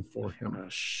looking for him, Oh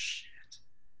shit!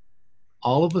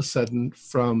 all of a sudden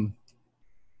from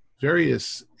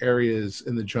various areas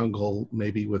in the jungle,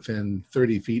 maybe within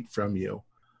 30 feet from you,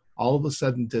 all of a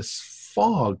sudden this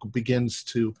fog begins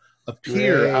to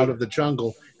appear Great. out of the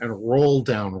jungle and roll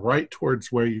down right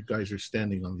towards where you guys are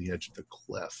standing on the edge of the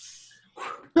cliff.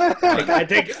 I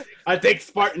take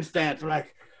Spartan stance. I'm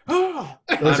like, oh.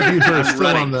 Those of you who are I'm still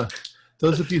running. on the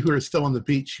those of you who are still on the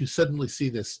beach, you suddenly see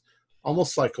this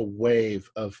almost like a wave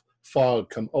of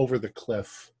fog come over the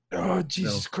cliff. Oh,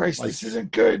 Jesus Christ, like- this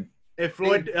isn't good. If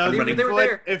Floyd, I'm running. They were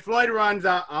there. if Floyd runs,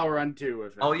 I'll run too.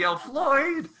 With him. I'll yell,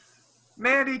 Floyd!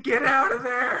 Manny, get out of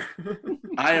there!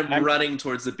 I am running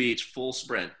towards the beach, full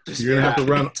sprint. You're gonna have to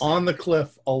run on the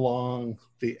cliff along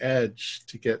the edge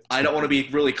to get. I don't want to be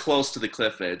really close to the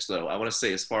cliff edge, though. I want to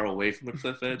stay as far away from the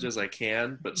cliff edge as I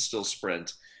can, but still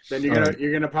sprint. Then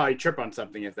you're gonna probably trip on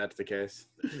something if that's the case.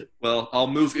 Well, I'll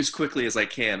move as quickly as I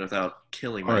can without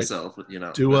killing All right. myself. You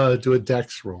know. do a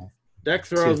dex roll. Dex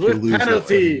See rolls if you with lose that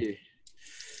penalty.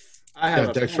 I have Yeah,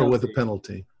 a dex roll with a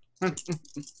penalty.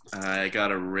 I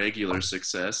got a regular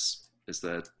success. Is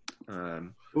that?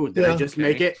 Ooh, did Yeah. I just Okay.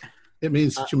 make it? It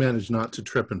means that you manage not to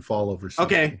trip and fall over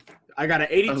something. Okay, I got an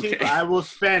 82. Okay. I will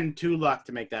spend 2 luck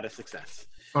to make that a success.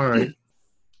 All right.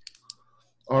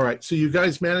 All right. So you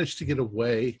guys managed to get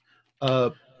away.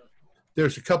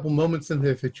 There's a couple moments in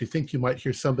there that you think you might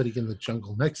hear somebody in the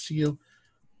jungle next to you,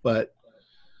 but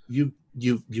you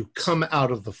come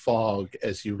out of the fog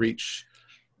as you reach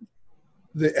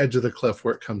the edge of the cliff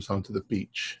where it comes onto the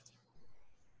beach.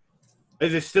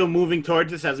 Is it still moving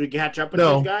towards us as we catch up with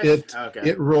No, those guys? it Okay.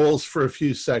 it rolls for a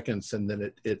few seconds and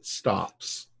then it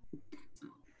stops.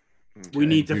 Okay. We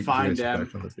need to You find guys are them.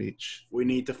 back on the beach. We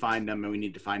need to find them, and we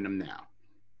need to find them now.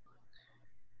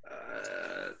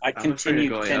 I continue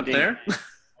going up tending. there.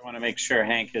 I want to make sure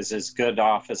Hank is as good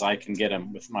off as I can get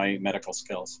him with my medical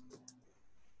skills.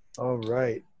 All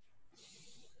right.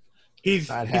 He's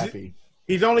Not happy.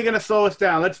 He's only going to slow us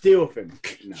down. Let's deal with him.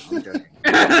 No, I'm joking.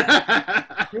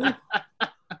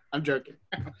 I'm joking.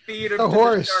 Feed him A to the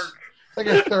horse. shark. Like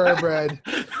a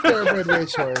thoroughbred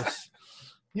racehorse.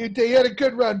 You had a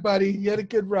good run, buddy. You had a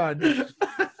good run.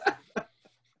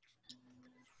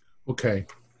 Okay.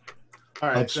 All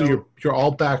right. So you're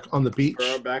all back on the beach.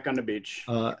 we're back on the beach.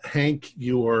 Hank,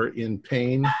 you are in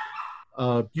pain.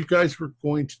 You guys were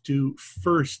going to do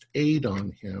first aid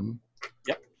on him.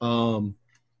 Yep.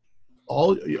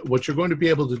 What you're going to be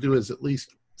able to do is at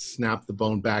least snap the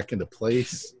bone back into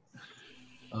place.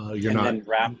 You're not. Then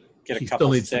wrap. Get a He couple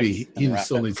still needs to sticks be. and He wrap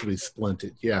still it. needs to be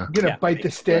splinted. Yeah. I'm gonna bite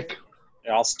the stick.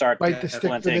 I'll start Bite the stick for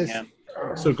splinting this. him.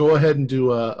 So go ahead and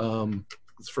do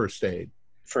first aid.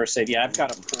 First aid. Yeah, I've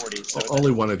got a 40. So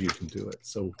Only one of you can do it.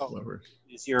 So whoever.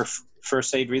 is your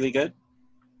first aid really good?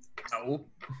 No.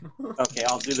 Okay,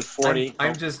 I'll do the 40.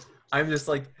 I'm just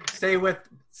like, stay with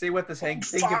us, Hank.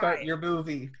 Think about Fine. your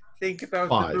movie. Think about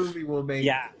 5. the movie we'll make.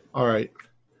 Yeah. All right.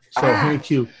 So Hank,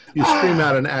 you scream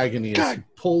out in agony as he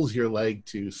pulls your leg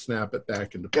to snap it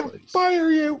back into Gonna place.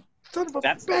 fire you, son of a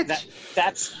That's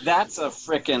bitch. that's a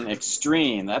freaking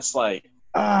extreme. That's like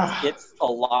Ah. it's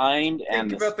aligned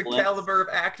and Think about the splint- caliber of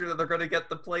actor that they're going to get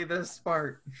to play this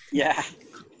part. Yeah.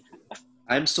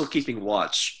 I'm still keeping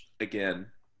watch again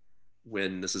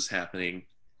when this is happening,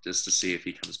 just to see if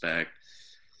he comes back.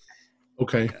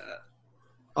 Okay.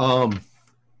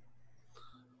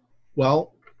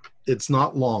 Well, it's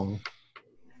not long.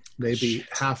 Maybe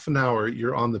half an hour.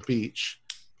 You're on the beach,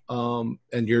 and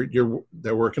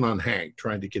they're working on Hank,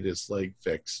 trying to get his leg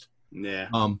fixed. Yeah.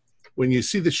 When you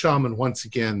see the shaman once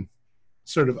again,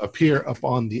 sort of appear up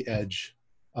on the edge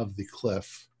of the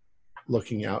cliff,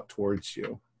 looking out towards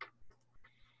you,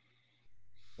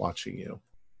 watching you.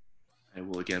 I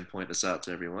will again point this out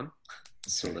to everyone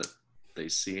so that they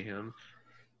see him.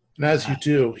 And as you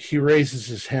do, he raises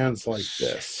his hands like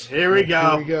this. Here we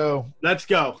go. Here we go. Let's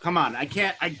go. Come on. I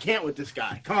can't with this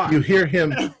guy. Come on. You hear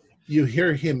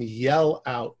him yell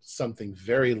out something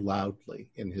very loudly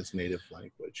in his native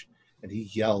language, and he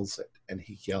yells it and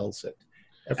he yells it.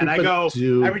 And I go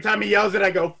every time he yells it,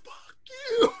 I go, "Fuck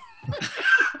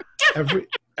you."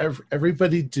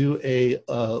 Everybody do a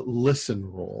listen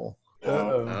roll.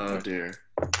 Oh dear.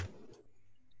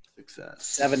 Success.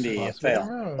 70. A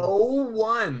fail. Oh,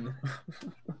 1.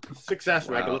 Success.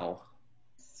 Regular. Wow.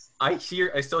 I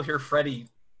still hear Freddy.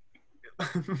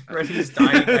 Freddy's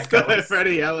dying. Let's go, echoes.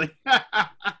 Freddie yelling.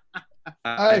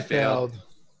 I failed.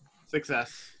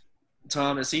 Success.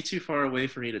 Tom, is he too far away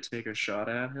for me to take a shot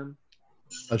at him?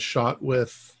 A shot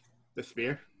with. The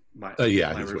spear. My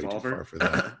Yeah, my he's way too revolver? far for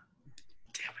that.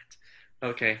 Damn it.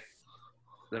 Okay.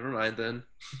 Never mind then.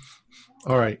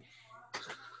 All right.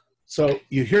 So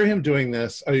you hear him doing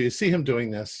this, or you see him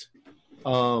doing this.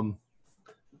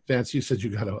 Vance, you said you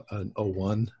got a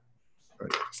 1. All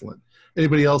right, excellent.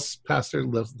 Anybody else pass their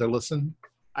listen?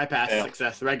 I passed. Yeah.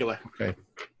 Success. Regular. Okay.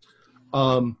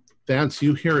 Vance,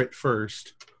 you hear it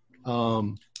first,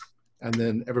 and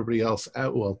then everybody else.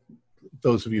 Well,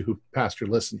 those of you who passed your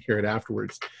listen hear it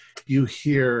afterwards. You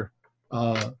hear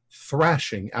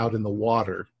thrashing out in the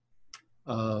water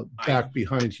back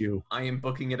behind you. I am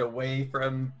booking it away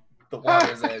from the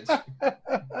water's edge.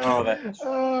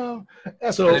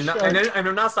 So And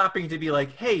I'm not stopping to be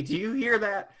like, hey, do you hear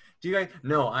that? Do you guys?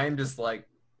 No, I'm just like,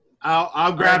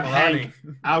 I'll grab I'm Hank. running.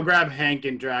 I'll grab Hank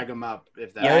and drag him up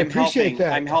if that. Yeah, I I'm appreciate helping,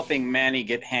 that. I'm helping Manny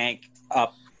get Hank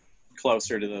up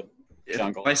closer to the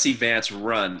jungle. If I see Vance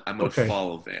run, I'm going to Okay.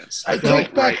 follow Vance. I Well,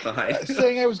 take back right behind.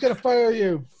 saying I was going to fire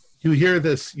you. You hear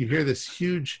this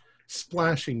huge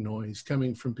splashing noise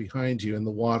coming from behind you in the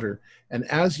water, and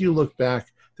as you look back,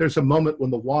 there's a moment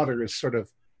when the water is sort of,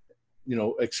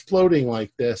 exploding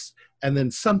like this, and then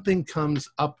something comes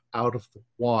up out of the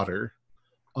water.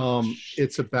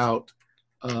 It's about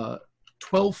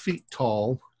 12 feet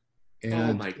tall,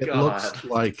 and my it God. looks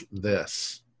like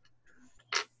this.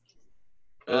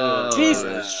 Oh,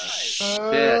 Jesus. shit.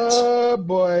 Oh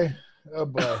boy. Oh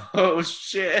boy. Oh,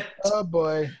 shit. Oh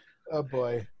boy. Oh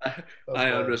boy. Oh, I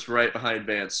am boy. just right behind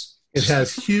Vance. It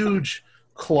has huge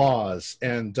claws,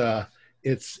 and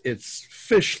it's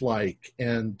fish-like,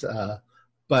 and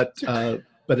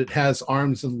but it has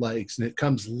arms and legs, and it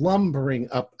comes lumbering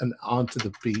up and onto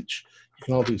the beach. You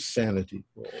can all do sanity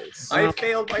rolls. I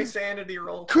failed my sanity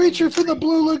roll. Creature from the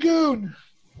Blue Lagoon.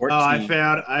 Oh,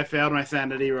 I failed my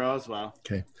sanity roll as well.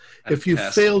 Okay. If you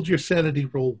failed your sanity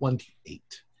roll, 1d8.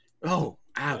 Oh,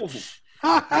 ouch.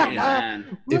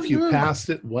 Man. If you passed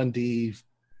it, 1d6.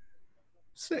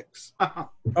 Oh,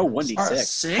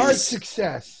 1d6. Hard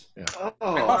success. Yeah.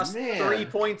 I lost 3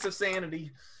 points of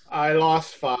sanity. I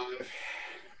lost 5.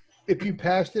 If you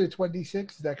passed it at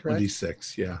 1d6, is that correct?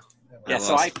 1d6, yeah. Yeah,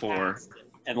 so I 4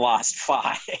 and lost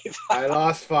 5. I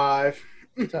lost 5.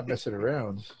 Stop messing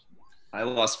around. I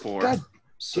lost 4. God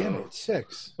damn it,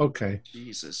 6. Okay.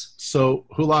 Jesus. So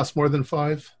who lost more than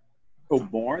 5? Oh,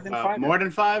 more than 5? More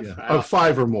than 5? Yeah. Oh,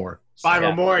 5 or more. 5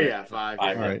 or more, yeah. 5.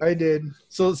 All right. I did.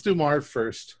 So let's do Marv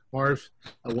first. Marv,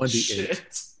 a 1d8.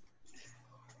 Shit.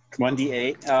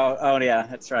 1d8? Oh, yeah,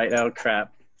 that's right. Oh,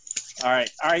 crap. All right.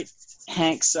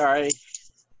 Hank, sorry.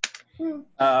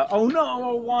 Oh,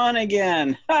 no, 1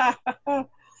 again.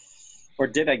 Or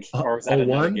did I? Or was that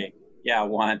another 1? game? Yeah,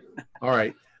 1. All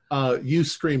right. You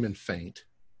scream and faint.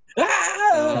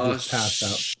 Ah! Just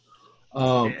pass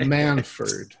out.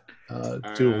 Manford,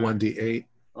 do a 1d8.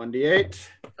 1d8.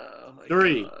 Oh my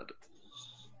 3.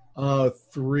 God.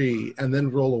 3, and then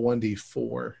roll a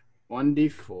 1d4.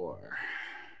 1d4.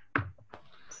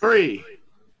 3.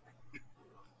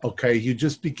 Okay, you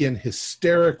just begin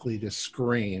hysterically to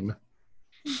scream,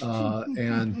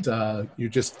 and you're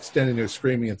just standing there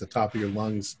screaming at the top of your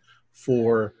lungs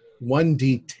for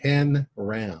 1d10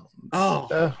 rounds. Oh,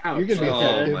 you're gonna be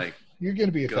effective. My You're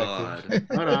gonna be God.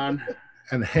 effective. hold on.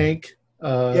 And Hank,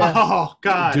 Yeah. Oh,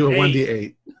 God. do a 8.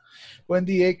 1d8.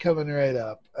 1d8 coming right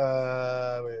up.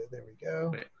 There we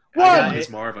go. Wait, What? is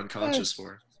Marv unconscious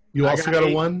for? You I also got got a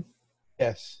 8. 1?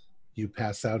 Yes. You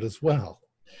pass out as well.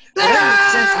 Well,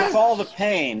 that makes sense with all the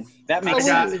pain. That makes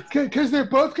sense. Because they're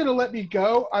both gonna let me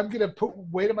go. I'm gonna put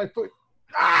weight on my foot.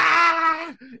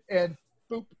 And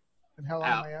boop. And how long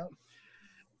am I out?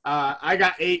 I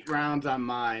got 8 rounds on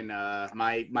mine.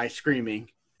 My screaming.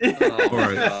 Oh my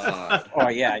Right. God. Oh,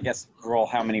 yeah, I guess roll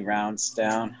how many rounds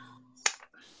down?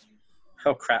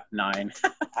 Oh, crap, 9.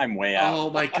 I'm way out. Oh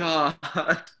my God.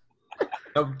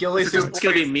 No, Gilly's It's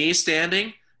gonna be me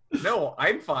standing. No,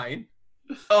 I'm fine.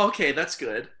 Oh, okay, that's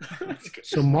good. That's good.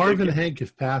 So Marv and Hank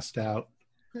have passed out.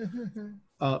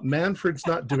 Manfred's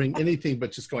not doing anything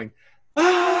but just going,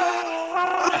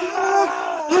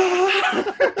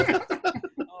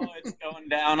 Oh, it's going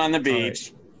down on the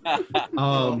beach.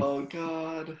 Oh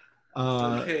God.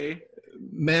 Okay.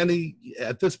 Manny,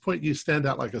 at this point you stand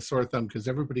out like a sore thumb because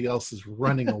everybody else is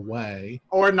running away.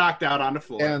 Or knocked out on the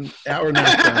floor. And or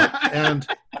knocked out. And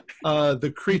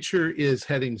the creature is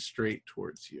heading straight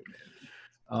towards you.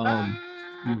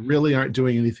 You really aren't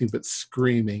doing anything but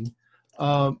screaming.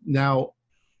 Now,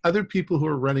 other people who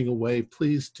are running away,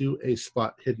 please do a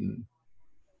spot hidden.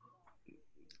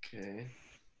 Okay.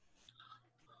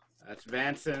 That's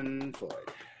Vance and Floyd.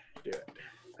 Do it.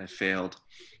 I failed.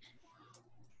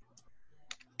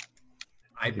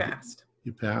 I passed.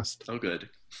 You passed. Oh, good.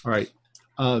 All right.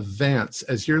 Vance,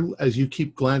 as you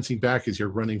keep glancing back as you're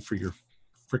running for your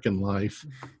freaking life,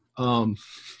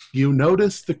 you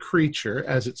notice the creature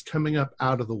as it's coming up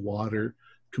out of the water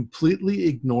completely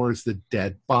ignores the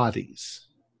dead bodies,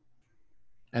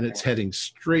 and it's heading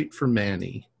straight for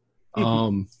Manny.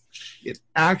 It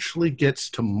actually gets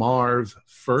to Marv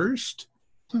first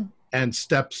and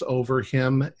steps over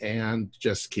him and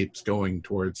just keeps going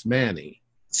towards Manny.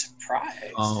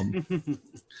 Surprise.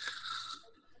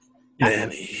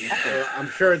 Manny. I'm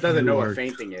sure it doesn't know You are- what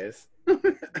fainting is.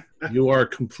 You are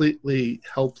completely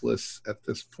helpless at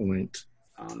this point.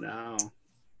 Oh, no.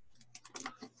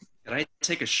 Can I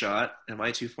take a shot? Am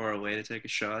I too far away to take a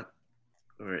shot?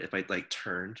 Or if I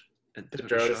turned and took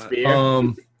Throw a the shot?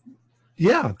 spear.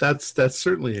 Yeah, that's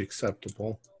certainly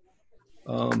acceptable.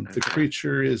 The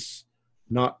creature is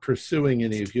not pursuing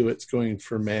any of you. It's going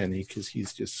for Manny because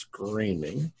he's just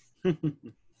screaming. You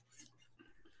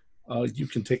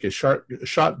can take a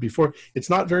shot before. It's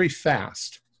not very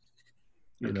fast.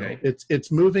 You know,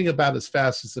 it's moving about as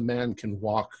fast as a man can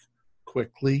walk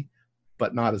quickly,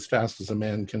 but not as fast as a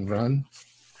man can run.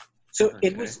 So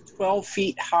it was 12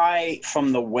 feet high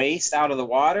from the waist out of the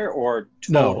water, or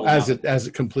total? No, as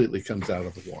it completely comes out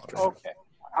of the water. Okay.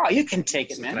 Oh, you can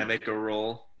take it, So man. can I make a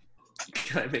roll?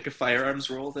 Can I make a firearms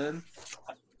roll then?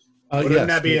 Wouldn't Yes,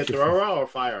 that be a make your- thrower or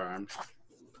firearm?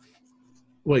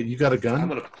 Wait, you got a gun? I'm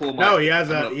gonna pull my. No, he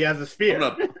has a spear.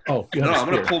 I'm Oh, you no, have a I'm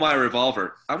gonna spear. pull my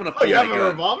revolver. I'm gonna pull Oh, you my have a gun.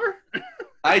 revolver?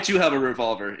 I do have a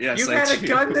revolver. Yes, You I had a do.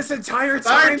 gun this entire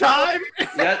Entire time? time?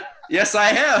 Yeah, yes, I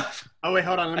have. Oh, wait,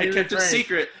 hold on. Let I me kept it rephrase.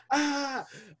 secret.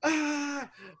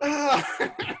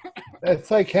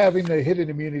 That's like having the hidden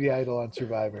immunity idol on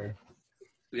Survivor.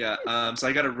 Yeah. So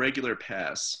I got a regular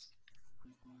pass.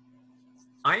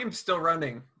 I am still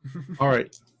running. All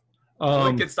right. Until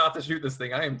I can stop to shoot this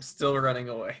thing, I am still running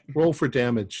away. Roll for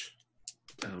damage.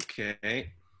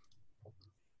 Okay.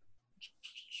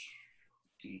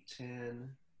 D10.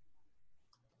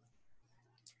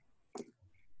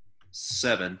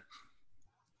 7.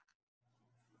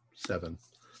 7.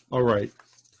 All right.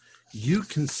 You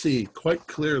can see quite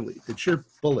clearly that your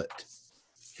bullet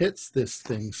hits this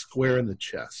thing square in the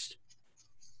chest.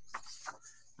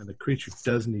 And the creature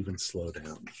doesn't even slow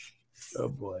down. Oh,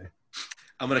 boy.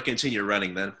 I'm going to continue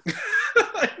running then.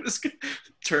 I'm just going to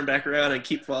turn back around and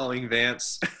keep following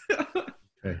Vance.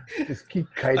 Okay. Just keep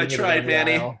kiting. I tried,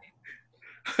 Manny. Aisle.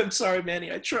 I'm sorry,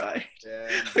 Manny. I tried. Yeah.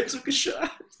 I took a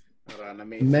shot. Hold on, let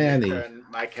me Manny. turn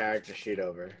my character sheet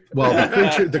over. Well,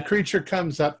 the creature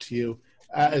comes up to you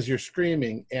as you're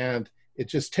screaming, and it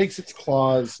just takes its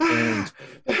claws and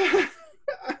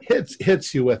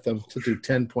hits you with them to do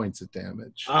 10 points of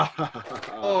damage.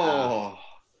 Oh.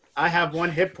 I have 1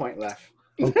 hit point left.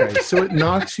 Okay, so it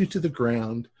knocks you to the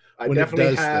ground. I When it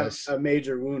definitely does have this- a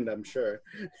major wound, I'm sure.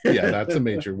 Yeah, that's a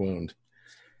major wound.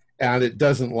 And it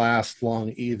doesn't last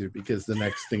long either, because the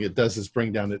next thing it does is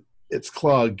bring down its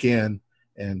claw again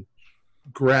and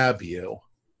grab you.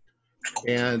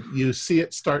 And you see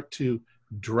it start to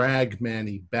drag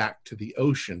Manny back to the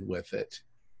ocean with it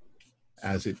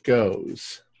as it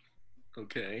goes.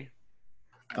 Okay.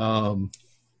 I'm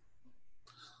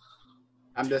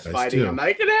just Guys fighting. do. I'm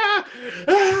like,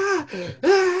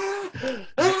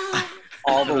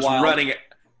 All the while,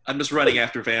 I'm just running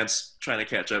after Vance, trying to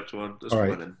catch up to him. Just All right.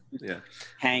 running. Yeah.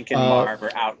 Hank and Marv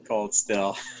are out cold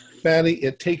still. Manny,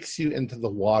 it takes you into the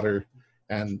water,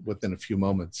 and within a few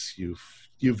moments,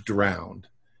 you've drowned.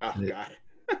 oh, God.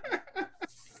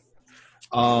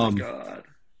 Oh, God.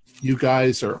 You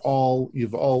guys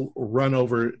you've all run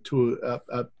over to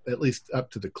at least up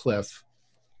to the cliff,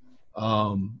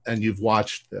 and you've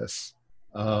watched this.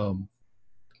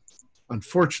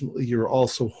 Unfortunately, you're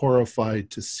also horrified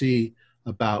to see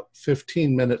about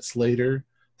 15 minutes later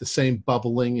the same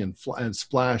bubbling and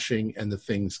splashing, and the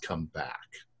things come back.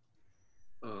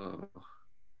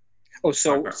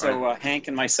 So Hank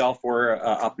and myself were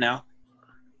up now.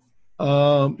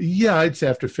 Yeah, I'd say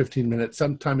after 15 minutes,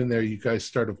 sometime in there, you guys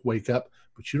start to wake up,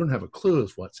 but you don't have a clue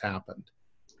of what's happened.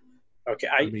 Okay,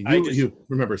 I mean, you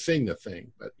remember seeing the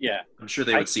thing, but yeah. I'm sure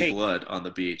they would see blood on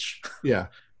the beach. yeah.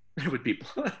 There would be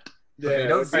blood. Yeah, You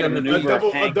don't see a maneuver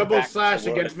double, Hank double back to slash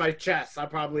wood. against my chest. I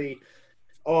probably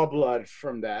all blood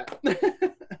from that.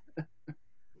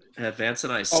 Have Vance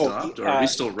and I stopped, or are we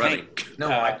still running?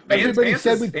 No, everybody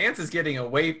said Vance is getting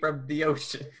away from the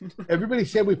ocean. Everybody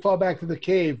said we fall back to the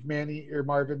cave, Manny or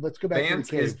Marvin. Let's go back Vance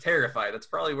to the is cave. terrified. That's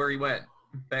probably where he went.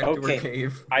 Back to Okay. her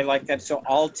cave. I like that. So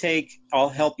I'll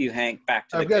help you, Hank, back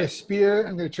to the I've got a cave. spear.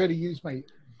 I'm going to try to use my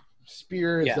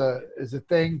spear as a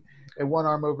thing, and one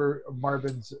arm over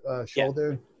Marvin's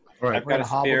shoulder. All right. I've got a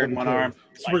spear in one arm.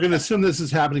 So we're going to assume this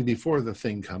is happening before the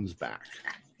thing comes back.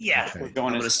 Yeah, Okay. we're I'm going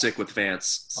going to to stick with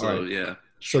Vance. So, All right. yeah.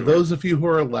 So Sure. those of you who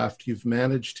are left, you've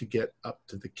managed to get up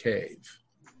to the cave.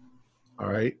 All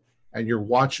right. And you're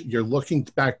looking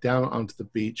back down onto the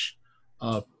beach.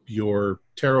 You're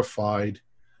terrified.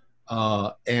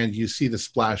 And you see the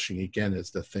splashing again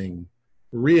as the thing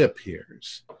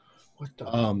reappears. What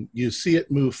the? You see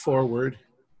it move forward,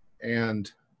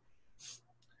 and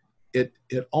it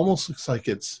almost looks like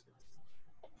it's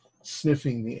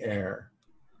sniffing the air.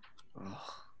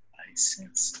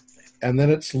 nice. And then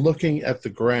it's looking at the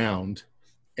ground,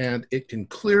 and it can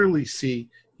clearly see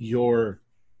your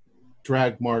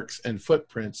drag marks and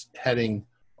footprints heading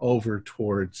over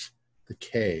towards the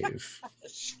cave.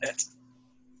 Shit.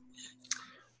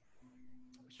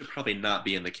 Should probably not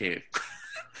be in the cave.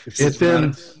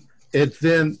 It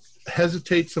then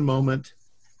hesitates a moment,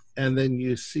 and then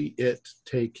you see it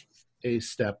take a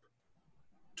step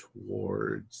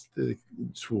towards the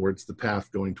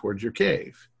path going towards your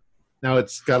cave. Now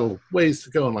it's got a ways to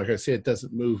go, and like I say, it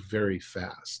doesn't move very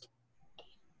fast.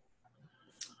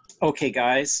 Okay,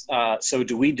 guys. So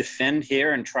do we defend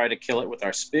here and try to kill it with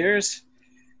our spears?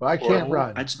 Well, I can't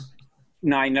run.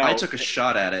 No, I know. I took a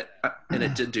shot at it, and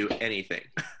it didn't do anything.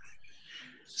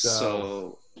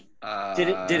 So, Did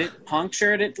it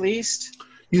puncture it at least?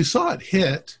 You saw it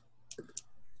hit.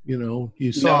 You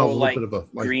saw a little like bit of a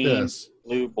like green, this.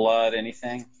 blue blood,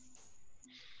 anything?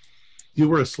 You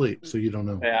were asleep, so you don't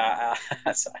know. Yeah,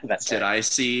 that's did right. I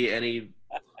see any?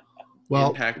 Well,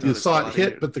 impact on you its saw it body?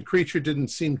 hit, but the creature didn't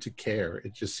seem to care.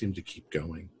 It just seemed to keep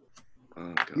going.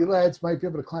 Oh, God. You lads might be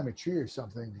able to climb a tree or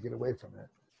something to get away from it.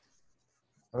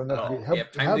 I don't know. Oh, yeah,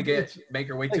 time to make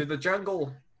your way to the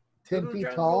jungle. 10 To the feet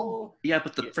jungle. tall. Yeah,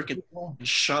 but the Yeah, freaking 10 feet tall.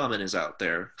 shaman is out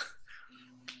there.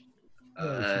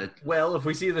 Well, if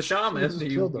we see the shaman,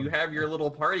 killed him. you have your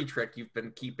little party trick you've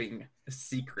been keeping a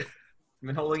secret. You've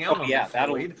been holding out on yeah, me, that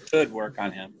Floyd. should work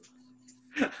on him.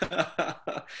 I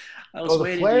was Well, the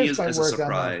waiting to flares use might as a work on the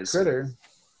surprise. critter.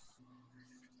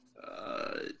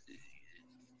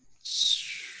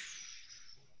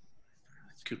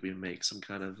 Could we make some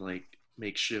kind of like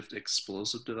makeshift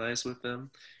explosive device with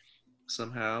them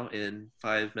somehow in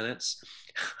 5 minutes?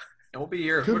 It won't be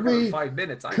here Could quicker than we- 5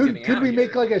 minutes. I'm Could getting out of we here.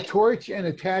 make like a torch and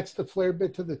attach the flare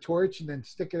bit to the torch and then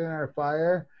stick it in our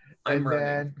fire? I'm And running.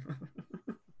 then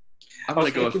I'm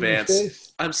gonna go with stick it in his Vance.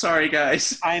 face? I'm sorry,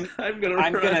 guys. I'm gonna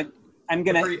I'm run. gonna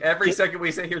Every second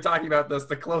we sit here talking about this,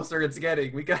 the closer it's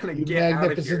getting. We gotta You get out of here.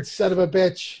 magnificent son of a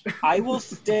bitch. I will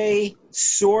stay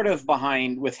sort of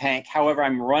behind with Hank. However,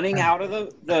 I'm running out of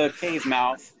the cave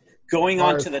mouth, going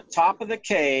onto the top of the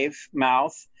cave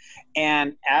mouth,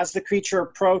 and as the creature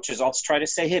approaches, I'll try to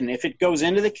stay hidden. If it goes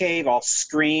into the cave, I'll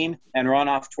scream and run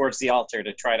off towards the altar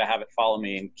to try to have it follow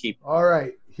me and keep. All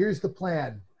right, here's the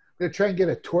plan. I'm gonna try and get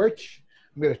a torch.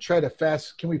 I'm gonna try to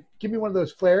fast. Can we give me one of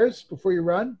those flares before you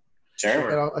run?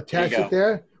 Sure. And I'll attach it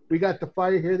there. We got the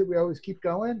fire here that we always keep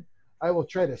going. I will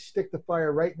try to stick the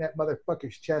fire right in that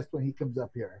motherfucker's chest when he comes up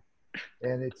here.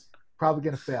 And it's probably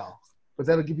going to fail. But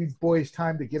that'll give you boys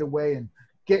time to get away and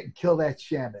kill that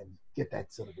shaman. Get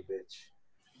that son of a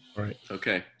bitch. All right.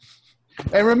 Okay.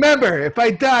 And remember, if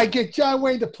I die, get John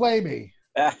Wayne to play me.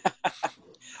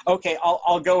 Okay,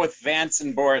 I'll go with Vance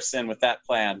and Boris in with that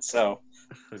plan. So.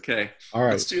 Okay. All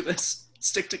right. Let's do this.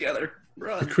 Stick together.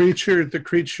 Run. The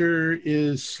creature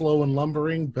is slow and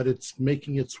lumbering, but it's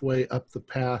making its way up the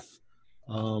path.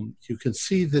 You can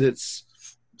see that it's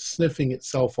sniffing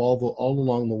itself all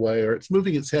along the way, or it's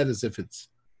moving its head as if it's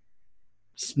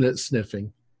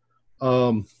sniffing.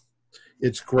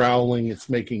 It's growling, it's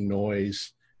making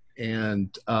noise,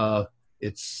 and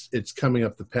it's coming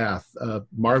up the path.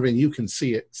 Marvin, you can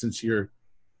see it since you're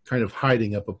kind of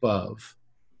hiding up above.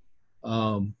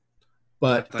 I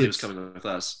But thought he was coming with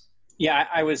us. Yeah,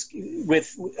 I was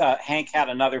with Hank had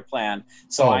another plan,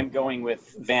 so I'm going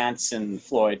with Vance and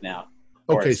Floyd now.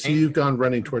 Okay, so you've gone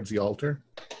running towards the altar.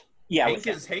 Yeah,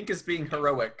 Hank is being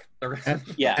heroic.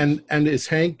 Yeah, and is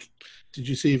Hank? Did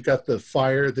you see you've got the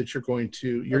fire that you're going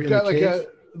to? You're I've in got the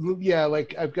cave.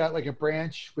 like I've got like a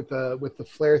branch with the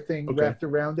flare thing wrapped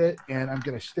around it, and I'm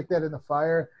gonna stick that in the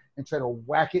fire and try to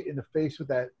whack it in the face with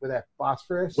that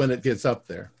phosphorus When it gets up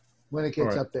there. When it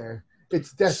gets up there.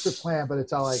 It's desperate plan, but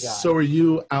it's all I got. So are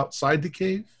you outside the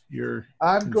cave?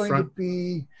 I'm going to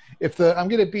be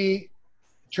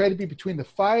try to be between the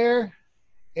fire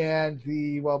and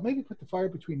maybe put the fire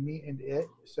between me and it.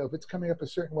 So if it's coming up a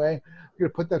certain way, I'm going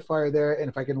to put that fire there, and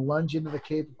if I can lunge into the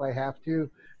cave if I have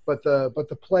to. But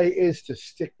the play is to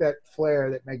stick that flare,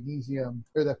 that magnesium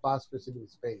or that phosphorus into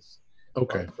his face.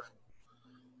 Okay.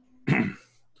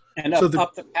 And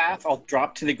up the path, I'll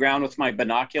drop to the ground with my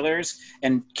binoculars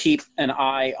and keep an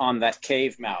eye on that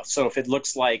cave mouth. So if it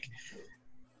looks like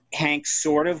Hank's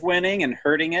sort of winning and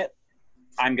hurting it,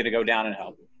 I'm going to go down and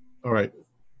help. All right.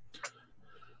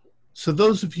 So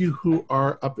those of you who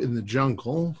are up in the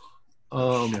jungle,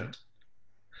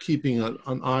 keeping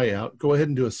an eye out, go ahead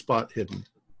and do a spot hidden.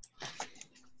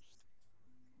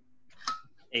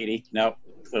 80. Nope.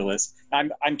 Clueless.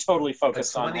 I'm totally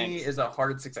focused on 20 Hank. is a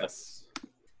hard success.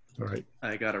 All right.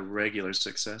 I got a regular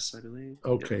success, I believe.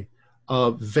 Okay.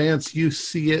 Vance, you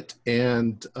see it,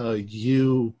 and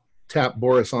you tap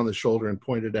Boris on the shoulder and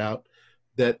pointed out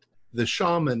that the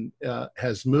shaman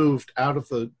has moved out of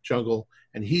the jungle,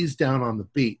 and he's down on the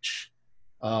beach,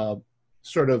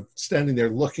 sort of standing there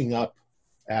looking up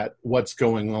at what's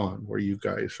going on where you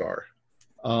guys are.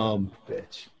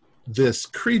 Bitch. This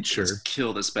creature... Let's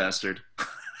kill this bastard.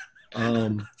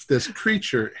 This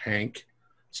creature, Hank,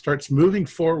 starts moving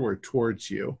forward towards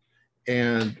you,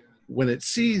 and when it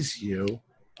sees you,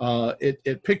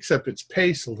 it picks up its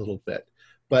pace a little bit.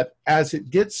 But as it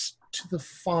gets to the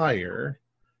fire,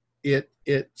 it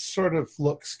sort of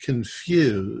looks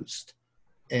confused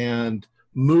and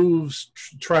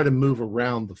try to move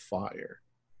around the fire.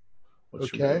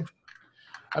 What's your move?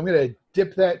 I'm going to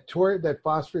dip that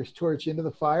phosphorus torch into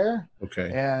the fire.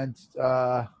 Okay. And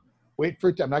wait for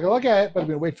it. I'm not going to look at it, but I'm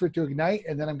going to wait for it to ignite,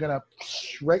 and then I'm going to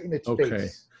right in its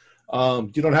face.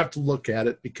 You don't have to look at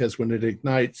it because when it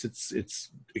ignites,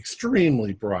 it's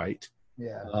extremely bright.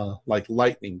 Yeah. Like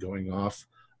lightning going off.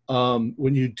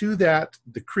 When you do that,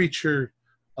 the creature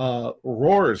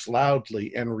roars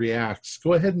loudly and reacts.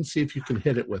 Go ahead and see if you can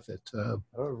hit it with it.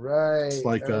 All right. It's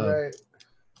like a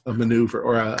maneuver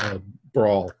or a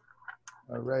brawl.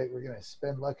 All right. We're going to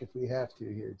spend luck if we have to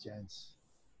here, gents.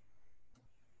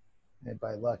 And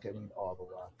by luck, I mean all the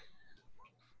luck.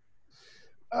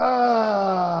 I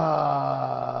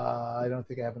don't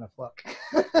think I have enough luck.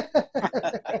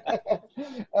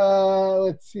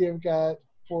 Let's see. I've got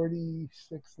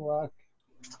 46 luck.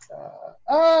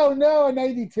 Oh no, a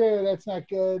 92. That's not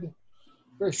good.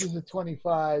 Versus a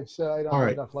 25, so I don't have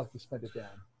enough luck to spend it down.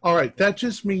 All right, that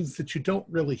just means that you don't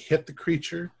really hit the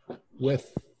creature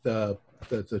with the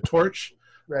torch,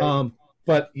 Right.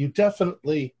 but you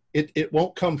definitely it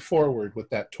won't come forward with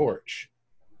that torch,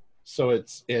 so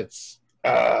it's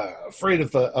afraid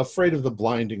of the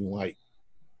blinding light.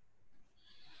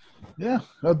 Yeah.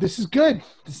 Oh, this is good.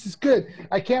 This is good.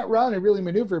 I can't run or really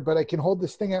maneuver, but I can hold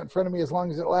this thing out in front of me as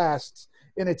long as it lasts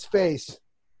in its face.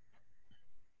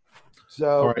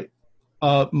 So. All right.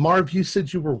 Marv, you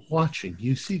said you were watching.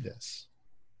 You see this.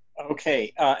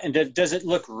 Okay. And does it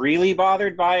look really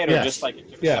bothered by it, or just like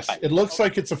Yes, it looks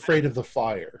like it's afraid of the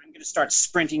fire. I'm going to start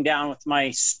sprinting down with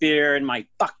my spear and my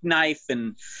buck knife,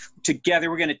 and together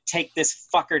we're going to take this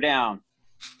fucker down.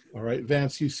 All right,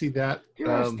 Vance, you see that?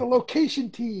 Here's the location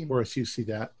team. Boris, you see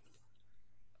that?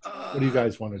 What do you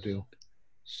guys want to do?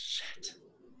 Shit.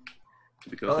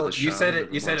 Oh, you said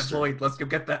it. You said it, Floyd. Let's go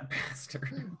get that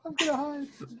bastard. I'm gonna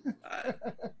hide.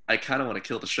 I kind of want to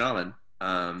kill the shaman.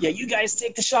 Yeah, you guys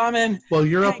take the shaman. Well,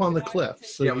 you're up on the cliff,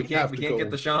 so yeah, we can't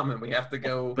get the shaman. We have to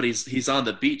go. But he's on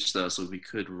the beach though, so we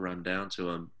could run down to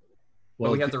him.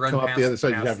 Well, we have to run come up the other side.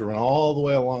 You have to run all the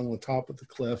way along the top of the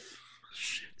cliff.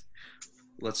 Shit.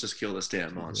 Let's just kill this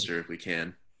damn monster if we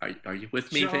can. Are you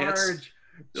with me, Charge! Vance?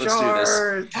 Let's do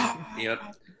this. Yep.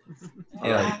 All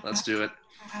right, let's do it.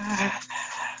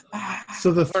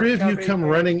 So the three of you come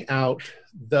running out.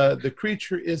 The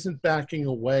creature isn't backing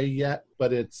away yet,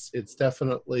 but it's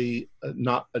definitely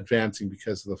not advancing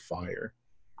because of the fire.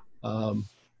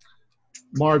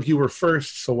 Marv, you were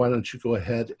first, so why don't you go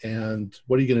ahead and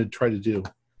what are you going to try to do?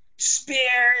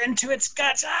 Spear into its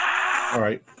guts. Ah! All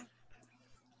right.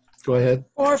 Go ahead.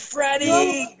 Or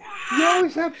Freddy. You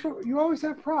always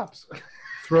have props.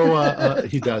 Throw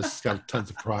he does. He's got tons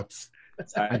of props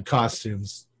and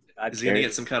costumes. Is he gonna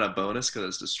get some kind of bonus because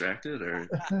it's distracted, or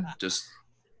just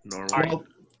normal? Well,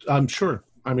 I'm sure.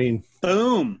 I mean,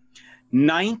 boom,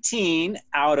 19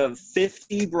 out of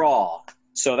 50 brawl.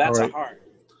 So that's a heart.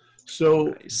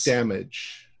 So nice.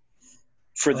 Damage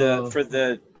for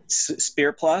the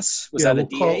spear plus was that a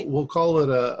D8? We'll call it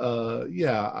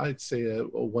I'd say a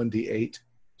 1D8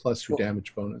 plus your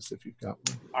damage bonus if you've got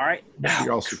one. All right.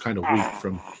 You're also kind of weak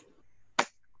from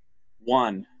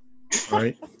 1. All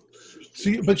right.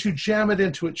 So, but you jam it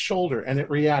into its shoulder, and it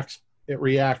reacts. It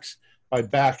reacts by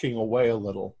backing away a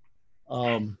little.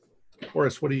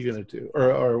 Horace, what are you going to do?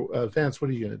 Or Vance, what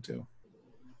are you going to do?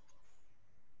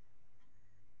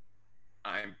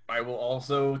 I will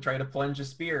also try to plunge a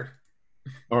spear.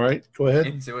 All right, go ahead.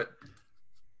 Into it.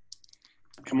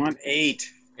 Come on, 8.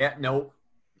 Yeah, nope.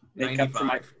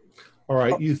 95. All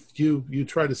right, you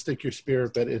try to stick your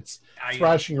spear, but it's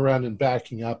thrashing around and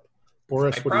backing up.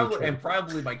 Boris,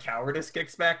 probably my cowardice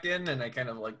kicks back in, and I kind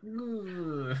of like.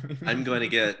 I'm going to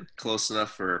get close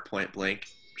enough for a point blank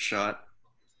shot.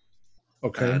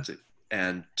 Okay.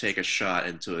 And take a shot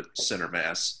into a center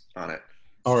mass on it.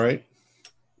 All right.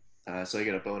 So I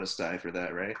get a bonus die for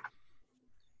that, right?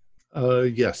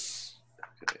 Yes.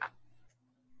 Okay.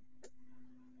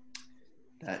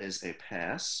 That is a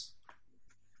pass.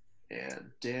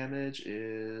 And damage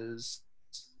is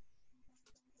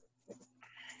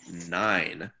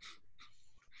 9.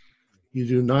 You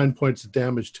do 9 points of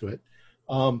damage to it.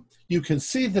 You can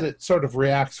see that it sort of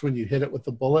reacts when you hit it with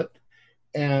the bullet,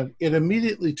 and it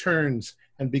immediately turns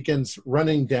and begins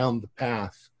running down the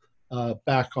path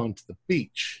back onto the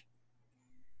beach.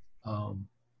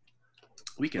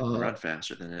 We can run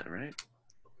faster than it, right?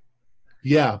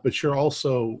 Yeah, but you're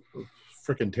also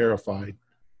freaking terrified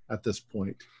at this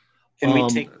point. Can we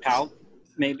take out,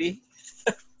 maybe?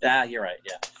 You're right,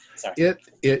 yeah.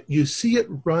 Sorry. You see it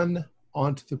run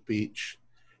onto the beach,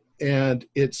 and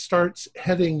it starts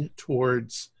heading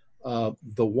towards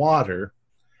the water,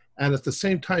 and at the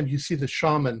same time you see the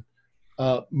shaman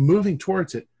moving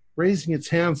towards it, raising its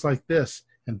hands like this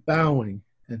and bowing,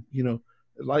 and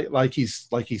like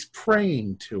he's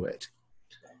praying to it.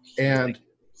 And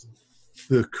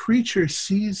the creature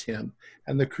sees him,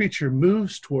 and the creature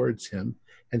moves towards him,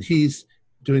 and he's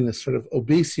doing this sort of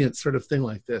obedient sort of thing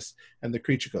like this, and the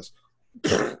creature goes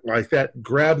like that,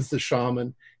 grabs the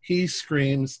shaman, he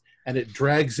screams, and it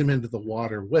drags him into the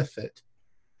water with it,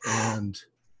 and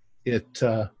it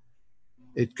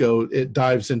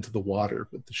dives into the water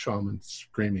with the shaman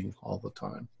screaming all the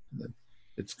time, and then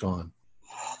it's gone.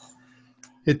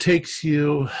 It takes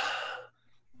you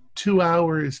 2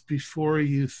 hours before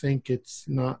you think it's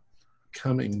not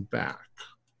coming back.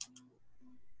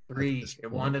 3.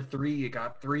 It wanted 3. It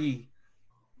got 3.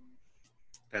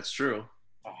 That's true.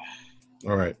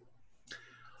 All right.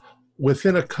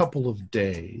 Within a couple of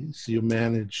days, you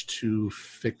managed to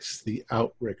fix the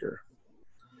outrigger.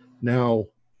 Now,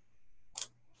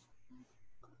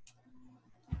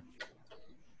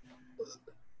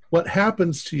 what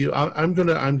happens to you?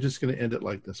 I'm just gonna end it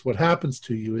like this. What happens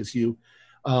to you is you,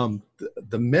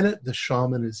 the minute the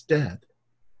shaman is dead,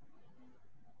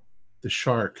 the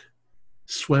shark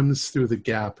swims through the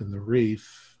gap in the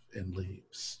reef and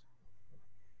leaves.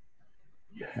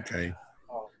 Okay.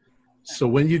 So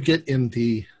when you get in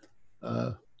the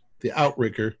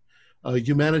outrigger,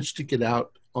 you manage to get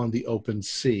out on the open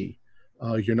sea.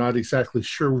 You're not exactly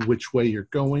sure which way you're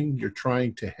going. You're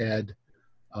trying to head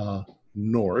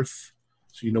north,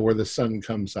 so you know where the sun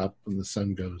comes up and the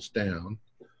sun goes down.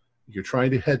 You're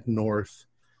trying to head north,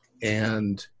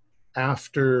 and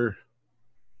after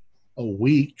a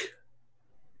week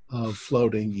of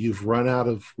floating, you've run out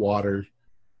of water,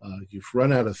 you've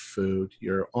run out of food,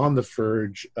 you're on the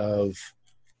verge of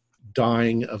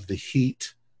dying of the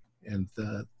heat and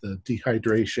the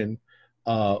dehydration,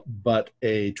 but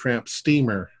a tramp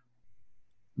steamer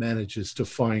manages to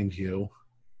find you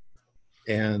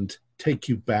and take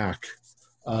you back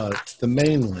to the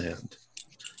mainland.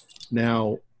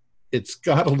 Now, it's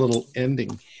got a little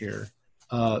ending here,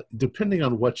 depending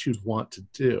on what you'd want to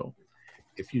do.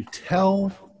 If you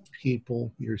tell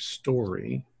people your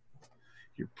story,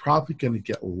 you're probably going to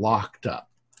get locked up.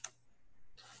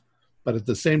 But at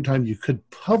the same time, you could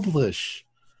publish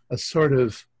a sort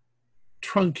of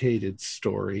truncated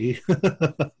story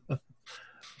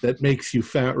that makes you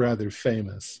rather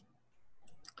famous.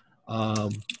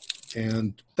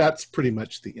 And that's pretty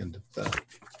much the end of the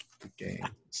game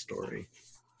story.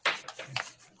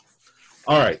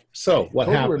 All right, so what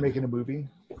happened? We're making a movie.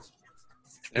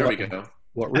 There we go.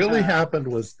 What really happened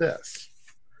was this.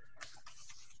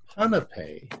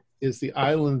 Punape is the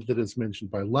island that is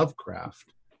mentioned by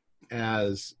Lovecraft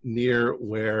as near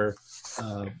where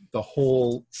the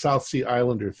whole South Sea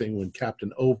Islander thing, when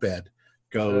Captain Obed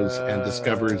goes and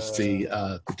discovers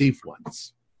the deep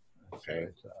ones. Okay.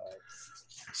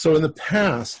 So in the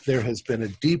past, there has been a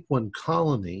deep one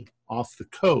colony off the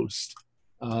coast,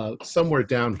 somewhere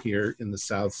down here in the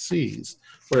South Seas,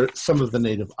 where some of the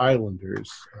native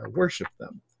islanders worship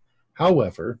them.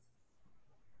 However,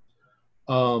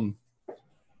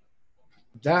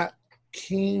 that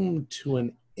came to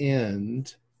an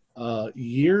end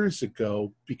years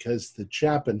ago because the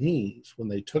Japanese, when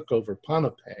they took over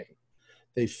Punape,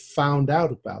 they found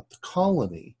out about the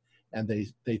colony and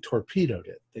they torpedoed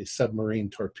it. They submarine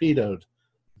torpedoed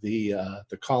the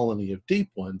colony of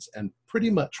deep ones and pretty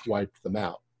much wiped them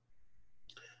out.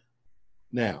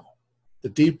 Now, the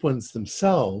deep ones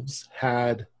themselves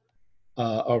had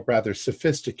a rather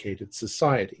sophisticated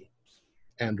society.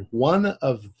 And one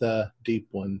of the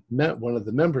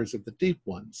members of the deep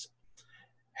ones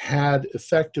had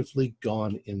effectively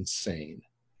gone insane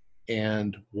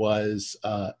and was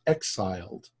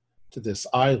exiled to this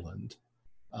island,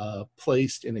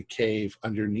 placed in a cave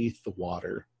underneath the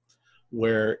water,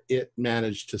 where it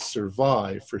managed to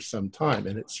survive for some time.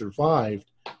 And it survived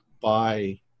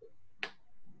by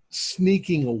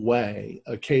sneaking away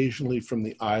occasionally from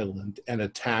the island and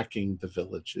attacking the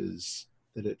villages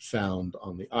that it found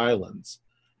on the islands.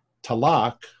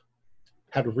 Talak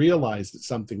had realized that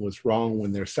something was wrong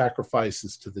when their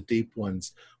sacrifices to the deep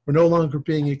ones were no longer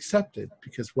being accepted,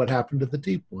 because what happened to the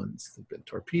deep ones? They'd been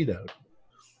torpedoed.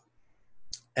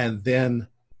 And then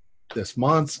this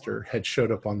monster had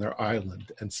showed up on their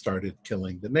island and started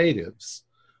killing the natives.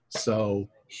 So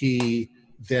he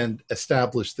then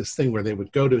established this thing where they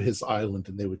would go to his island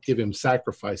and they would give him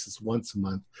sacrifices once a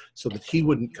month so that he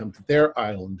wouldn't come to their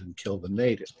island and kill the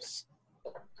natives.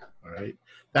 All right.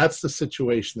 That's the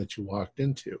situation that you walked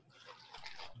into.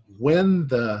 When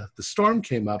the storm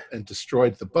came up and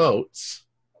destroyed the boats,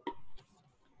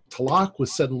 Talak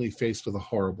was suddenly faced with a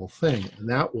horrible thing. And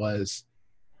that was,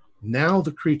 now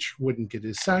the creature wouldn't get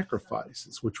his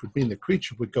sacrifices, which would mean the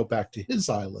creature would go back to his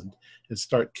island and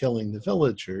start killing the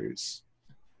villagers.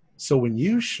 So when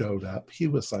you showed up, he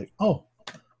was like, oh,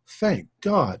 thank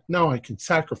God. Now I can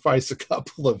sacrifice a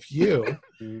couple of you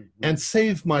and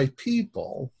save my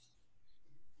people.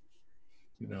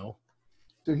 You know.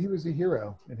 So he was a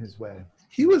hero in his way.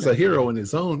 He was a hero in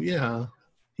his own, yeah.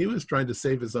 He was trying to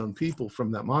save his own people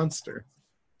from that monster.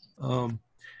 And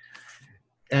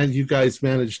you guys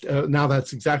managed, now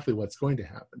that's exactly what's going to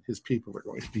happen. His people are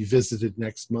going to be visited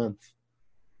next month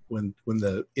when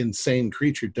the insane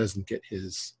creature doesn't get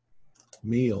his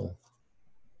meal.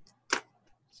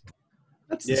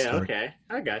 Yeah, okay.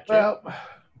 I got you. Well,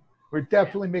 We're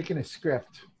definitely making a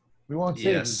script. We won't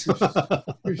say Yes.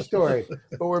 your story,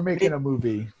 but we're making a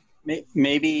movie.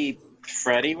 Maybe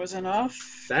Freddy was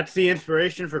enough? That's the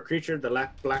inspiration for Creature of the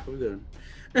Black Lagoon.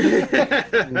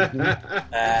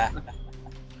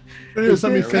 Anyways,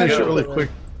 let me finish it really quick.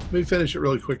 Let me finish it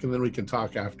really quick, and then we can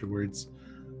talk afterwards.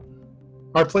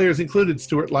 Our players included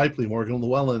Stuart Lively, Morgan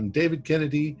Llewellyn, David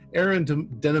Kennedy, Aaron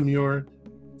Denimure,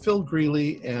 Phil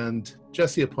Greeley, and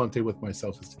Jesse Aponte, with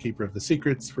myself as the keeper of the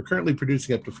secrets. We're currently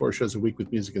producing up to 4 shows a week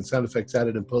with music and sound effects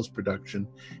added in post-production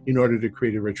in order to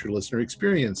create a richer listener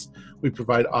experience. We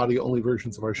provide audio-only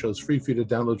versions of our shows free for you to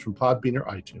download from Podbean or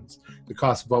iTunes. The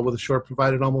cost of All With a Short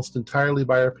provided almost entirely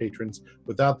by our patrons.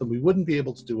 Without them, we wouldn't be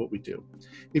able to do what we do.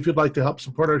 If you'd like to help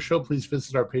support our show, please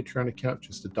visit our Patreon account.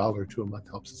 Just $1 or $2 a month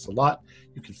helps us a lot.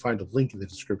 You can find a link in the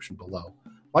description below.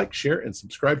 Like, share, and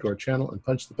subscribe to our channel, and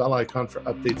punch the bell icon for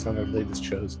updates on our latest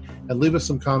shows. And leave us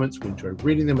some comments. We enjoy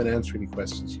reading them and answering any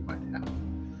questions you might have.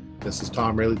 This is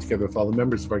Tom Rayleigh, together with all the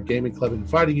members of our gaming club,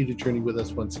 inviting you to journey with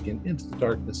us once again into the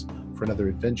darkness for another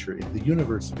adventure in the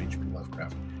universe of H.P.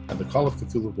 Lovecraft and the Call of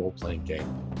Cthulhu role-playing game.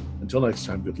 Until next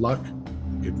time, good luck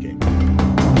and good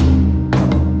gaming.